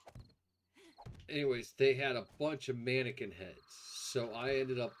 Anyways, they had a bunch of mannequin heads, so I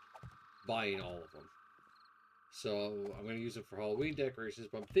ended up buying all of them. So I'm going to use them for Halloween decorations,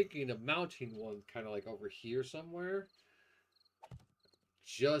 but I'm thinking of mounting one kind of like over here somewhere,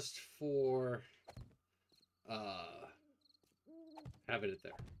 just for having it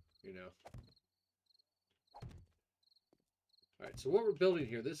there, you know. All right, so what we're building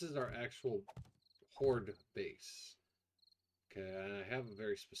here, this is our actual horde base. Okay, and I have a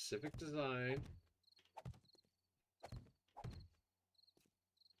very specific design.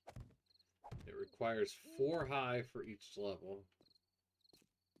 It requires 4 high for each level.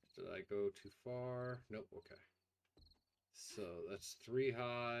 Did I go too far? Nope, okay. So that's 3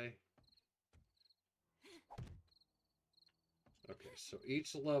 high. Okay, so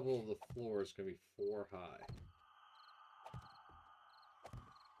each level of the floor is going to be 4 high.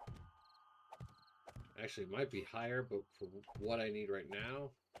 Actually, it might be higher, but for what I need right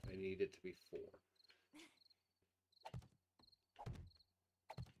now, I need it to be 4.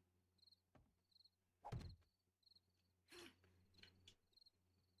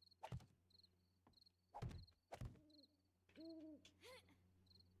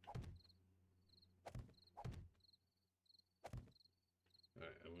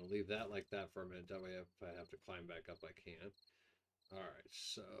 Alright, I'm going to leave that like that for a minute. That way if I have to climb back up, I can. Alright,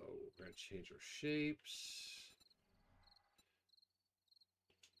 so we're going to change our shapes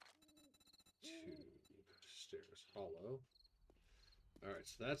to stairs hollow. Alright,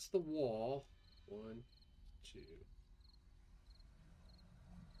 so that's the wall. 1, 2.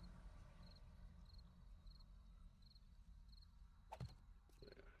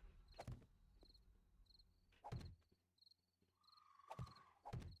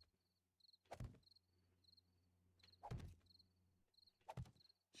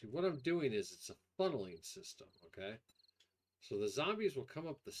 See, what I'm doing is it's a funneling system, okay? So the zombies will come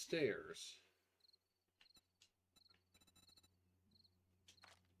up the stairs.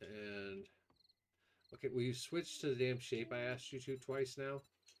 And... okay, will you switch to the damn shape I asked you to twice now?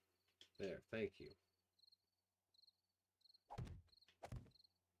 There, thank you.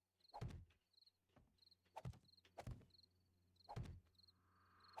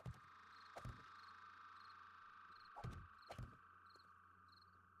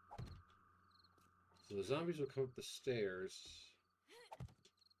 So the zombies will come up the stairs.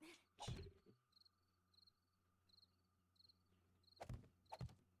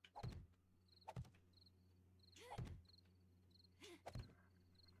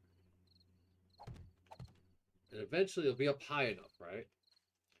 And eventually it'll be up high enough, right?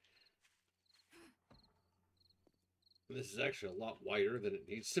 And this is actually a lot wider than it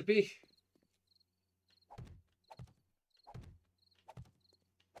needs to be.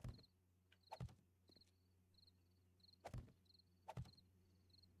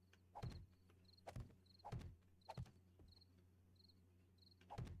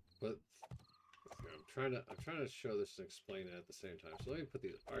 But I'm trying to show this and explain it at the same time. So let me put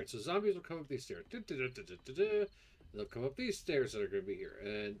these. All right, so zombies will come up these stairs. They'll come up these stairs that are going to be here,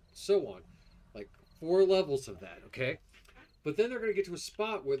 and so on, like 4 levels of that. Okay, but then they're going to get to a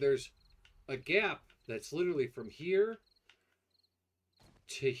spot where there's a gap that's literally from here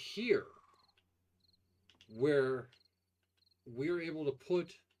to here, where we're able to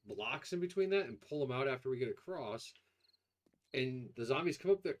put blocks in between that and pull them out after we get across. And the zombies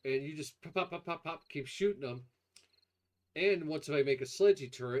come up there, and you just pop, pop, pop, pop, pop, keep shooting them. And once I make a sledgy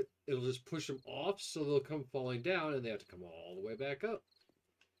turret, it'll just push them off, so they'll come falling down, and they have to come all the way back up.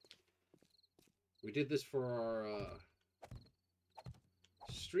 We did this for our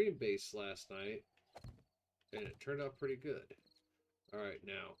stream base last night, and it turned out pretty good. Alright,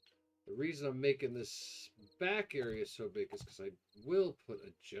 now, the reason I'm making this back area so big is because I will put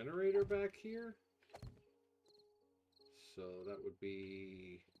a generator back here. So that would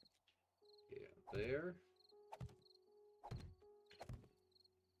be, yeah, there.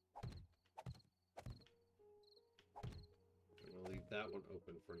 I'm going to leave that one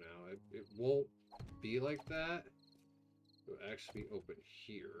open for now. It won't be like that. It will actually be open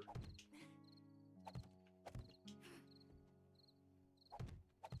here.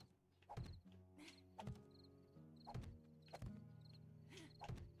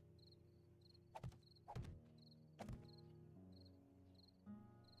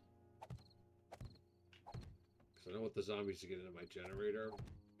 I don't want the zombies to get into my generator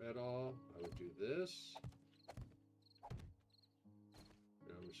at all. I would do this.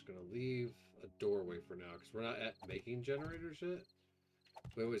 And I'm just going to leave a doorway for now because we're not at making generators yet.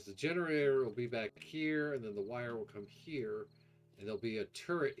 But anyways, the generator will be back here, and then the wire will come here, and there'll be a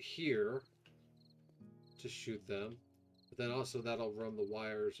turret here to shoot them. But then also that'll run the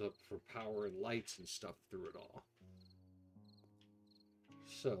wires up for power and lights and stuff through it all.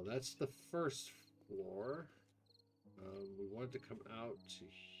 So that's the first floor. We wanted to come out to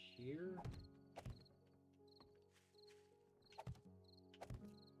here.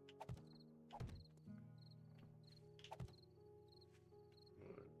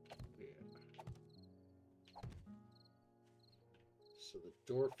 Yeah. So the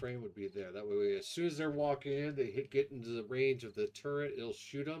door frame would be there. That way, as soon as they're walking in, they get into the range of the turret, it'll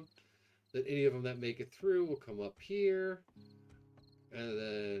shoot them. Then any of them that make it through will come up here, and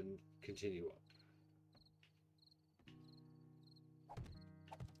then continue up.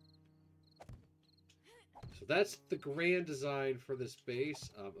 So that's the grand design for this base.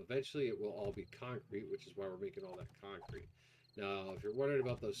 Eventually it will all be concrete, which is why we're making all that concrete. Now, if you're wondering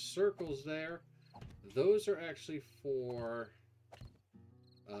about those circles there, those are actually for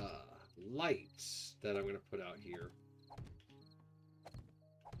lights that I'm going to put out here.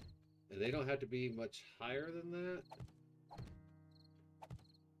 And they don't have to be much higher than that.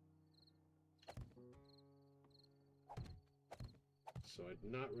 So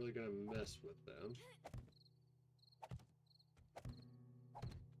I'm not really going to mess with them.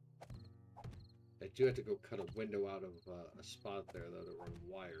 I do have to go cut a window out of a spot there, though, to run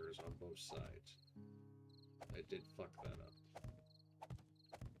wires on both sides. I did fuck that up.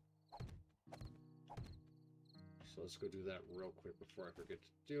 So let's go do that real quick before I forget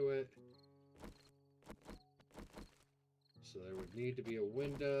to do it. So there would need to be a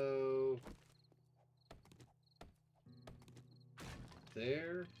window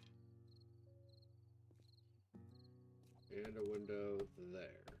there and a window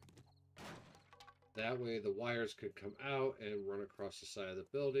there. That way the wires could come out and run across the side of the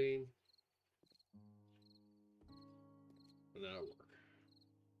building. And that'll work.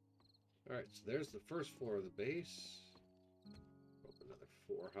 Alright, so there's the first floor of the base. Open another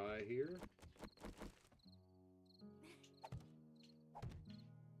 4 high here.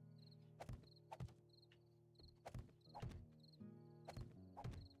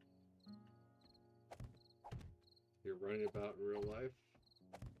 You're running about in real life.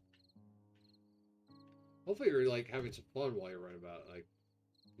 Hopefully you're like having some fun while you're running about. Like,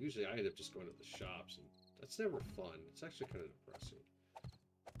 usually I end up just going to the shops, and that's never fun. It's actually kind of depressing.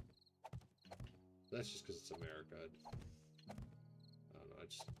 That's just because it's America. I don't know, I'm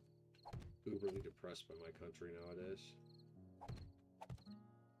just uberly depressed by my country nowadays.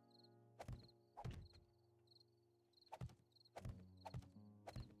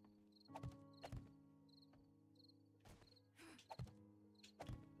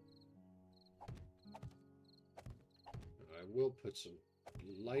 I will put some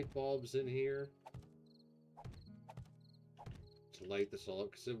light bulbs in here to light this all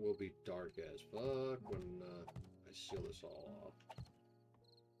up, because it will be dark as fuck when I seal this all off.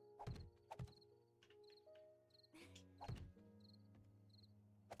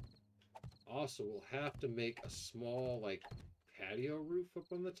 Also, we'll have to make a small, like, patio roof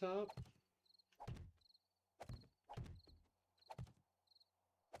up on the top.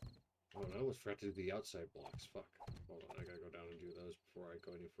 Oh, and I almost forgot to do the outside blocks. Fuck. Hold on, I gotta go down and do those before I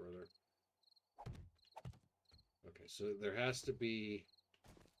go any further. Okay, so there has to be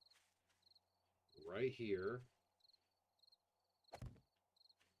right here.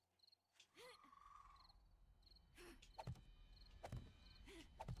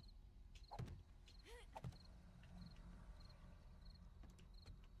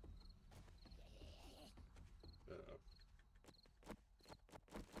 Uh-oh.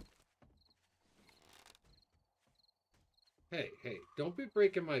 Hey, don't be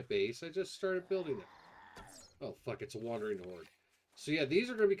breaking my base. I just started building it. Oh, fuck, it's a wandering horde. So yeah, these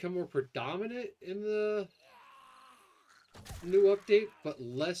are going to become more predominant in the new update, but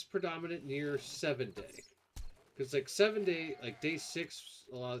less predominant near 7 day. Because like 7 day, like day 6,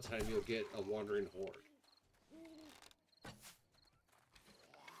 a lot of the time you'll get a wandering horde.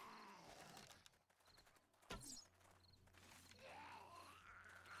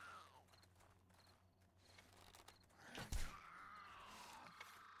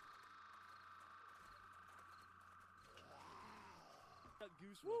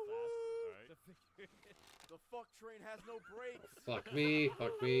 Goose real fast. Alright. The fuck train has no brakes. Fuck me,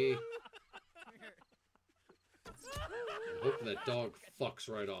 fuck me. I'm hoping that dog fucks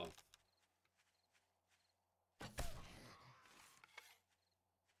right off.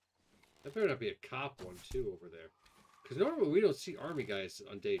 That better not be a cop one too over there. Because normally we don't see army guys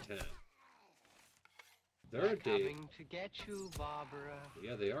on day 10. They're coming to get you, Barbara.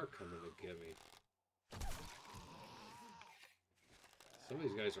 Yeah, they are coming to get me. Some of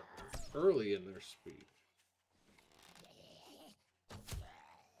these guys are early in their speed.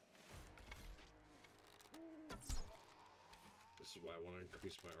 This is why I want to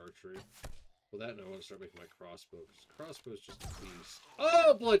increase my archery. Well, that and I want to start making my crossbow, because crossbow is just a beast.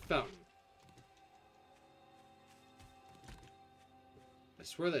 Oh, blood fountain! I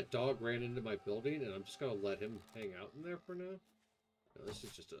swear that dog ran into my building, and I'm just going to let him hang out in there for now. No, this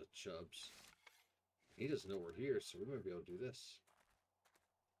is just a Chubbs. He doesn't know we're here, so we might be able to do this.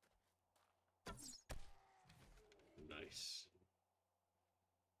 Nice.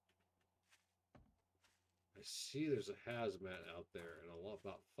 I see there's a hazmat out there, and a lot,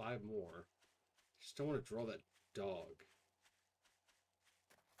 about 5 more. Just don't want to draw that dog.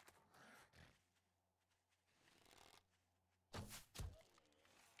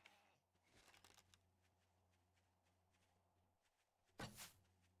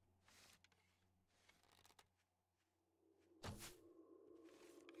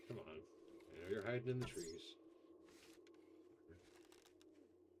 Come on. I know you're hiding in the trees.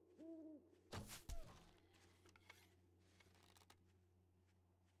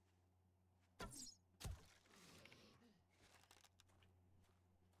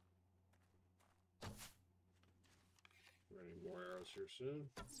 Running more arrows here soon.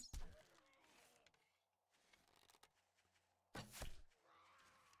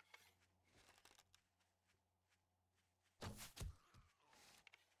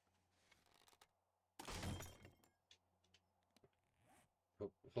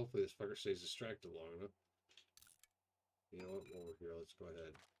 Hopefully this fucker stays distracted long enough. You know what? While we're here, let's go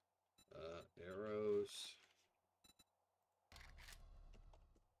ahead. Arrows.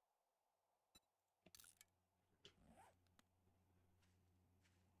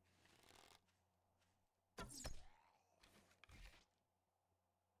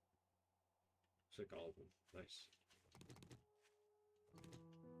 Check all of them. Nice.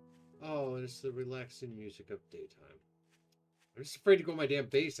 Oh, and it's the relaxing music of daytime. I'm just afraid to go to my damn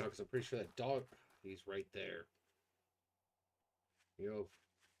base now because I'm pretty sure that dog, he's right there. You know,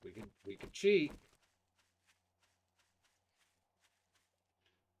 we could cheat.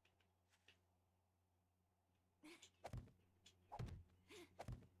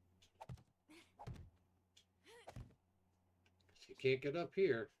 You can't get up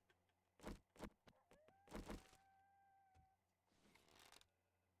here.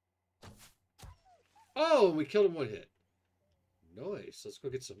 Oh, we killed him one hit. Nice. Let's go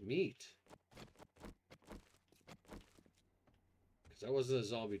get some meat. Because that wasn't a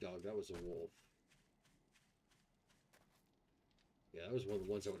zombie dog. That was a wolf. Yeah, that was one of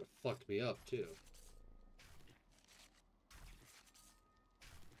the ones that would have fucked me up, too.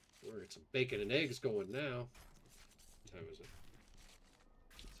 We're gonna get some bacon and eggs going now. What time is it?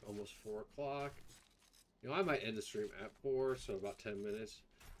 It's almost 4 o'clock. You know, I might end the stream at 4, so about 10 minutes.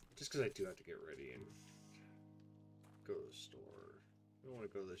 Just because I do have to get ready and go to the store. I don't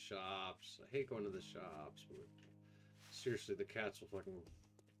want to go to the shops. I hate going to the shops. But seriously, the cats will fucking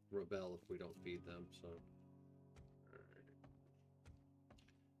rebel if we don't feed them, so. Alright.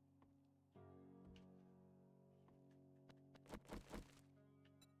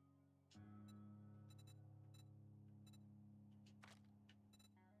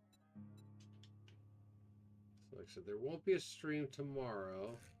 So like I said, there won't be a stream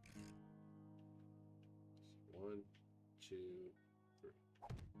tomorrow. 1, 2, 3.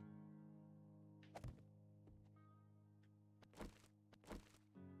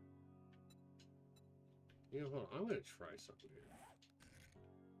 You know, hold on. I'm going to try something here.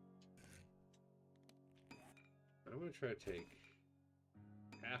 I'm going to try to take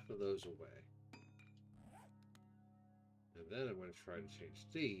half of those away. And then I'm going to try to change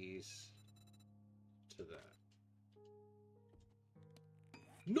these to that.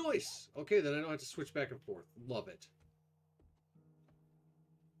 Nice! Okay, then I don't have to switch back and forth. Love it.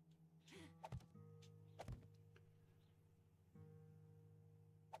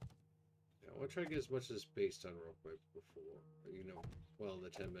 Now, I want to try to get as much of this base done real quick before, you know, well, the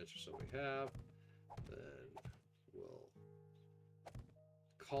 10 minutes or so we have. Then we'll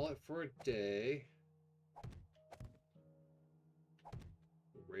call it for a day.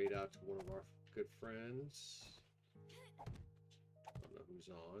 Raid out to one of our good friends. Who's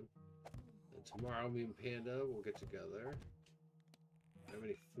on. And tomorrow, me and Panda will get together. I have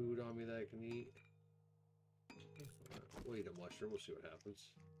any food on me that I can eat? We'll eat a mushroom. We'll see what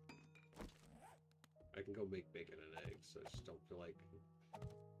happens. I can go make bacon and eggs. I just don't feel like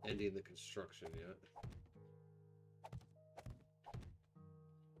ending the construction yet.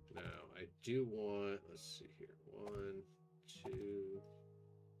 Now, I do want... Let's see here. 1, 2...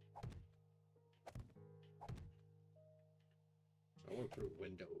 I want to put a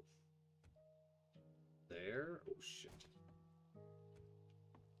window there. Oh shit.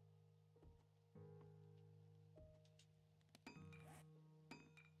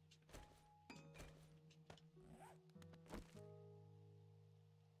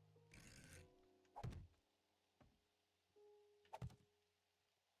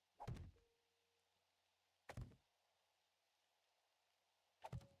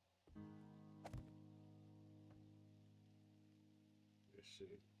 See.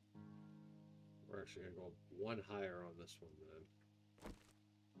 We're actually going to go one higher on this one then.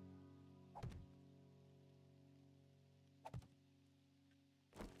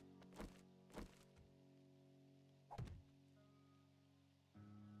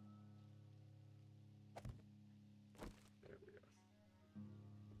 There we go.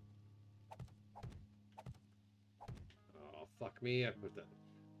 Oh, fuck me. I put that.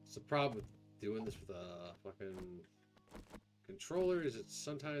 It's the problem with doing this with a fucking controller is it's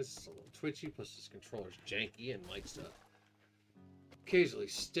sometimes it's a little twitchy, plus this controller's janky and likes to occasionally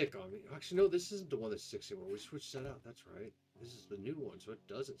stick on me. Actually, no, this isn't the one that sticks anymore. We switched that out. That's right. This is the new one, so it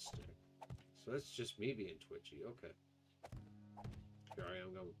doesn't stick. So that's just me being twitchy. Okay. Here I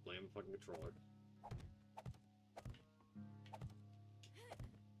am going to blame the fucking controller.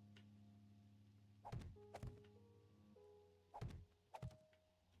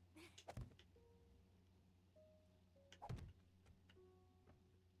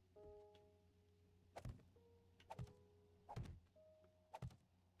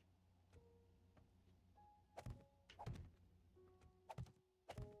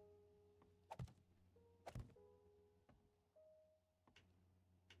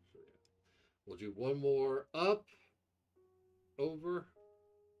 We'll do one more up, over,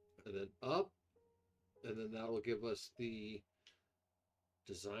 and then up, and then that will give us the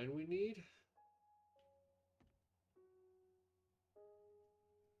design we need.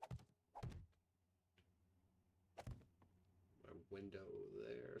 My window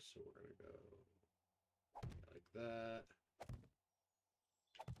there, so we're gonna go like that.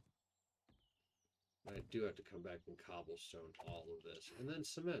 And I do have to come back and cobblestone all of this, and then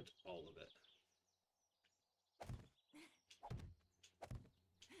cement all of it.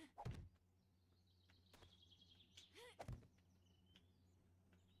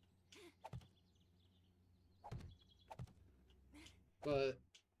 But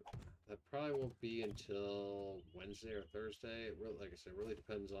that probably won't be until Wednesday or Thursday. It really, like I said, really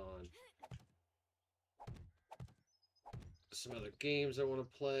depends on some other games I want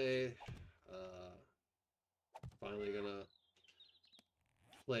to play. Finally gonna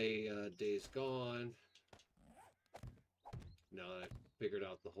play Days Gone. Now that I've figured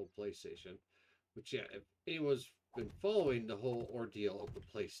out the whole PlayStation. Which, yeah, if anyone's been following the whole ordeal of the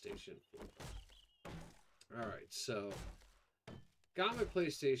PlayStation 4. Alright, so got my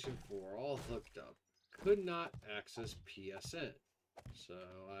PlayStation 4 all hooked up. Could not access PSN. So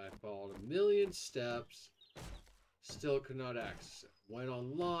I followed a million steps. Still could not access it. Went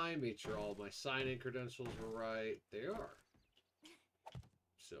online, made sure all my sign-in credentials were right. They are.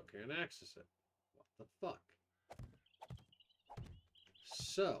 Still can't access it. What the fuck?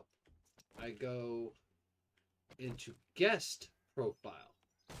 So, I go into guest profile.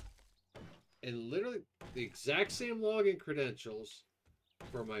 And literally the exact same login credentials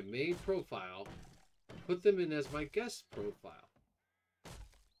for my main profile, put them in as my guest profile.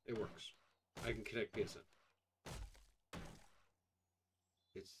 It works. I can connect PSN.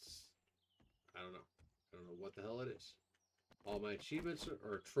 It's, I don't know. I don't know what the hell it is. All my achievements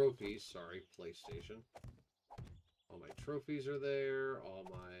or trophies, sorry, PlayStation. All my trophies are there. All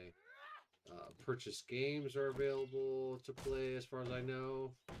my purchased games are available to play as far as I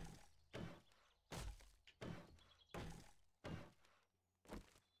know.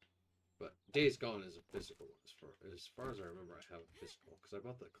 But Days Gone is a physical one. As far as I remember, I have a physical because I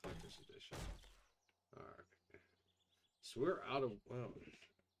bought the collector's edition. Alright. So we're out of, well,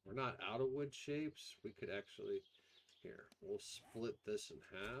 we're not out of wood shapes. We could actually, here, we'll split this in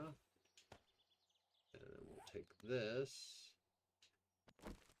half. And then we'll take this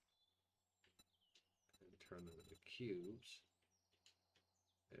and turn them into cubes.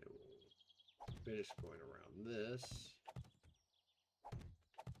 And we'll finish going around this.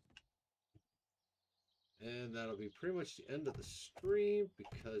 And that'll be pretty much the end of the stream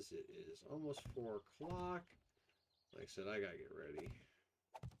because it is almost 4 o'clock. Like I said, I gotta get ready.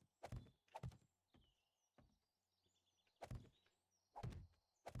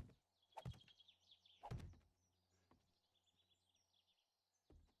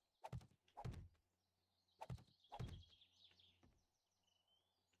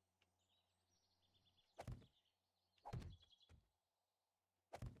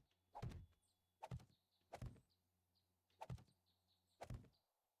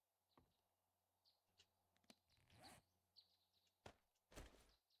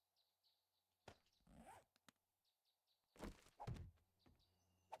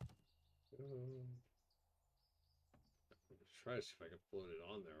 Try to see if I can float it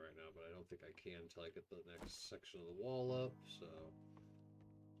on there right now, but I don't think I can until I get the next section of the wall up, so.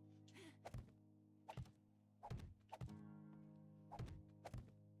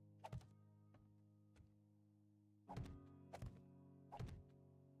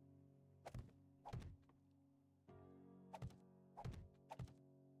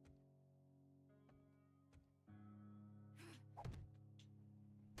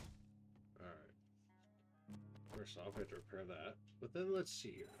 First off, I have to repair that. But then let's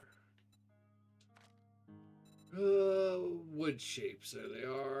see here. Wood shapes. There they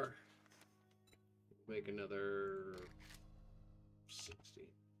are. Make another 60.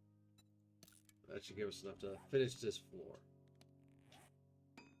 That should give us enough to finish this floor.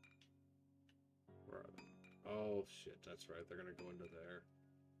 Where are they? Oh, shit. That's right. They're going to go into there.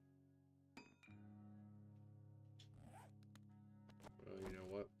 Well, you know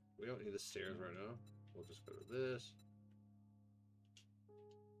what? We don't need the stairs right now. We'll just go to this.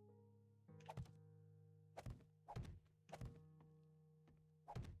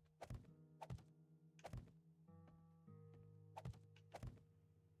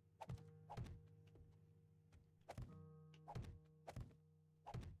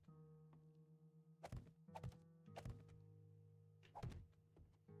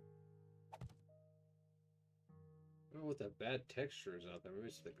 with that bad texture is out there. Maybe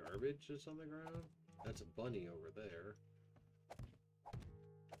it's the garbage that's on the ground. That's a bunny over there.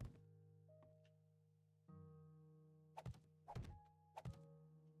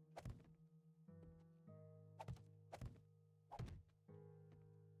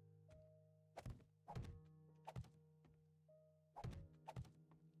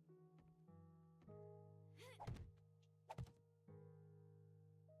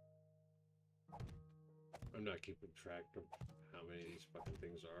 I'm not keeping track of how many of these fucking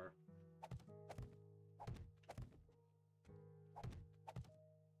things are.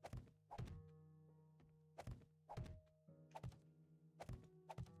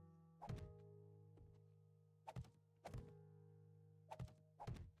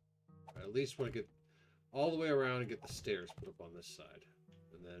 I at least want to get all the way around and get the stairs put up on this side.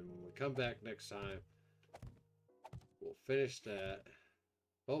 And then when we come back next time, we'll finish that.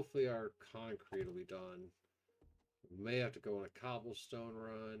 Hopefully our concrete will be done. We may have to go on a cobblestone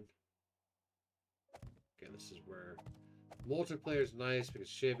run. Again, this is where multiplayer is nice because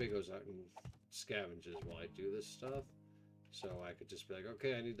Shebe goes out and scavenges while I do this stuff. So I could just be like,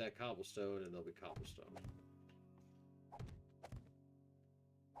 okay, I need that cobblestone, and there'll be cobblestone.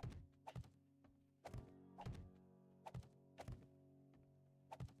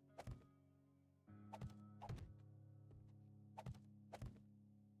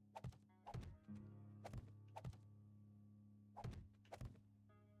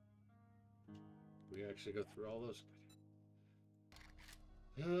 We actually go through all those.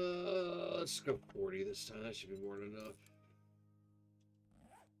 Let's go 40 this time. That should be more than enough.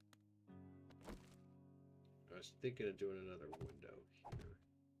 I was thinking of doing another window here.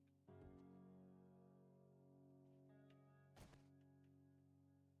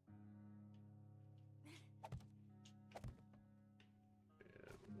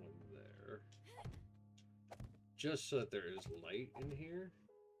 And one there. Just so that there is light in here.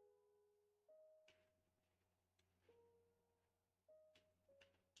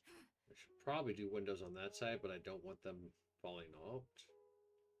 Probably do windows on that side, but I don't want them falling out.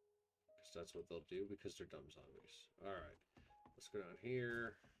 Because that's what they'll do, because they're dumb zombies. Alright. Let's go down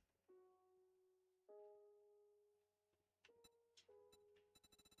here.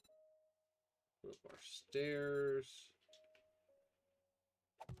 Put up our stairs.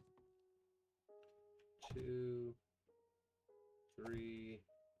 2, 3,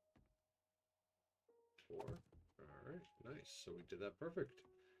 4. Alright, nice. So we did that perfect.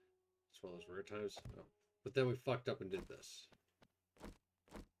 As well as rare times. Oh. But then we fucked up and did this.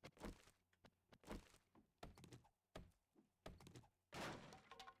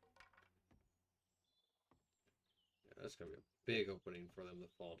 Yeah, that's gonna be a big opening for them to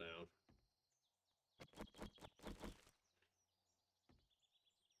fall down.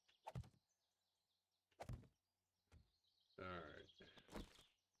 Alright.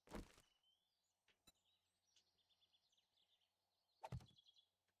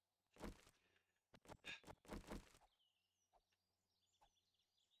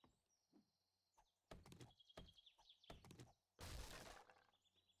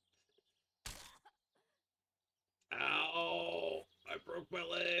 Ow! I broke my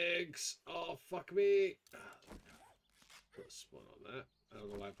legs! Oh, fuck me! Put a splint on that. I don't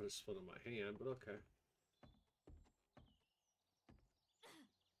know why I put a splint on my hand, but okay.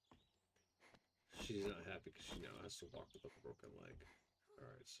 She's not happy because she now has to walk with a broken leg.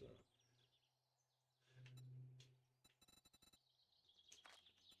 Alright, so...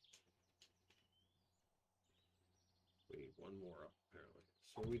 we need one more up, apparently.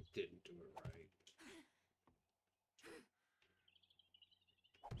 So we didn't do it right.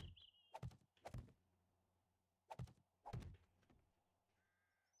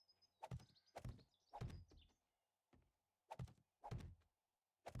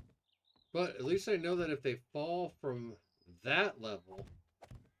 But at least I know that if they fall from that level,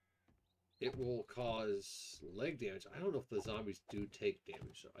 it will cause leg damage. I don't know if the zombies do take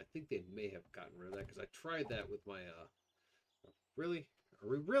damage, though. I think they may have gotten rid of that, because I tried that with my, Really? Are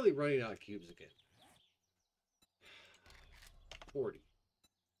we really running out of cubes again? 40.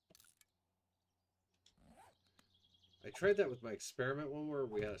 I tried that with my experiment one where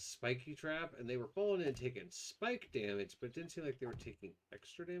we had a spiky trap, and they were falling in and taking spike damage, but it didn't seem like they were taking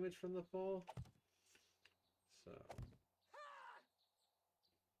extra damage from the fall. So...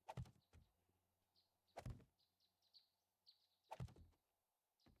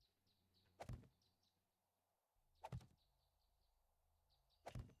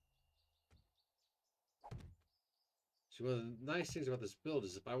 see, one of the nice things about this build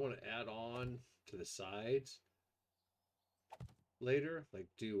is if I want to add on to the sides later, like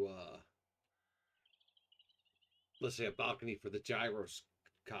do let's say, a balcony for the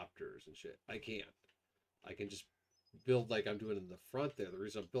gyrocopters and shit. I can't. I can just build like I'm doing in the front there. The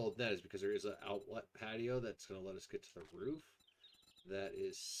reason I'm building that is because there is an outlet patio that's going to let us get to the roof that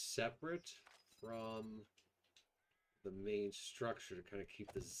is separate from the main structure to kind of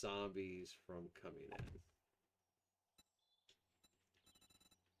keep the zombies from coming in.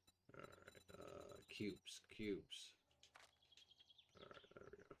 Alright, cubes. Alright, there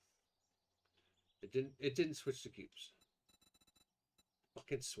we go. It didn't switch to cubes.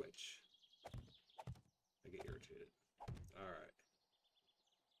 Fucking switch. I get irritated. Alright.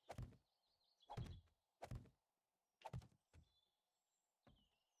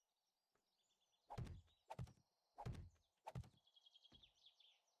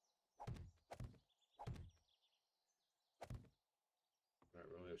 Alright,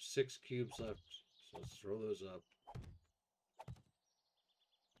 we only have 6 cubes left, so let's throw those up.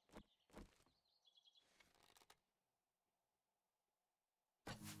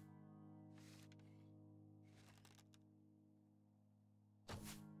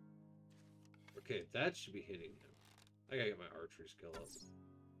 Okay, that should be hitting him. I gotta get my archery skill up.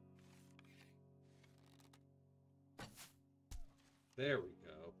 There we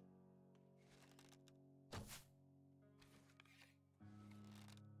go.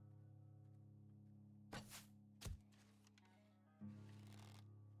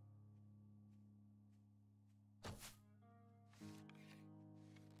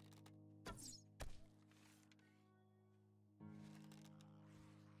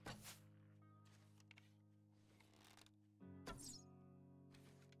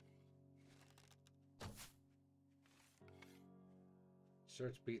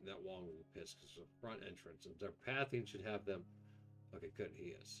 Starts beating that wall with a piss because the front entrance and their pathing should have them. Okay, good, he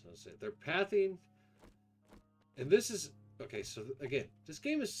is. I'll say their pathing, and this is okay. So again, this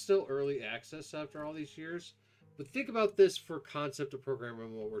game is still early access after all these years, but think about this for concept of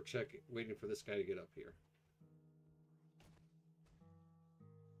programming while we're waiting for this guy to get up here.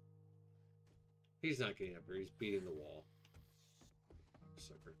 He's not getting up here. He's beating the wall.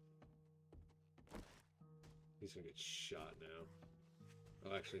 Sucker. He's gonna get shot now.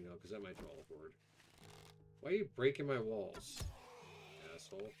 Oh, actually, no, because that might draw a horde. Why are you breaking my walls,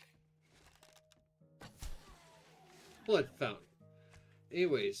 asshole? Blood fountain.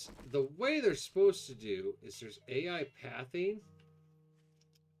 Anyways, the way they're supposed to do is there's AI pathing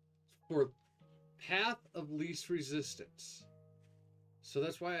for path of least resistance. So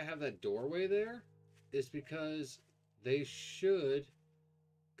that's why I have that doorway there, is because they should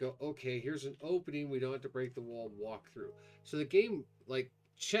go, okay, here's an opening, we don't have to break the wall, walk through. So the game, like,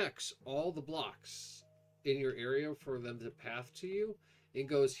 checks all the blocks in your area for them to path to you and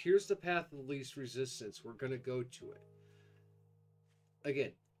goes, here's the path of least resistance, we're going to go to it.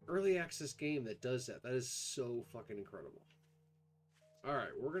 Again, early access game that does that. That is so fucking incredible. Alright,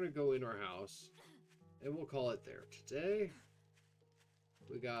 we're going to go in our house and we'll call it there. Today,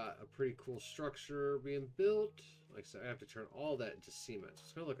 we got a pretty cool structure being built. Like I said, I have to turn all that into cement.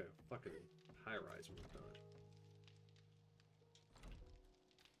 It's going to look like a fucking high-rise when we're done.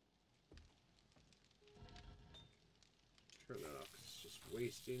 Turn that off because it's just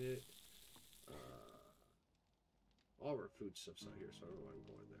wasting it. All of our food stuff's not here, so I don't know why I'm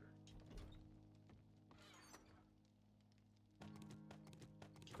going there.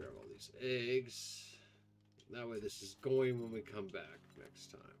 Grab all these eggs. That way this is going when we come back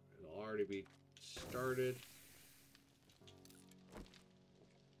next time. It'll already be started.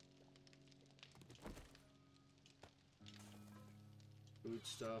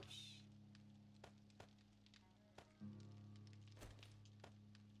 Foodstuffs.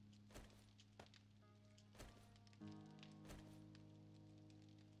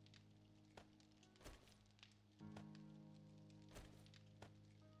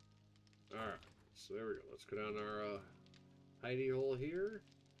 Alright, so there we go. Let's go down our hidey hole here.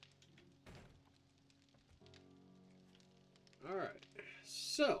 Alright,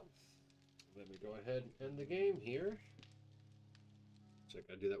 so let me go ahead and end the game here. So I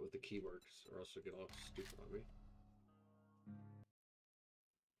gotta do that with the keywords, or else it'll get all stupid on me.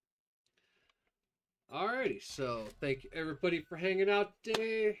 Alrighty, so thank you everybody for hanging out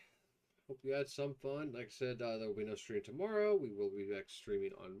today. Hope you had some fun. Like I said, there will be no stream tomorrow. We will be back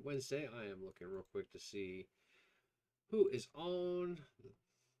streaming on Wednesday. I am looking real quick to see who is on.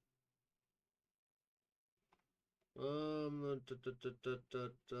 Oh.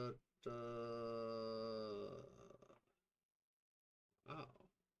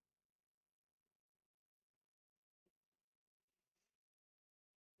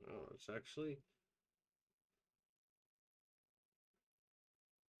 Oh, it's actually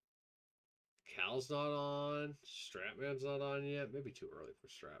Cal Val's not on. Stratman's not on yet. Maybe too early for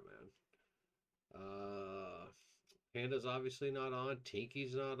Stratman. Panda's obviously not on.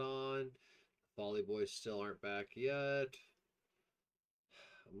 Tinky's not on. Folly Boys still aren't back yet.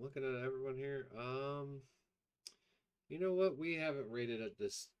 I'm looking at everyone here. You know what? We haven't rated at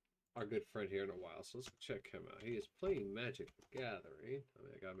this our good friend here in a while, so let's check him out. He is playing Magic the Gathering.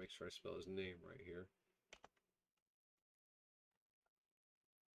 I gotta make sure I spell his name right here.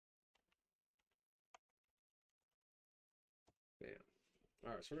 Bam.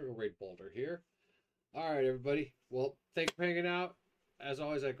 Alright, so we're gonna go raid Boulder here. Alright, everybody. Well, thanks for hanging out. As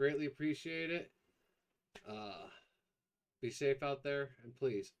always, I greatly appreciate it. Be safe out there, and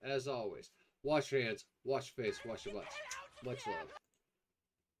please, as always, wash your hands, wash your face, wash your butts. Much love.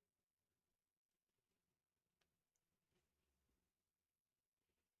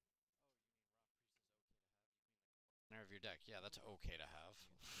 Nerve your deck. Yeah, that's okay to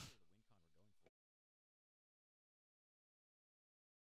have.